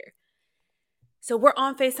friends here. So we're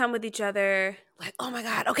on FaceTime with each other. Like, oh my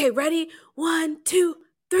God. Okay, ready? 1, 2,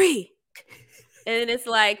 3. And it's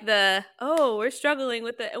like we're struggling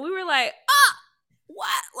with it. And we were like,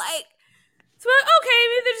 what? Like, so we're like, okay,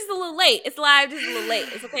 maybe they're just a little late. It's live, just a little late.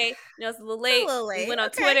 It's okay. It's a little late. We went on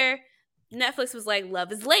Twitter. Netflix was like,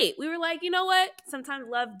 love is late. We were like, you know what? Sometimes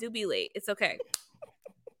love do be late. It's okay.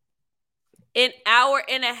 An hour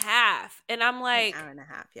and a half. And I'm like, an hour and a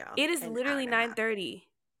half, y'all. It is literally 9:30.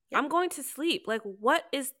 Yep. I'm going to sleep. Like, what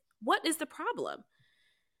is the problem?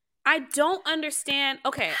 I don't understand.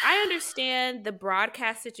 Okay, I understand the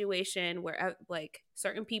broadcast situation where like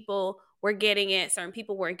certain people were getting it, certain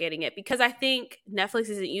people weren't getting it, because I think Netflix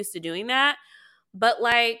isn't used to doing that. But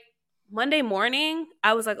like Monday morning,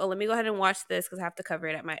 I was like, oh, let me go ahead and watch this because I have to cover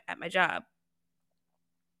it at my job.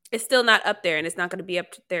 It's still not up there, and it's not going to be up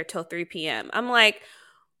there till 3 p.m. I'm like,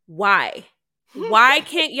 why? Why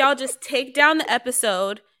can't y'all just take down the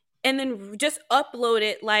episode and then just upload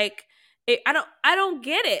it? Like, I don't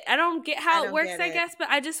get it. I don't get how it works, I guess. But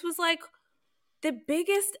I just was like, the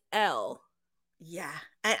biggest L. Yeah,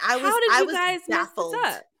 and I was baffled.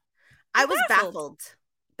 I was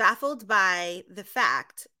baffled by the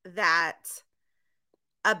fact that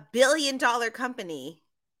a $1 billion company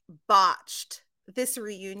botched this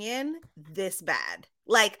reunion this bad.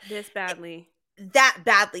 Like this badly. That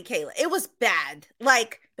badly, Kayla. It was bad.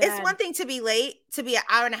 Like it's one thing to be late, to be an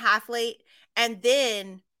hour and a half late, and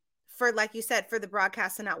then for, like you said, for the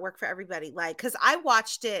broadcast to not work for everybody. Like, because I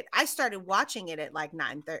started watching it at like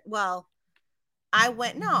 9:30. Well,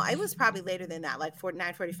 it was probably later than that, like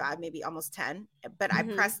 9:45, maybe almost 10. But I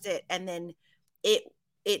pressed it, and then it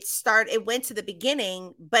went to the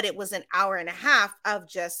beginning, but it was an hour and a half of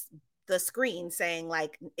just the screen saying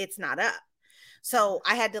like it's not up. So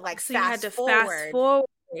I had to like fast forward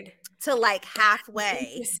to like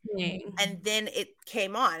halfway, and then it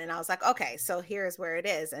came on, and I was like, okay, so here's where it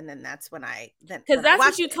is. And then that's when because that's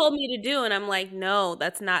what you told me to do, and I'm like, no,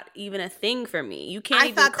 that's not even a thing for me. You can't.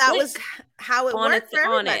 I thought that was how it worked for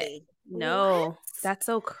everybody. No, that's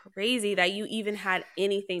so crazy that you even had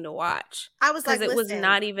anything to watch. I was like, because it was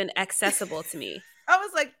not even accessible to me. I was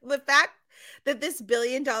like, that this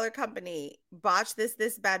billion-dollar company botched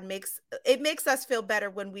this bad makes us feel better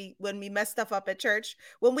when we mess stuff up at church.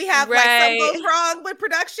 When we have like something Right. goes wrong with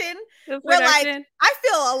production, The we're like, production. I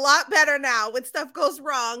feel a lot better now when stuff goes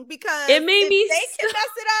wrong because It made if me they can mess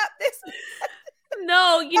it up, this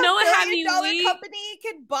No, you know what had me billion-dollar weak? company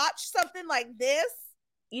can botch something like this,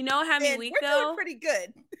 You know what had me then weak we're doing though? pretty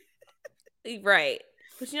good. Right.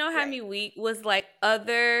 But you know what had Right. me weak was like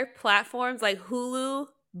other platforms like Hulu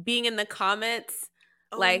being in the comments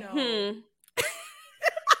Oh like, no.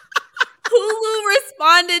 Hulu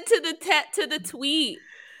responded to the tweet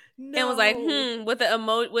and was like, No. with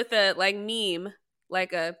a with a like meme,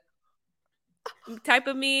 like a type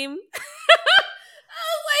of meme. I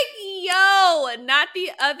was like, yo, not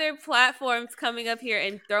the other platforms coming up here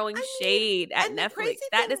and throwing I mean, shade at and the Netflix. crazy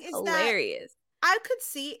That is thing is that hilarious. I could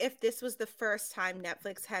see if this was the first time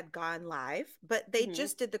Netflix had gone live, but they Mhm.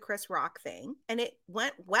 just did the Chris Rock thing and it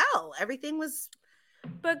went well. Everything was,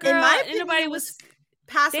 But in girl, my opinion, nobody it was. was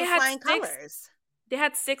passed They with had flying six. colors. They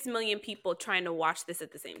had 6 million people trying to watch this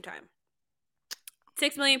at the same time.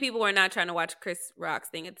 6 million people were not trying to watch Chris Rock's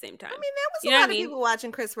thing at the same time. I mean, there was You a know what I lot of mean? people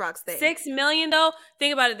watching Chris Rock's thing. 6 million though.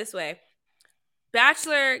 Think about it this way: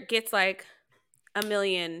 Bachelor gets like 1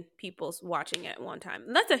 million people watching at one time.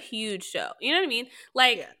 And that's a huge show. You know what I mean?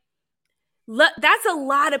 Like. Yeah. That's a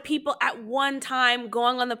lot of people at one time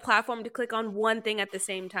going on the platform to click on one thing at the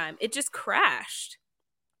same time. It just crashed.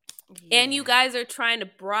 Yeah. And you guys are trying to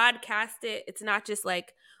broadcast it. It's not just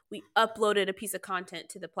like we uploaded a piece of content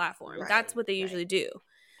to the platform. Right, That's what they usually do.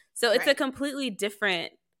 So it's a right. completely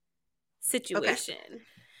different situation.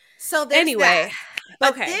 So there's Anyway, that.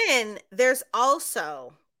 But okay. then there's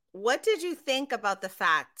also, what did you think about the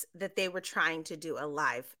fact that they were trying to do a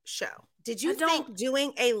live show? Did you think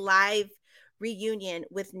doing a live reunion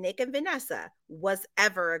with Nick and Vanessa was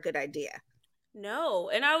ever a good idea? No.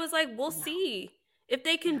 And I was like, we'll No. see if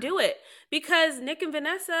they can No. do it. Because Nick and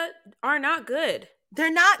Vanessa are not good.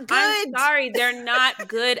 They're not good. I'm sorry, they're not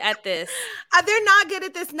good at this. They're not good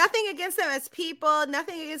at this. Nothing against them as people.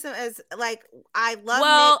 Nothing against them as like, I love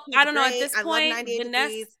Well, Nick. I don't know. At this I love point, 98 Vanessa,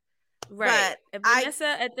 Degrees. right? But Vanessa,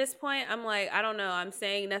 at this point, I'm like, I don't know. I'm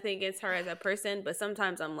saying nothing against her as a person, but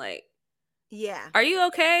sometimes I'm like, yeah. are you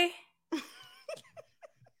okay?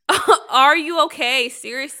 Are you okay?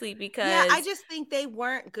 Seriously, because yeah, I just think they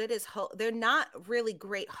weren't good as they're not really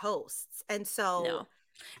great hosts. And so no.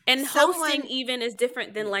 And hosting even is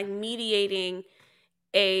different than like mediating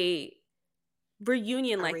a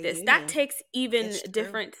reunion like this. That takes even a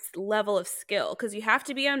different level of skill because you have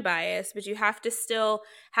to be unbiased, but you have to still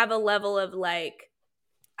have a level of like,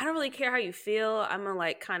 I don't really care how you feel. I'm gonna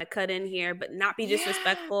like kind of cut in here, but not be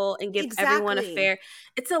disrespectful and give everyone a fair.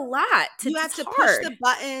 It's a lot. You have to push the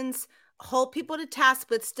buttons, hold people to task,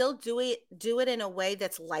 but still do it in a way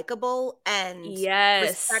that's likable and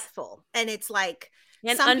respectful. And it's like,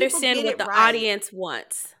 and some understand what the audience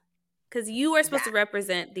wants. Because you are supposed to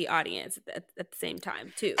represent the audience at the same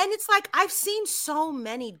time, too. And it's like, I've seen so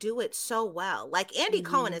many do it so well. Like, Andy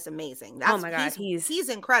Cohen is amazing. Oh, my God. He's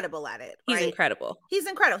incredible at it. He's right? incredible. He's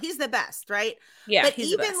incredible. He's the best, right? Yeah, but he's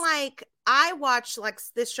even the best. like, I watch like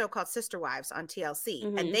this show called Sister Wives on TLC,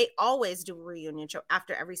 and they always do a reunion show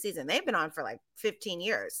after every season. They've been on for like 15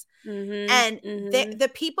 years. And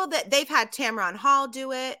the people that they've had, Tamron Hall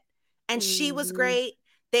do it, and she was great.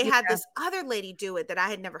 They had this other lady do it that I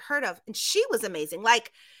had never heard of, and she was amazing.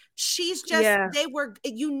 Like, she's just,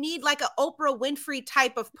 you need like an Oprah Winfrey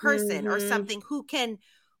type of person or something who can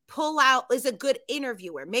pull out, is a good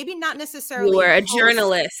interviewer. Maybe not necessarily a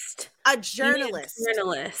journalist. A journalist.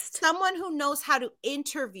 Someone who knows how to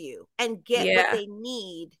interview and get what they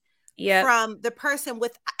need from the person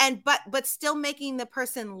but still making the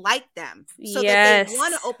person like them so that they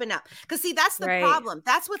want to open up. Because see, that's the problem.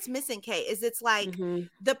 That's what's missing, Kate, is it's like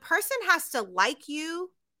the person has to like you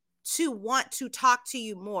to want to talk to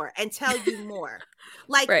you more and tell you more.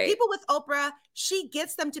 Like people with Oprah, she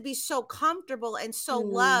gets them to be so comfortable and so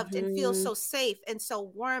loved and feel so safe and so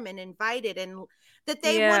warm and invited, and that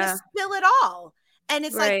they want to spill it all. And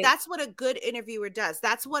it's like, that's what a good interviewer does.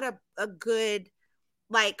 That's what a good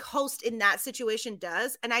like host in that situation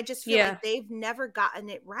does. And I just feel like they've never gotten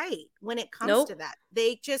it right when it comes to that.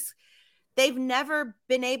 They've never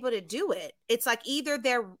been able to do it. It's like either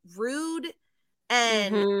they're rude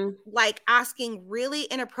and like asking really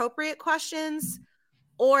inappropriate questions,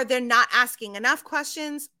 or they're not asking enough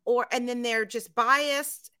questions, and then they're just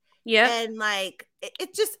biased. And like,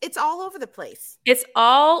 it's all over the place. It's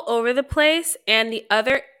all over the place. And the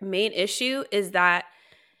other main issue is that,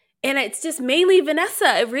 and it's just mainly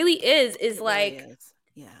Vanessa. It really is like,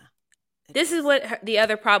 this is what the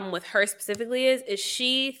other problem with her specifically is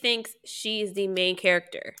she thinks she is the main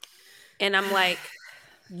character. And I'm like,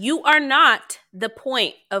 you are not the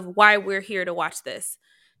point of why we're here to watch this.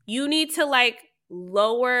 You need to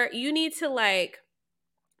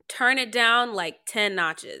turn it down like 10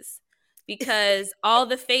 notches, because all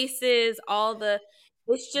the faces,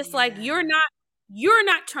 it's just like, you're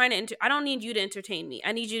not trying to I don't need you to entertain me.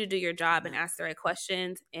 I need you to do your job and ask the right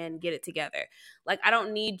questions and get it together. Like, I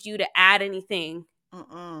don't need you to add anything.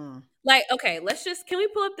 Like, okay, can we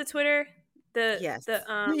pull up the Twitter? Yes. Twitter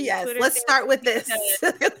Let's start with this.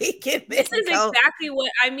 This is exactly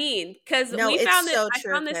what I mean, because I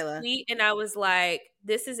found this Kayla. tweet and I was like,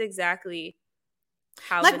 this is exactly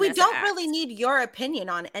how like Vanessa we don't acts. really need your opinion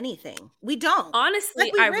on anything. We don't.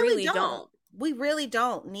 Honestly, I really don't. We really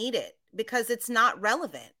don't need it because it's not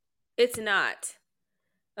relevant. It's not.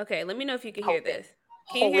 Okay, let me know if you can hear this.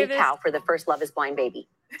 Can you hear this? Holy cow, for the first Love is Blind baby.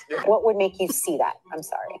 What would make you see that? I'm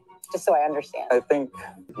sorry, just so I understand. I think,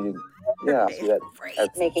 see that.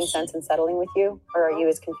 That's making sense and settling with you, or are you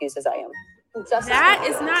as confused as I am? That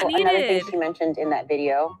is not needed. Another thing she mentioned in that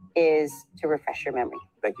video is to refresh your memory.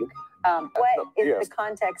 Thank you. What is the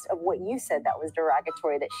context of what you said that was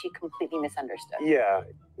derogatory that she completely misunderstood? Yeah,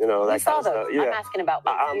 that you saw kind of those. stuff. Yeah. I'm asking about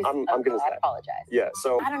what I'm gonna say. I apologize. Yeah,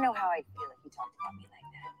 so I don't know how I feel if you talked about me like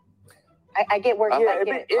that. I get where you're at.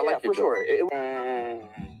 Yeah, for sure.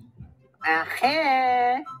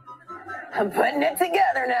 I'm putting it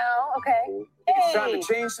together now. Okay. It's time to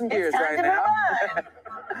change some gears right now.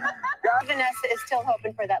 Vanessa is still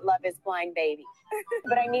hoping for that Love is Blind baby.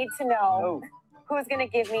 But I need to know who's going to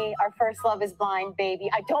give me our first Love is Blind baby.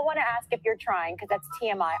 I don't want to ask if you're trying because that's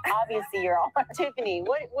TMI. Obviously, you're all. Tiffany,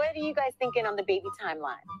 what are you guys thinking on the baby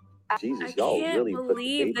timeline? Jesus, I y'all can't really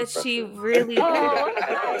believe that put the she really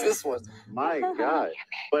this was my God.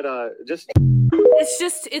 But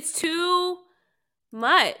it's too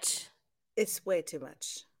much. It's way too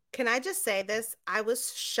much. Can I just say this? I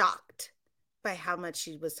was shocked by how much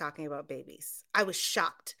she was talking about babies. I was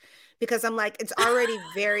shocked because I'm like, it's already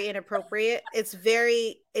very inappropriate. But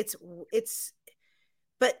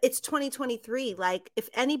it's 2023. Like, if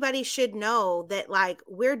anybody should know that, like,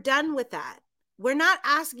 we're done with that. We're not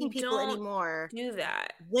asking people anymore. Do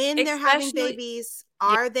that. When they're having babies,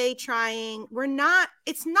 are they trying?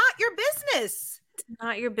 It's not your business. It's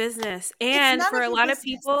not your business. And for a lot of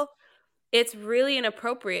people, it's really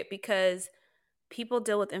inappropriate because people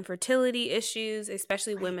deal with infertility issues,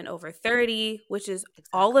 especially women over 30, which is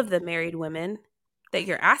all of the married women that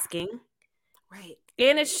you're asking. Right.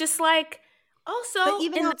 And it's just like, also, but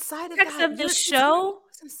even outside of that, of this show,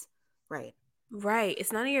 right.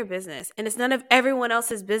 It's none of your business. And it's none of everyone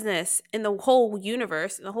else's business in the whole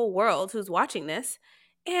universe, in the whole world who's watching this.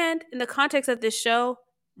 And in the context of this show,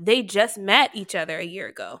 they just met each other a year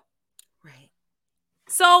ago. Right.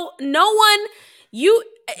 So no one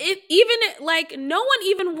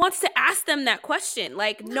even wants to ask them that question.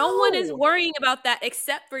 Like, no one is worrying about that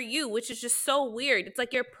except for you, which is just so weird. It's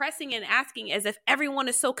like you're pressing and asking as if everyone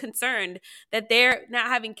is so concerned that they're not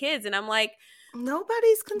having kids. And I'm like,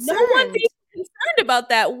 nobody's concerned. No one is concerned about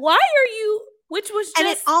that. Why are you? Which was just, and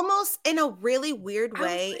it almost in a really weird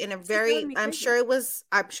way, in a very, I'm sure it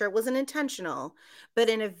wasn't intentional, but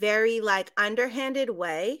in a very like underhanded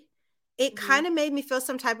way, it kind of made me feel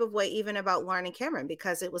some type of way even about Lauren and Cameron,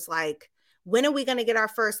 because it was like, when are we going to get our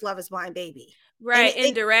first Love is Blind baby? Right,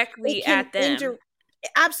 indirectly at them.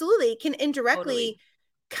 Absolutely, it can indirectly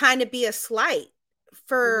kind of be a slight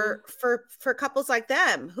for couples like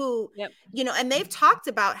them who, and they've talked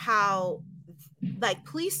about how, like,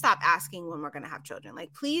 please stop asking when we're going to have children.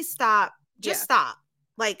 Like, please stop. Just stop.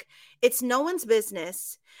 Like, it's no one's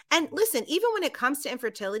business. And listen, even when it comes to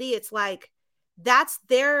infertility, it's like, that's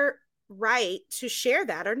their right to share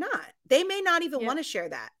that or not. They may not even want to share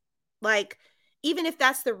that. Like, even if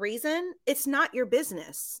that's the reason, it's not your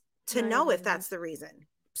business to know if that's the reason.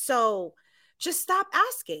 So just stop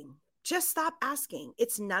asking. Just stop asking.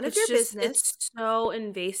 It's none of your business. It's so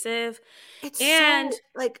invasive. It's so,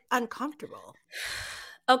 like, uncomfortable.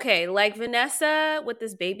 Okay, like Vanessa with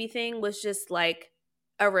this baby thing was just like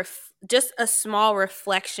just a small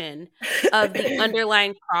reflection of the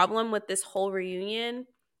underlying problem with this whole reunion,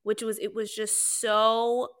 which was it was just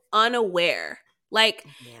so unaware. Like,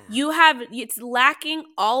 it's lacking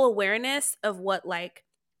all awareness of what, like,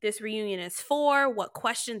 this reunion is for, what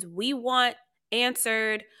questions we want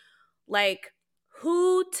answered, like,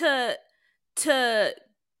 who to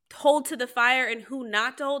hold to the fire and who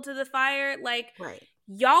not to hold to the fire. Like,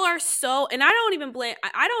 y'all are so, and I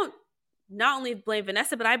don't not only blame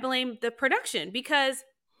Vanessa, but I blame the production, because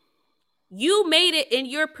you made it and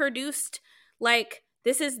you're produced, like,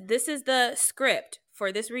 this is the script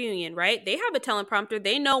for this reunion, right? They have a teleprompter.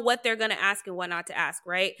 They know what they're going to ask and what not to ask,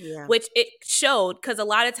 right? Yeah. Which it showed, because a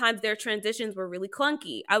lot of times their transitions were really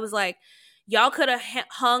clunky. I was like, y'all could have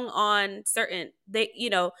hung on certain, they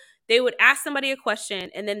would ask somebody a question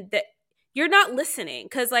and then you're not listening,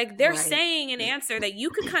 because like they're saying an answer that you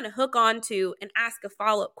could kind of hook on to and ask a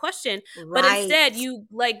follow-up question, but instead you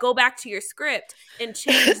like go back to your script and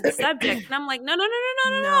change the subject, and I'm like, no,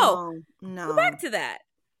 go back to that.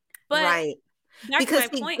 But back to my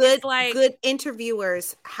point, it's like good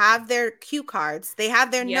interviewers have their cue cards, they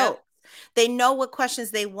have their notes, they know what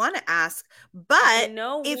questions they want to ask, but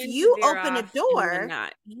if you open a door,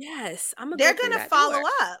 they're gonna follow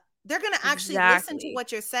up. They're going to actually listen to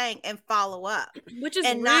what you're saying and follow up. Which is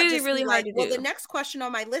and really, not just really hard to do. Well, the next question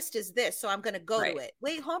on my list is this, so I'm going to go to it.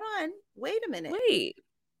 Wait, hold on. Wait a minute.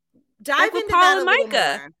 Dive like into Paul that and a little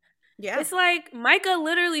Micah. more. Yeah. It's like Micah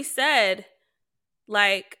literally said,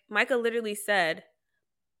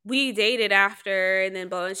 we dated after, and then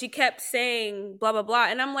blah, and she kept saying blah, blah, blah.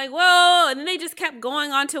 And I'm like, whoa. And then they just kept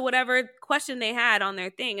going on to whatever question they had on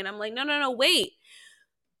their thing. And I'm like, no, wait.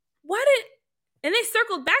 And they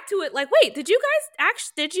circled back to it like, wait, did you date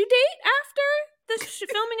after the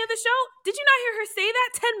filming of the show? Did you not hear her say that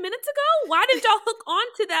 10 minutes ago? Why did y'all hook on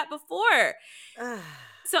to that before?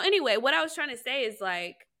 So anyway, what I was trying to say is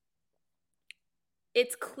like,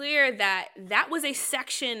 it's clear that was a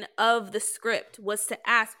section of the script, was to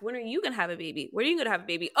ask, when are you going to have a baby? When are you going to have a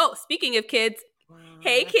baby? Oh, speaking of kids,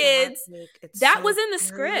 hey kids, that was in the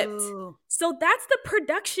script. So that's the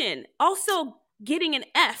production. Also getting an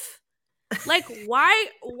F. Like, why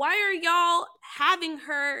are y'all having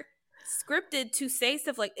her scripted to say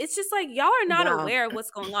stuff like, it's just like, y'all are not aware of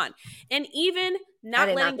what's going on. And even not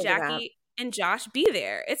letting Jackie and Josh be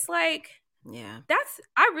there. It's like,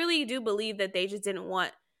 I really do believe that they just didn't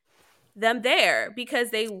want them there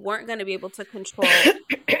because they weren't going to be able to control.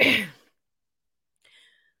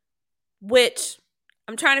 Which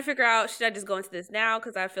I'm trying to figure out, should I just go into this now?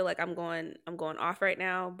 Because I feel like I'm going off right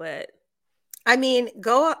now, but I mean,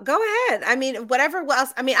 go ahead. I mean, whatever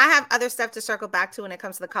else. I mean, I have other stuff to circle back to when it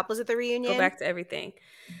comes to the couples at the reunion. Go back to everything.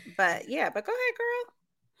 But go ahead, girl.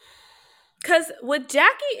 Because with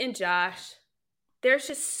Jackie and Josh, there's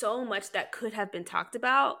just so much that could have been talked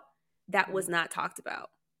about that was not talked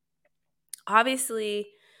about. Obviously,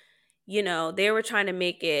 they were trying to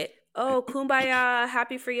make it, oh, kumbaya,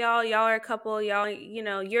 happy for y'all. Y'all are a couple. Y'all,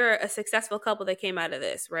 you're a successful couple that came out of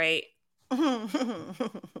this, right?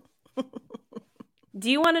 Do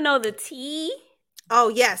you want to know the tea? Oh,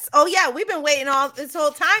 yes. Oh, yeah. We've been waiting all this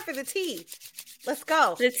whole time for the tea. Let's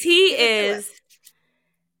go. The tea is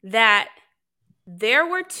that there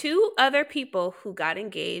were 2 other people who got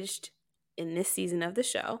engaged in this season of the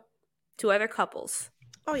show. 2 other couples.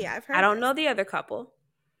 Oh, yeah. I've heard I don't know the other couple.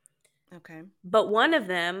 Okay. But one of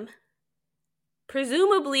them,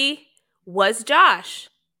 presumably, was Josh.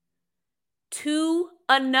 To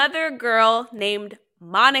another girl named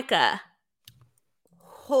Monica.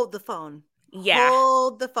 Hold the phone. Yeah.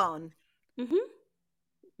 Hold the phone. Mm-hmm.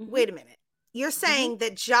 Wait a minute. You're saying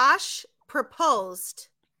that Josh proposed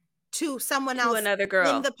to someone else, another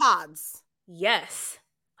girl, in the pods? Yes.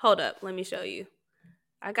 Hold up. Let me show you.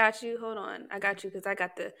 I got you. Hold on. I got you because I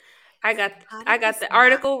got the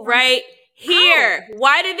article right here. Oh.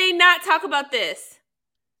 Why did they not talk about this?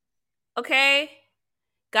 Okay.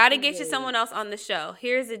 Got to get you someone else on the show.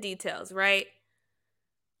 Here's the details, right?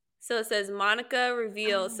 So it says Monica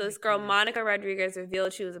revealed. So this girl, Monica Rodriguez,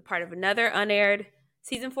 revealed she was a part of another unaired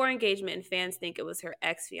season 4 engagement, and fans think it was her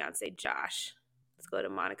ex-fiance, Josh. Let's go to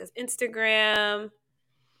Monica's Instagram.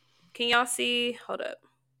 Can y'all see? Hold up.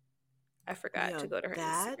 I forgot to go to her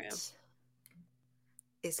Instagram.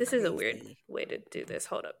 This is a weird way to do this.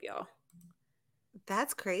 Hold up, y'all.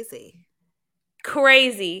 That's crazy.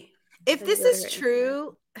 Crazy. If this is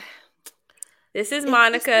true. This is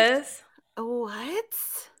Monica's. What?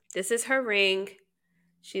 This is her ring.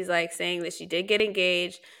 She's like saying that she did get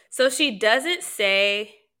engaged. So she doesn't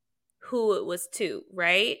say who it was to,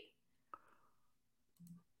 right?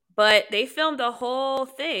 But they filmed the whole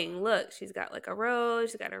thing. Look, she's got like a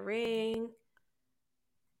rose. She's got a ring.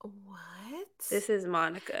 What? This is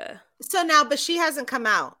Monica. So now, but she hasn't come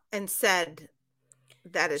out and said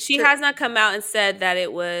that is She true. has not come out and said that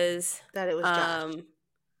it was Josh. That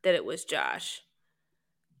it was Josh.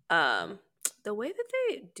 The way that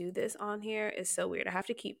they do this on here is so weird. I have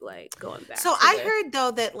to keep like going back. So I heard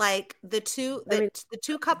though that like the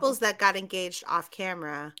two couples that got engaged off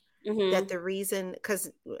camera, that the reason,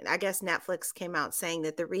 because I guess Netflix came out saying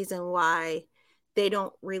that the reason why they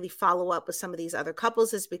don't really follow up with some of these other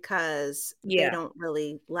couples is because they don't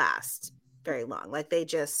really last. very long. Like they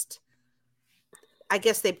just, I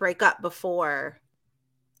guess they break up before.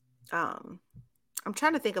 I'm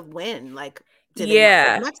trying to think of when. Like, did they not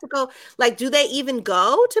go to Mexico? Like, do they even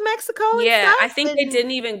go to Mexico? Yeah, I think they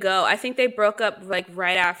didn't even go. I think they broke up like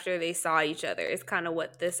right after they saw each other. Is kind of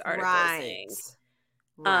what this article is saying.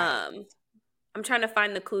 Right. I'm trying to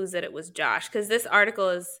find the clues that it was Josh, because this article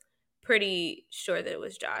is pretty sure that it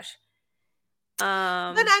was Josh. But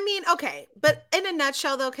I mean, okay. But in a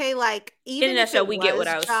nutshell, though, okay, like even in a nutshell, we get what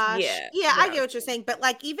I was. Josh, yeah, I get what you're saying. But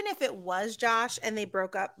like, even if it was Josh and they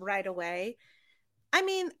broke up right away, I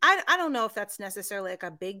mean, I don't know if that's necessarily like a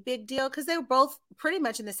big deal, because they were both pretty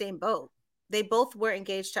much in the same boat. They both were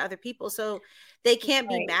engaged to other people, so they can't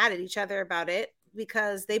be mad at each other about it,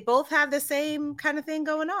 because they both have the same kind of thing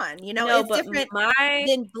going on. You know, no, it's different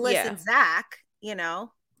than Bliss and Zach, you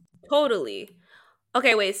know. Totally.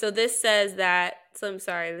 Okay, wait. So this says that, so I'm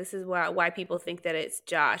sorry, this is why people think that it's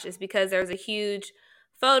Josh. It's because there was a huge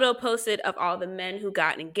photo posted of all the men who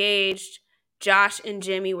got engaged. Josh and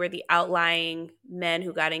Jimmy were the outlying men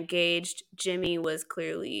who got engaged. Jimmy was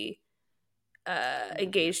clearly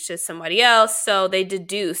engaged to somebody else. So they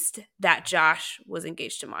deduced that Josh was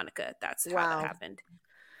engaged to Monica. That's how that happened.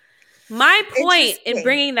 My point in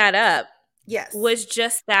bringing that up was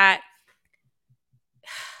just that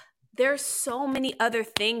there's so many other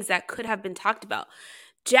things that could have been talked about.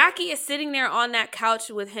 Jackie is sitting there on that couch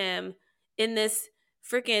with him in this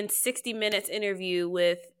freaking 60 Minutes interview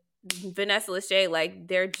with Vanessa Lachey, like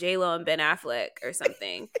they're J-Lo and Ben Affleck or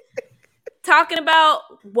something. Talking about,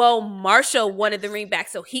 well, Marshall wanted the ring back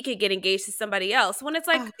so he could get engaged to somebody else. When it's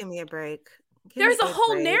like, give me a break. There's a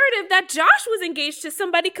whole narrative that Josh was engaged to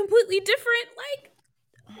somebody completely different, like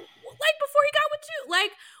before he got with you.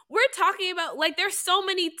 Like, we're talking about, like, there's so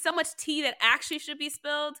much tea that actually should be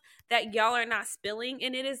spilled that y'all are not spilling,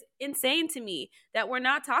 and it is insane to me that we're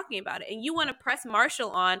not talking about it. And you want to press Marshall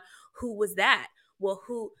on, who was that? Well,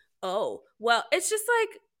 who? Oh, well, it's just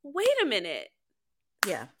like, wait a minute.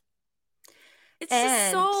 Yeah.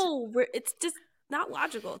 It's just not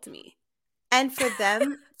logical to me. And for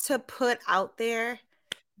them to put out there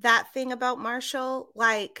that thing about Marshall,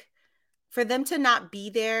 like, for them to not be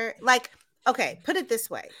there, like, okay, put it this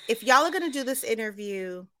way. If y'all are going to do this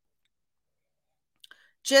interview,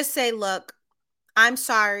 just say, look, I'm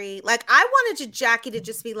sorry. Like, I wanted Jackie to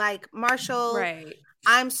just be like, Marshall,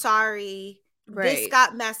 I'm sorry. This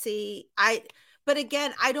got messy. But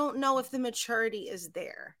again, I don't know if the maturity is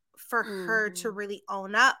there for her to really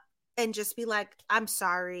own up and just be like, I'm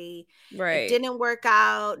sorry. It didn't work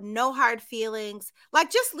out. No hard feelings. Like,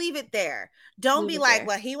 just leave it there. Don't be like,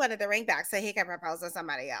 well, he wanted the ring back so he can propose to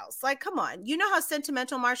somebody else. Like, come on. You know how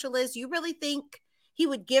sentimental Marshall is? You really think he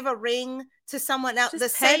would give a ring to someone else, the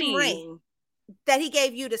same ring that he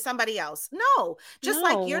gave you to somebody else? No.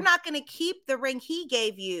 Like, you're not going to keep the ring he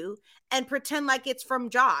gave you and pretend like it's from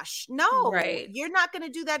Josh. No. You're not going to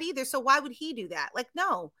do that either. So why would he do that? Like,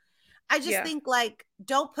 no. I just think, like,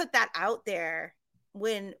 don't put that out there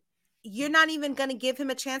when you're not even going to give him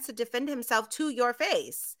a chance to defend himself to your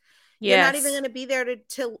face. You're not even going to be there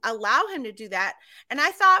to allow him to do that. And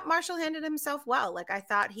I thought Marshall handled himself well. Like, I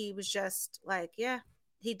thought he was just like,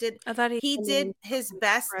 he did. I thought he did his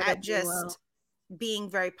best at just being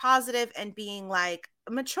very positive and being, like,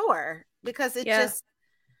 mature, because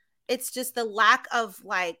it's just the lack of,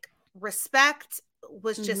 like, respect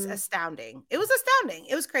was just astounding. It was astounding.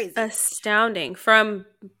 It was crazy. Astounding from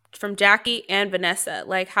Jackie and Vanessa,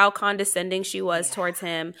 like how condescending she was towards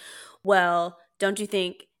him. Well, don't you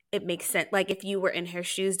think it makes sense? Like, if you were in her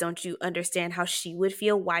shoes, don't you understand how she would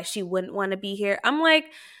feel? Why she wouldn't want to be here? I'm like,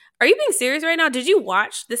 are you being serious right now? Did you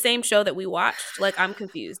watch the same show that we watched? Like, I'm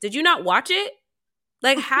confused. Did you not watch it?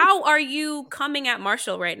 Like, how are you coming at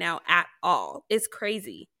Marshall right now at all? It's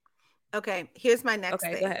crazy. Okay, here's my next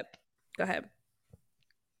thing. Go ahead.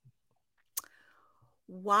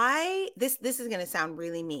 Why this is going to sound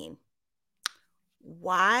really mean.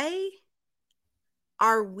 Why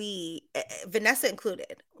are we, Vanessa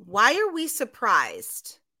included, why are we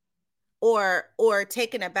surprised or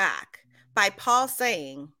taken aback by Paul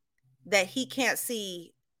saying that he can't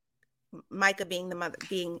see Micah being the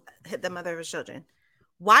mother of his children?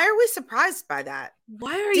 Why are we surprised by that?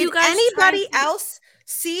 Why are you guys? Did anybody else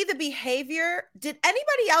see the behavior? Did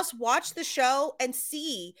anybody else watch the show and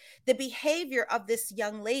see the behavior of this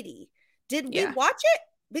young lady? Did we watch it?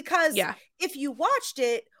 Because if you watched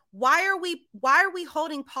it, why are we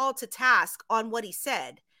holding Paul to task on what he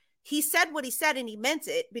said? He said what he said and he meant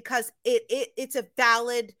it, because it's a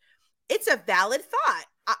valid thought.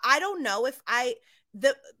 I don't know if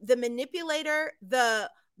the manipulator,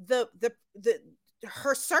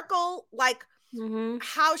 her circle, like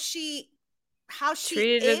how she she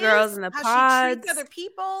treated is, the girls in the how pods. she treats other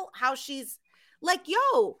people, how she's like,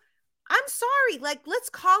 yo, I'm sorry. Like, let's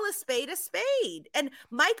call a spade a spade. And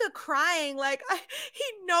Micah crying, like, he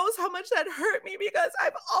knows how much that hurt me because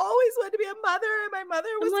I've always wanted to be a mother, and my mother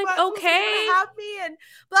was like, supposed to be able to have me, and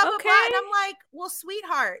blah, blah, blah. And I'm like, well,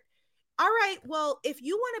 sweetheart, all right, well, if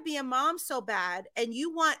you want to be a mom so bad and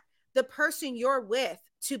you want the person you're with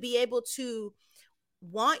to be able to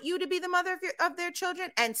want you to be the mother of their children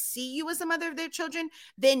and see you as the mother of their children,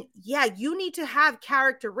 then yeah, you need to have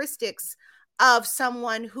characteristics of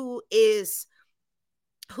someone who is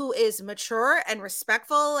mature and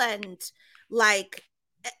respectful, and like,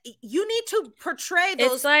 you need to portray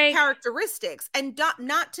those characteristics, and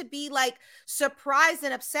not to be like surprised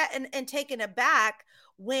and upset and taken aback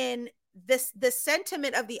when the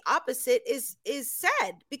sentiment of the opposite is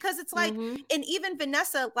said, because it's like, and even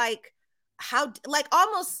Vanessa, like, how, like,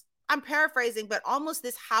 almost, I'm paraphrasing, but almost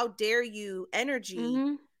this how dare you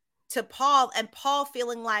energy to Paul, and Paul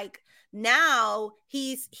feeling like now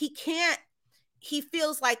he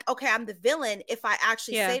feels like, okay, I'm the villain if I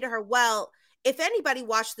actually say to her, well, if anybody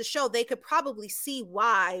watched the show, they could probably see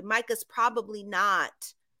why Micah's probably not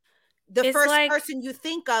the first person you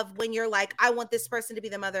think of when you're like, I want this person to be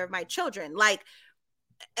the mother of my children. Like,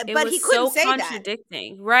 but he couldn't say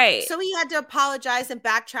contradicting that. Right. So he had to apologize and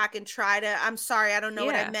backtrack and try to, I'm sorry, I don't know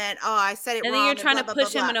what I meant. Oh, I said it wrong. And then you're trying to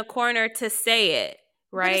push him in a corner to say it.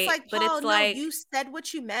 Right. But it's like, no, you said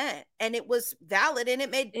what you meant, and it was valid, and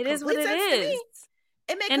it made complete sense to me.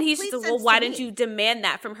 It made and he's just, well, why didn't you demand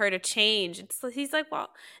that from her to change? He's like, well,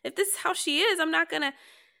 if this is how she is, I'm not gonna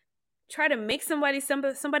try to make somebody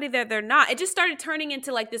that they're not. It just started turning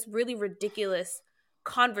into like this really ridiculous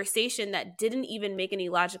conversation that didn't even make any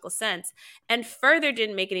logical sense, and further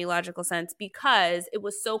didn't make any logical sense because it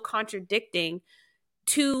was so contradicting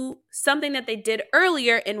to something that they did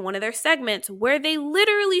earlier in one of their segments, where they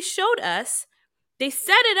literally showed us, they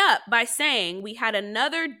set it up by saying we had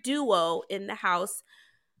another duo in the house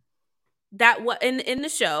that was in the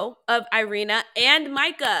show of Irina and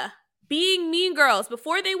Micah being mean girls.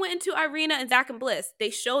 Before they went into Irina and Zach and Bliss, they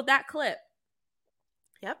showed that clip.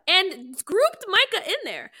 Yep. And grouped Micah in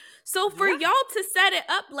there. So for y'all to set it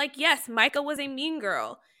up like, yes, Micah was a mean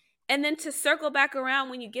girl, and then to circle back around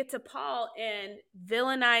when you get to Paul and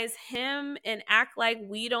villainize him and act like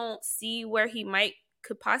we don't see where he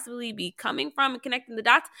could possibly be coming from and connecting the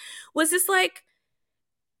dots, was just like,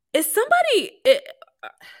 is everybody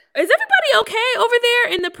okay over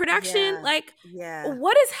there in the production?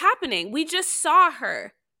 What is happening? We just saw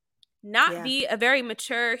her not be a very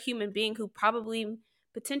mature human being who probably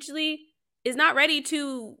potentially is not ready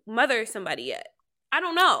to mother somebody yet. I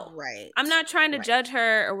don't know. Right. I'm not trying to judge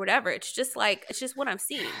her or whatever. It's just what I'm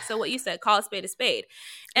seeing. So what you said, call a spade a spade.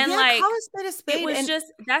 And call a spade a spade. It was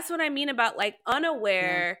that's what I mean about like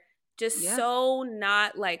unaware, so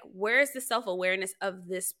not like, where's the self-awareness of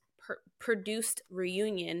this produced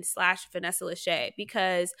reunion / Vanessa Lachey?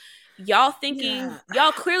 Because y'all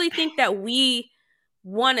clearly think that we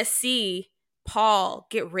want to see Paul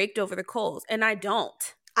get raked over the coals, and I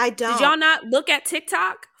don't. Did y'all not look at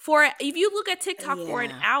TikTok if you look at TikTok for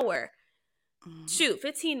an hour,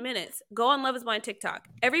 15 minutes, go on Love is Blind TikTok.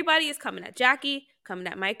 Everybody is coming at Jackie, coming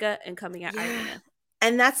at Micah, and coming at Irina.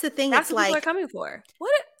 And that's the thing. That's what people are coming for.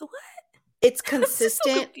 What? It's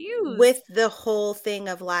consistent with the whole thing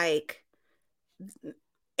of like,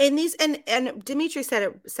 in these, and Dimitri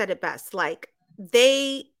said it best. Like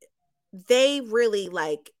they really,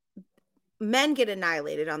 like, men get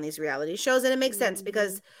annihilated on these reality shows, and it makes sense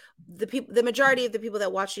because the majority of the people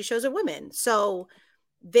that watch these shows are women. So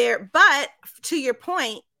but to your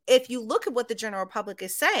point, if you look at what the general public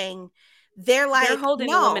is saying, they're holding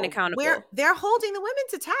the women accountable. They're holding the women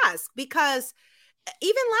to task, because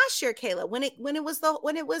even last year, Kayla, when it was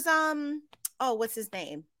what's his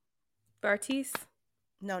name? Bartise?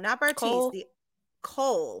 No, not Bartise.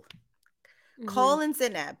 Cole and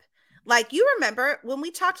Zeneb. Like, you remember when we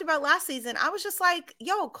talked about last season, I was just like,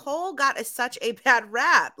 yo, Cole got such a bad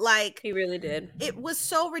rap. Like, he really did. It was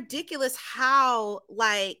so ridiculous how,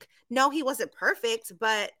 like, no, he wasn't perfect,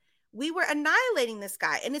 but we were annihilating this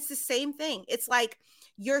guy. And it's the same thing. It's like,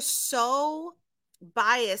 you're so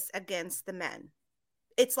biased against the men.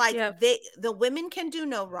 It's like the women can do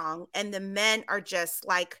no wrong, and the men are just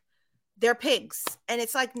like, they're pigs. And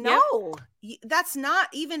it's like, no, that's not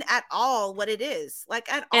even at all what it is.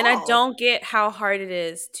 Like, at all. And I don't get how hard it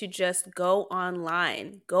is to just go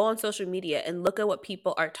online, go on social media, and look at what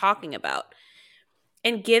people are talking about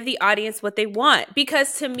and give the audience what they want.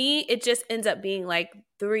 Because to me, it just ends up being like,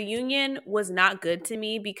 the reunion was not good to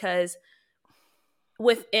me because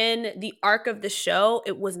within the arc of the show,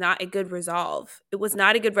 it was not a good resolve. It was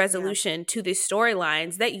not a good resolution to the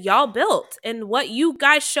storylines that y'all built and what you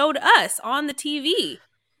guys showed us on the TV.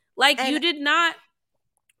 Like, you did not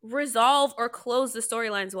resolve or close the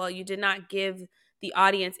storylines well. You did not give the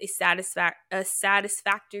audience a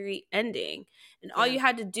satisfactory ending. And all you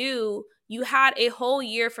had to do, you had a whole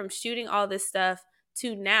year from shooting all this stuff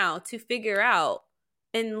to now to figure out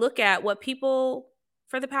and look at what people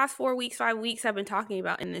for the past 4 weeks, 5 weeks have been talking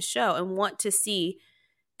about in this show and want to see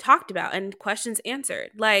talked about and questions answered.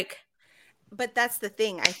 Like, but that's the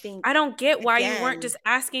thing. I think I don't get why you weren't just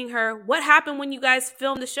asking her, what happened when you guys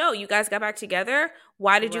filmed the show? You guys got back together?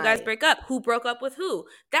 Why did you guys break up? Who broke up with who?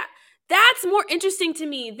 That's more interesting to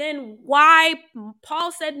me than why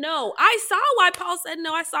Paul said no. I saw why Paul said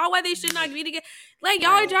no. I saw why they should not be together. Like,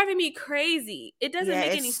 y'all are driving me crazy. It doesn't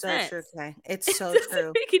make any sense. True, okay. It's so it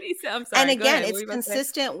true. Make any sense. I'm sorry. And again, it's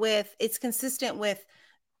consistent with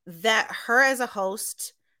that her as a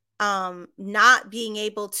host not being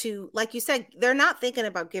able to, like you said, they're not thinking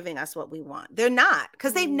about giving us what we want. They're not,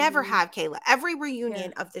 because they never have, Kayla. Every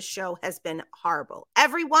reunion of the show has been horrible.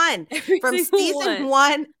 Everyone from season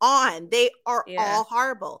one on, they are all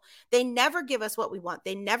horrible. They never give us what we want.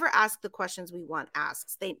 They never ask the questions we want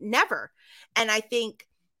asked. They never. And I think,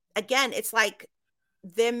 again, it's like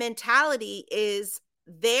their mentality is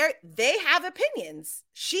they have opinions.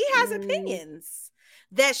 She has opinions.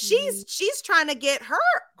 That she's trying to get her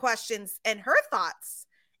questions and her thoughts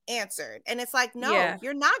answered. And it's like, no,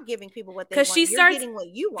 you're not giving people what they want. Because she starts getting what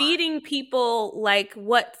you want. Feeding people like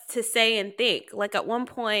what to say and think. Like at one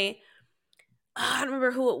point, I don't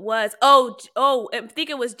remember who it was. Oh, I think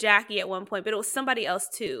it was Jackie at one point, but it was somebody else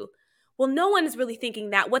too. Well, no one is really thinking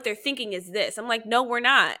that. What they're thinking is this. I'm like, no, we're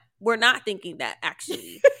not. We're not thinking that,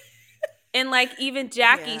 actually. And like even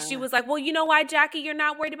Jackie, she was like, well, you know why, Jackie, you're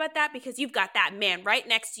not worried about that? Because you've got that man right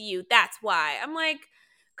next to you. That's why. I'm like,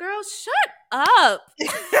 girl, shut up.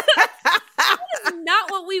 That is not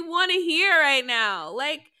what we want to hear right now.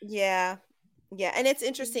 Like, yeah. And it's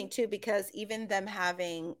interesting too, because even them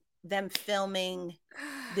filming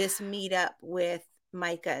this meetup with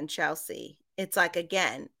Micah and Chelsea, it's like,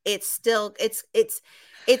 again, it's still,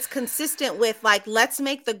 it's consistent with like, let's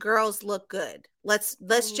make the girls look good. Let's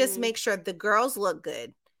just make sure the girls look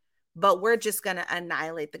good, but we're just going to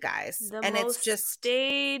annihilate the guys. And it's just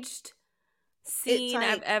staged scene like,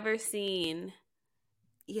 I've ever seen.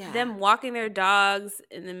 Yeah. Them walking their dogs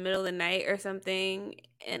in the middle of the night or something.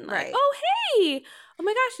 And like, oh, hey, oh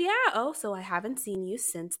my gosh. Yeah. Oh, so I haven't seen you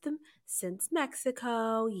since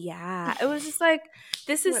Mexico. Yeah. It was just like,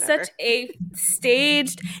 this is such a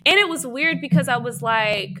staged, and it was weird because I was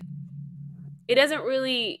like, it doesn't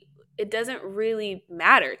really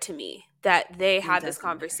matter to me that they had this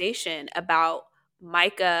conversation about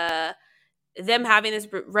Micah, them having this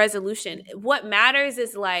resolution. What matters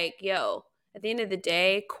is like, yo, at the end of the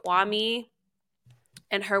day, Kwame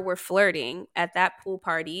and her were flirting at that pool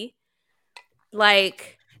party.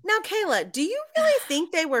 Like, now, Kayla, do you really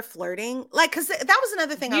think they were flirting? Like, because that was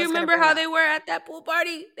another thing. You remember how they were at that pool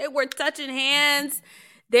party? They were touching hands.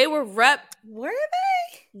 They were Were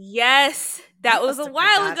they? Yes, that was a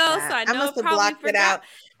while ago. So I must have blocked it out.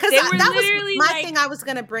 Because that was my thing. I was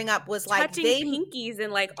going to bring up was like touching pinkies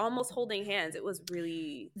and like almost holding hands. It was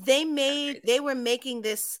really they were making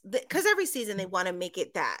this because every season they want to make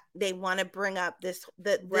it that they want to bring up this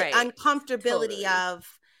the uncomfortability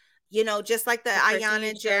of, you know, just like the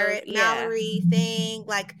Ayanna, Jarrett, Mallory thing,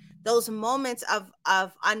 like those moments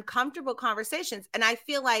of uncomfortable conversations. And I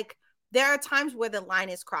feel like there are times where the line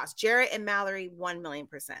is crossed. Jarrett and Mallory,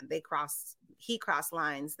 1,000,000%. He crossed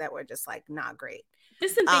lines that were just like not great.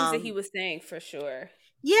 Just some things that he was saying for sure.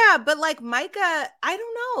 Yeah, but like Micah, I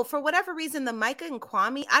don't know. For whatever reason, the Micah and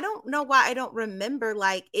Kwame, I don't know why I don't remember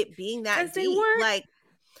like it being that deep.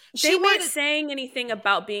 They weren't saying anything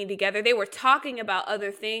about being together. They were talking about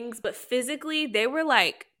other things, but physically they were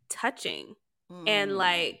like touching. And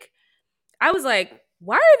like, I was like,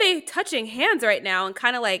 why are they touching hands right now? And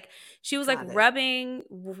kind of like, she was like rubbing,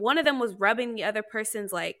 one of them was rubbing the other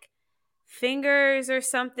person's like fingers or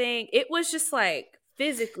something. It was just like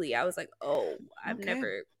physically, I was like, oh, I've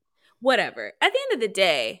never, whatever. At the end of the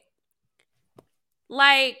day,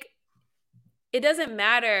 like, it doesn't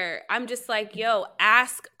matter. I'm just like, yo,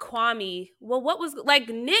 ask Kwame. Well, what was like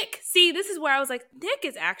Nick? See, this is where I was like, Nick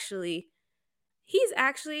is he's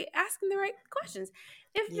actually asking the right questions.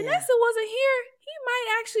 If Vanessa wasn't here, he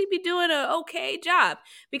might actually be doing an okay job.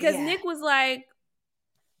 Because Nick was like,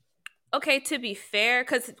 okay, to be fair,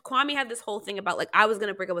 because Kwame had this whole thing about like, I was going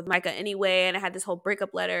to break up with Micah anyway, and I had this whole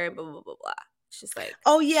breakup letter, and blah, blah, blah, blah. It's just like,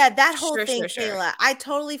 oh, yeah, that whole thing, Kayla. I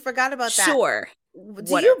totally forgot about that. Sure.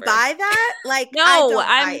 Do you buy that? Like, No, I don't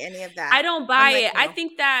buy any of that. I don't buy it. No.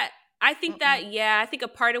 I think that, yeah, I think a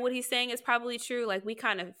part of what he's saying is probably true. Like, we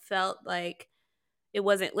kind of felt like it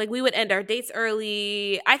wasn't, like, we would end our dates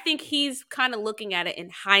early. I think he's kind of looking at it in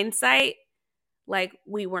hindsight, like,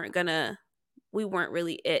 we weren't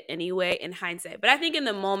really it anyway in hindsight. But I think in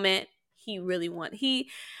the moment,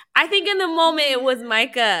 I think in the moment it was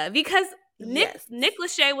Micah, because Nick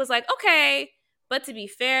Lachey was like, okay, but to be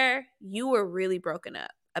fair, you were really broken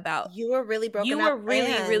up about. You were really broken up. You were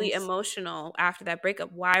really emotional after that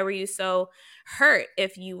breakup. Why were you so hurt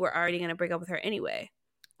if you were already going to break up with her anyway?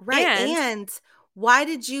 Right. And why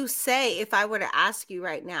did you say, if I were to ask you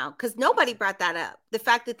right now, because nobody brought that up, the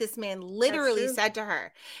fact that this man literally said to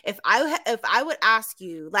her, if I would ask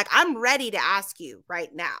you, like, I'm ready to ask you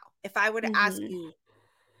right now, if I were to ask you,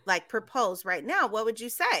 like, propose right now, what would you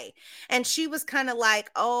say? And she was kind of like,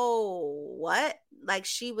 oh, what? Like,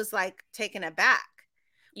 she was like taken aback.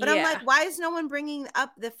 But I'm like, why is no one bringing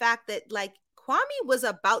up the fact that, like, Kwame was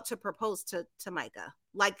about to propose to Micah?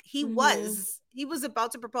 Like, he was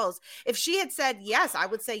about to propose. If she had said yes, I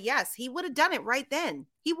would say yes. He would have done it right then.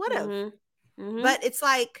 He would have. But it's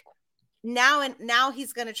like, now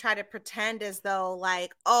he's going to try to pretend as though,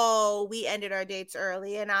 like, oh, we ended our dates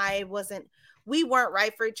early and we weren't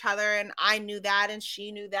right for each other, and I knew that and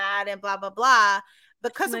she knew that and blah, blah, blah.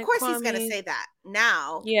 Because of course he's going to say that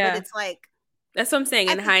now. Yeah. But it's like, that's what I'm saying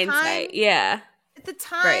in hindsight. At the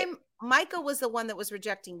time, Micah was the one that was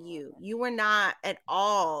rejecting you. You were not at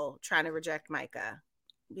all trying to reject Micah,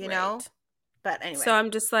 you know? But anyway. So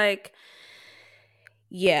I'm just like,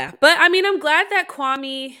 yeah. But I mean, I'm glad that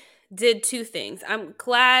Kwame did two things. I'm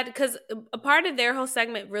glad because a part of their whole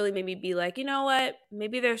segment really made me be like, you know what?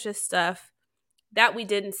 Maybe there's just stuff that we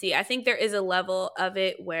didn't see. I think there is a level of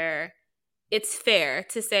it where it's fair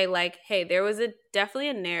to say, like, hey, there was definitely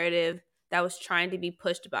a narrative that was trying to be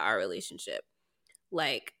pushed about our relationship.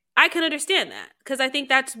 Like, I can understand that because I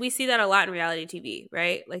think we see that a lot in reality TV,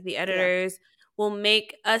 right? Like, the editors will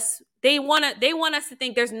make us, they want us to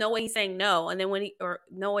think there's no way he's saying no, and then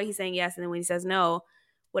no way he's saying yes, and then when he says no,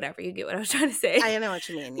 whatever, you get what I was trying to say. I know what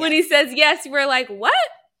you mean. Yes. When he says yes, we're like, what?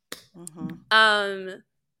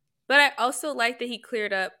 But I also like that he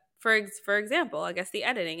cleared up, for example, I guess the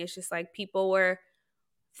editing. It's just like people were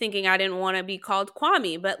thinking I didn't want to be called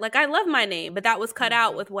Kwame, but like I love my name, but that was cut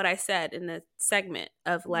out with what I said in the segment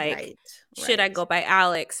of like, should I go by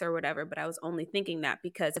Alex or whatever? But I was only thinking that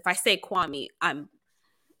because if I say Kwame, I'm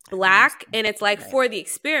Black, and it's like for the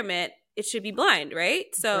experiment, it should be blind, right?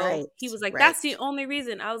 So he was like, that's the only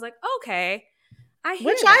reason. I was like, okay. I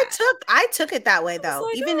took it that way though.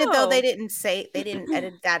 Like, even though they didn't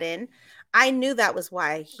edit that in, I knew that was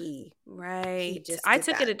why he I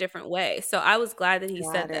took it a different way. So I was glad that he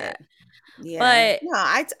said that. Yeah. But no,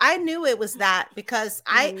 I knew it was that because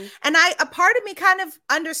a part of me kind of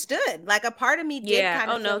understood. Like a part of me did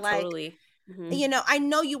kind of feel like, totally. You know, I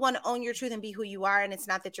know you want to own your truth and be who you are, and it's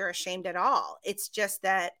not that you're ashamed at all. It's just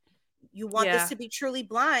that you want this to be truly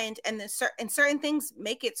blind, and certain things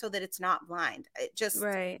make it so that it's not blind. It just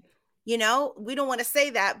you know, we don't want to say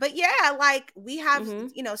that, but like we have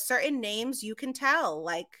you know, certain names you can tell,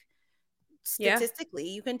 like statistically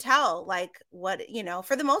you can tell like what, you know,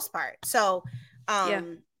 for the most part. So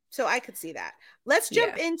so I could see that. Let's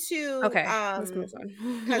jump into let's move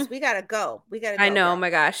on because we gotta go. I know, oh my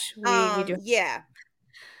gosh, we do.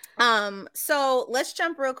 So let's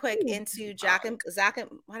jump real quick into Zach and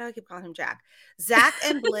why do I keep calling him Jack? Zach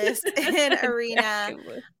and Bliss and Irina.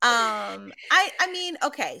 I mean,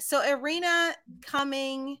 okay, so Irina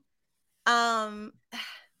coming.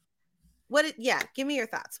 Give me your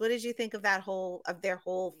thoughts. What did you think of their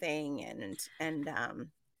whole thing? And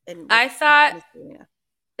I thought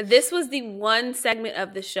this was the one segment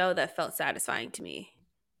of the show that felt satisfying to me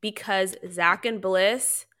because Zach and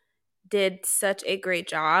Bliss did such a great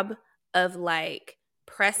job of like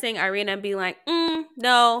pressing Irina and being like,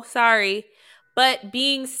 no, sorry, but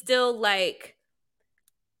being still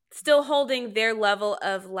holding their level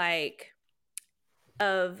of like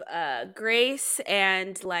of grace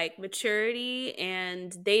and like maturity,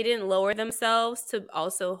 and they didn't lower themselves to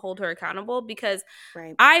also hold her accountable because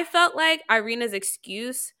I felt like Irina's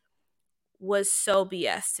excuse was so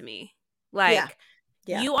BS to me. Like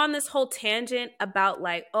you on this whole tangent about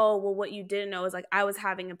like, oh, well, what you didn't know is like I was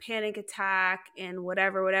having a panic attack and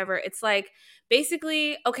whatever. It's like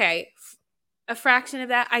basically, okay, a fraction of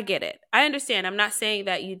that, I get it. I understand. I'm not saying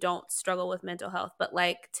that you don't struggle with mental health, but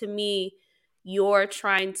like to me, you're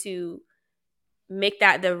trying to make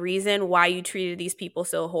that the reason why you treated these people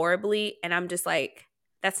so horribly. And I'm just like,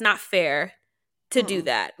 that's not fair. to do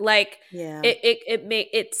that. Like, Yeah.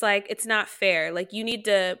 it's like, it's not fair. Like, you need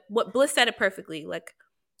to, what Bliss said it perfectly. Like,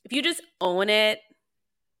 if you just own it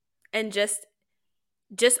and just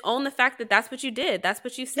own the fact that that's what you did. That's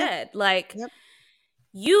what you said. Yep. Like, Yep.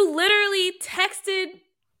 you literally texted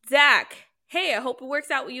Zach, hey, I hope it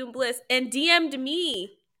works out with you and Bliss, and DM'd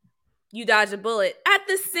me, you dodged a bullet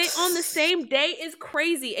on the same day is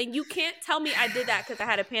crazy. And you can't tell me I did that because I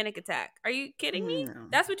had a panic attack. Are you kidding me? No.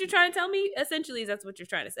 That's what you're trying to tell me? Essentially, that's what you're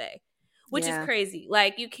trying to say, which is Yeah. crazy.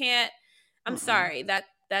 Like, you can't, I'm sorry,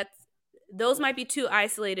 those might be two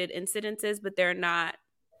isolated incidences, but they're not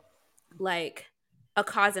like a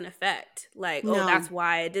cause and effect. Like, No. oh, that's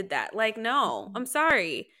why I did that. Like, no, I'm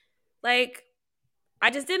sorry. Like, I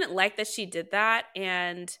just didn't like that she did that.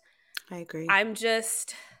 And I agree. I'm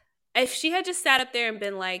just, if she had just sat up there and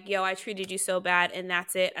been like, yo, I treated you so bad and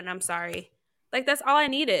that's it, and I'm sorry. Like, that's all I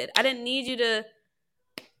needed. I didn't need you to,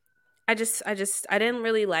 I didn't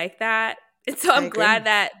really like that. And so I'm glad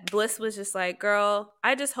that Bliss was just like, girl,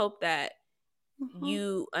 I just hope that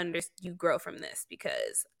you grow from this,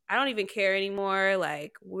 because I don't even care anymore.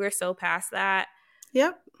 Like, we're so past that.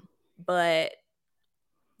 Yep. But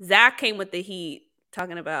Zach came with the heat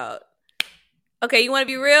talking about, okay, you want to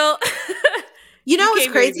be real? You know what's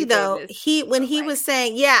crazy though? Famous. He was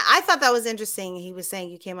saying, yeah, I thought that was interesting. He was saying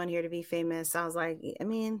you came on here to be famous. I was like, I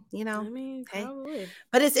mean, okay. Probably.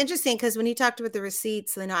 But it's interesting because when he talked about the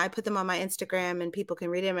receipts, I put them on my Instagram and people can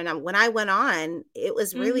read them. And when I went on, it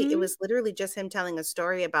was really, it was literally just him telling a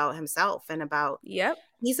story about himself and about,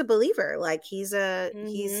 he's a believer. Like he's just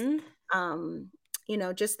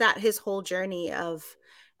that his whole journey of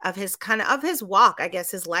his his walk, I guess,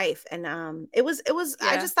 his life. And it was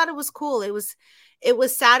I just thought it was cool. It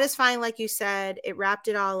was satisfying, like you said. It wrapped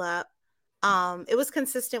it all up. It was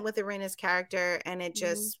consistent with Arena's character, and it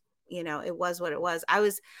just it was what it was. I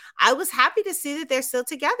was happy to see that they're still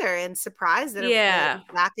together, and surprised that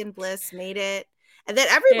Zach and Bliss made it, and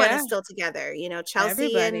that everyone is still together.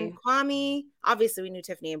 Chelsea and Kwame. Obviously, we knew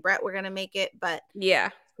Tiffany and Brett were gonna make it, but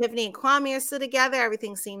Tiffany and Kwame are still together.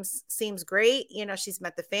 Everything seems great. She's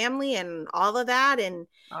met the family and all of that. And,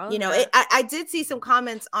 I did see some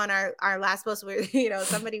comments on our last post where,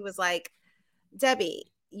 somebody was like,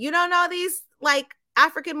 Debbie, you don't know these like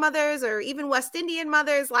African mothers or even West Indian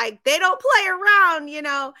mothers, like they don't play around, and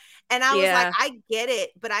I was like, I get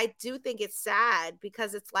it, but I do think it's sad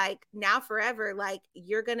because it's like now forever, like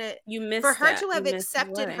for her to have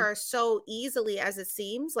accepted her so easily as it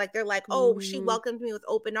seems, like they're like, oh, she welcomed me with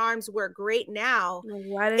open arms, we're great now.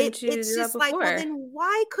 Why didn't you do it's that just before? like, well, then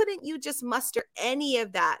why couldn't you just muster any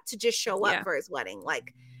of that to just show up for his wedding?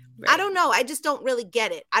 Like, I don't know. I just don't really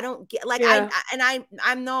get it. I don't get like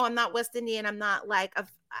I'm not West Indian. I'm not like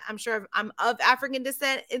I'm sure I'm of African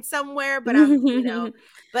descent in somewhere, but I'm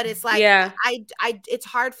but it's like it's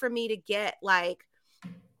hard for me to get like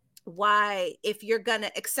why, if you're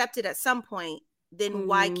gonna accept it at some point, then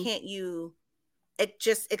why can't you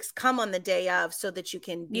it's come on the day of so that you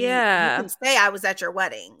can you can say I was at your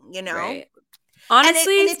wedding, Right.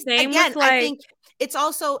 Honestly, and it's, again, I think it's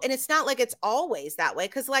also, and it's not like it's always that way.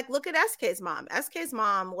 Cause like, look at SK's mom. SK's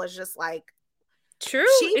mom was just like, true.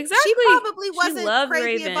 She probably wasn't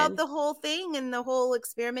crazy about the whole thing and the whole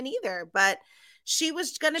experiment either, but she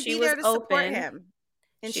was going to be there to support him.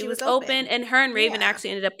 And she was open, and her and Raven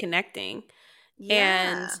actually ended up connecting.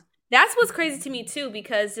 And that's what's crazy to me too,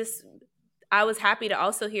 because I was happy to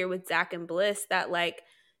also hear with Zach and Bliss that like,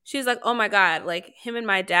 she was like, oh my God, like him and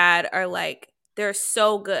my dad are like, they're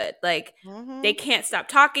so good. Like they can't stop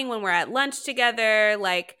talking when we're at lunch together.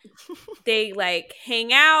 Like they like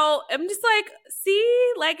hang out. I'm just like,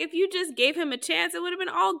 see, like if you just gave him a chance, it would have been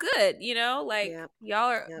all good, like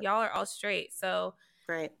y'all are all straight. So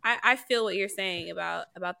I feel what you're saying about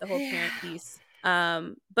the whole parent piece.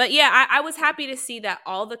 But yeah, I was happy to see that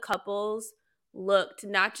all the couples looked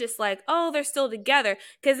not just like, oh, they're still together.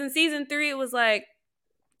 Because in season 3, it was like,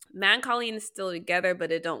 Matt and Colleen is still together,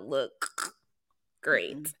 but it don't look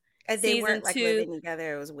great. And they weren't like living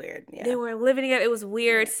together. It was weird. Yeah. They weren't living together. It was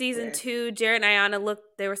weird. Season 2, Jared and Ayanna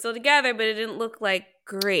they were still together, but it didn't look like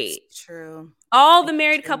great. It's true. All the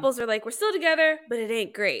married couples are like, we're still together, but it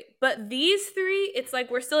ain't great. But these 3, it's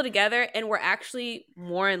like we're still together and we're actually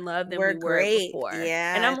more in love than we were before.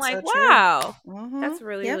 Yeah. And I'm like, wow, that's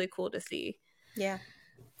really, really cool to see. Yeah.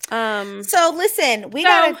 So listen, we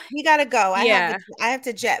gotta go. I have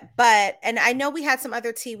to jet, and I know we had some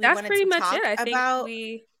other tea we wanted to talk it. I about. Think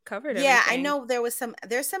we covered everything. Yeah, I know there's some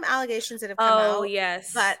allegations that have come out. Oh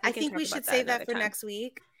yes, but I think we should save that for next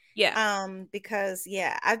week. Yeah. Because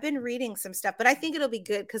I've been reading some stuff, but I think it'll be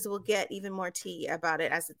good because we'll get even more tea about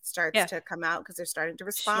it as it starts to come out, because they're starting to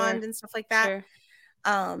respond and stuff like that. Sure.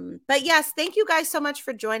 But yes, thank you guys so much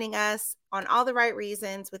for joining us on All the Right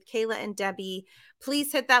Reasons with Kayla and Debbie.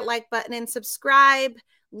 Please hit that like button and subscribe.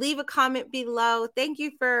 Leave a comment below. Thank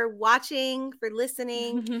you for watching, for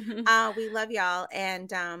listening. We love y'all,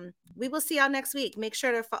 and we will see y'all next week. Make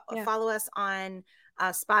sure to follow us on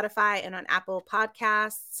Spotify and on Apple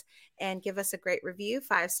Podcasts, and give us a great review,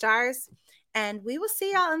 5 stars. And we will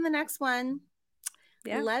see y'all in the next one.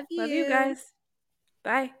 Yeah. Love you. Love you guys.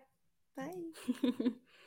 Bye. Bye.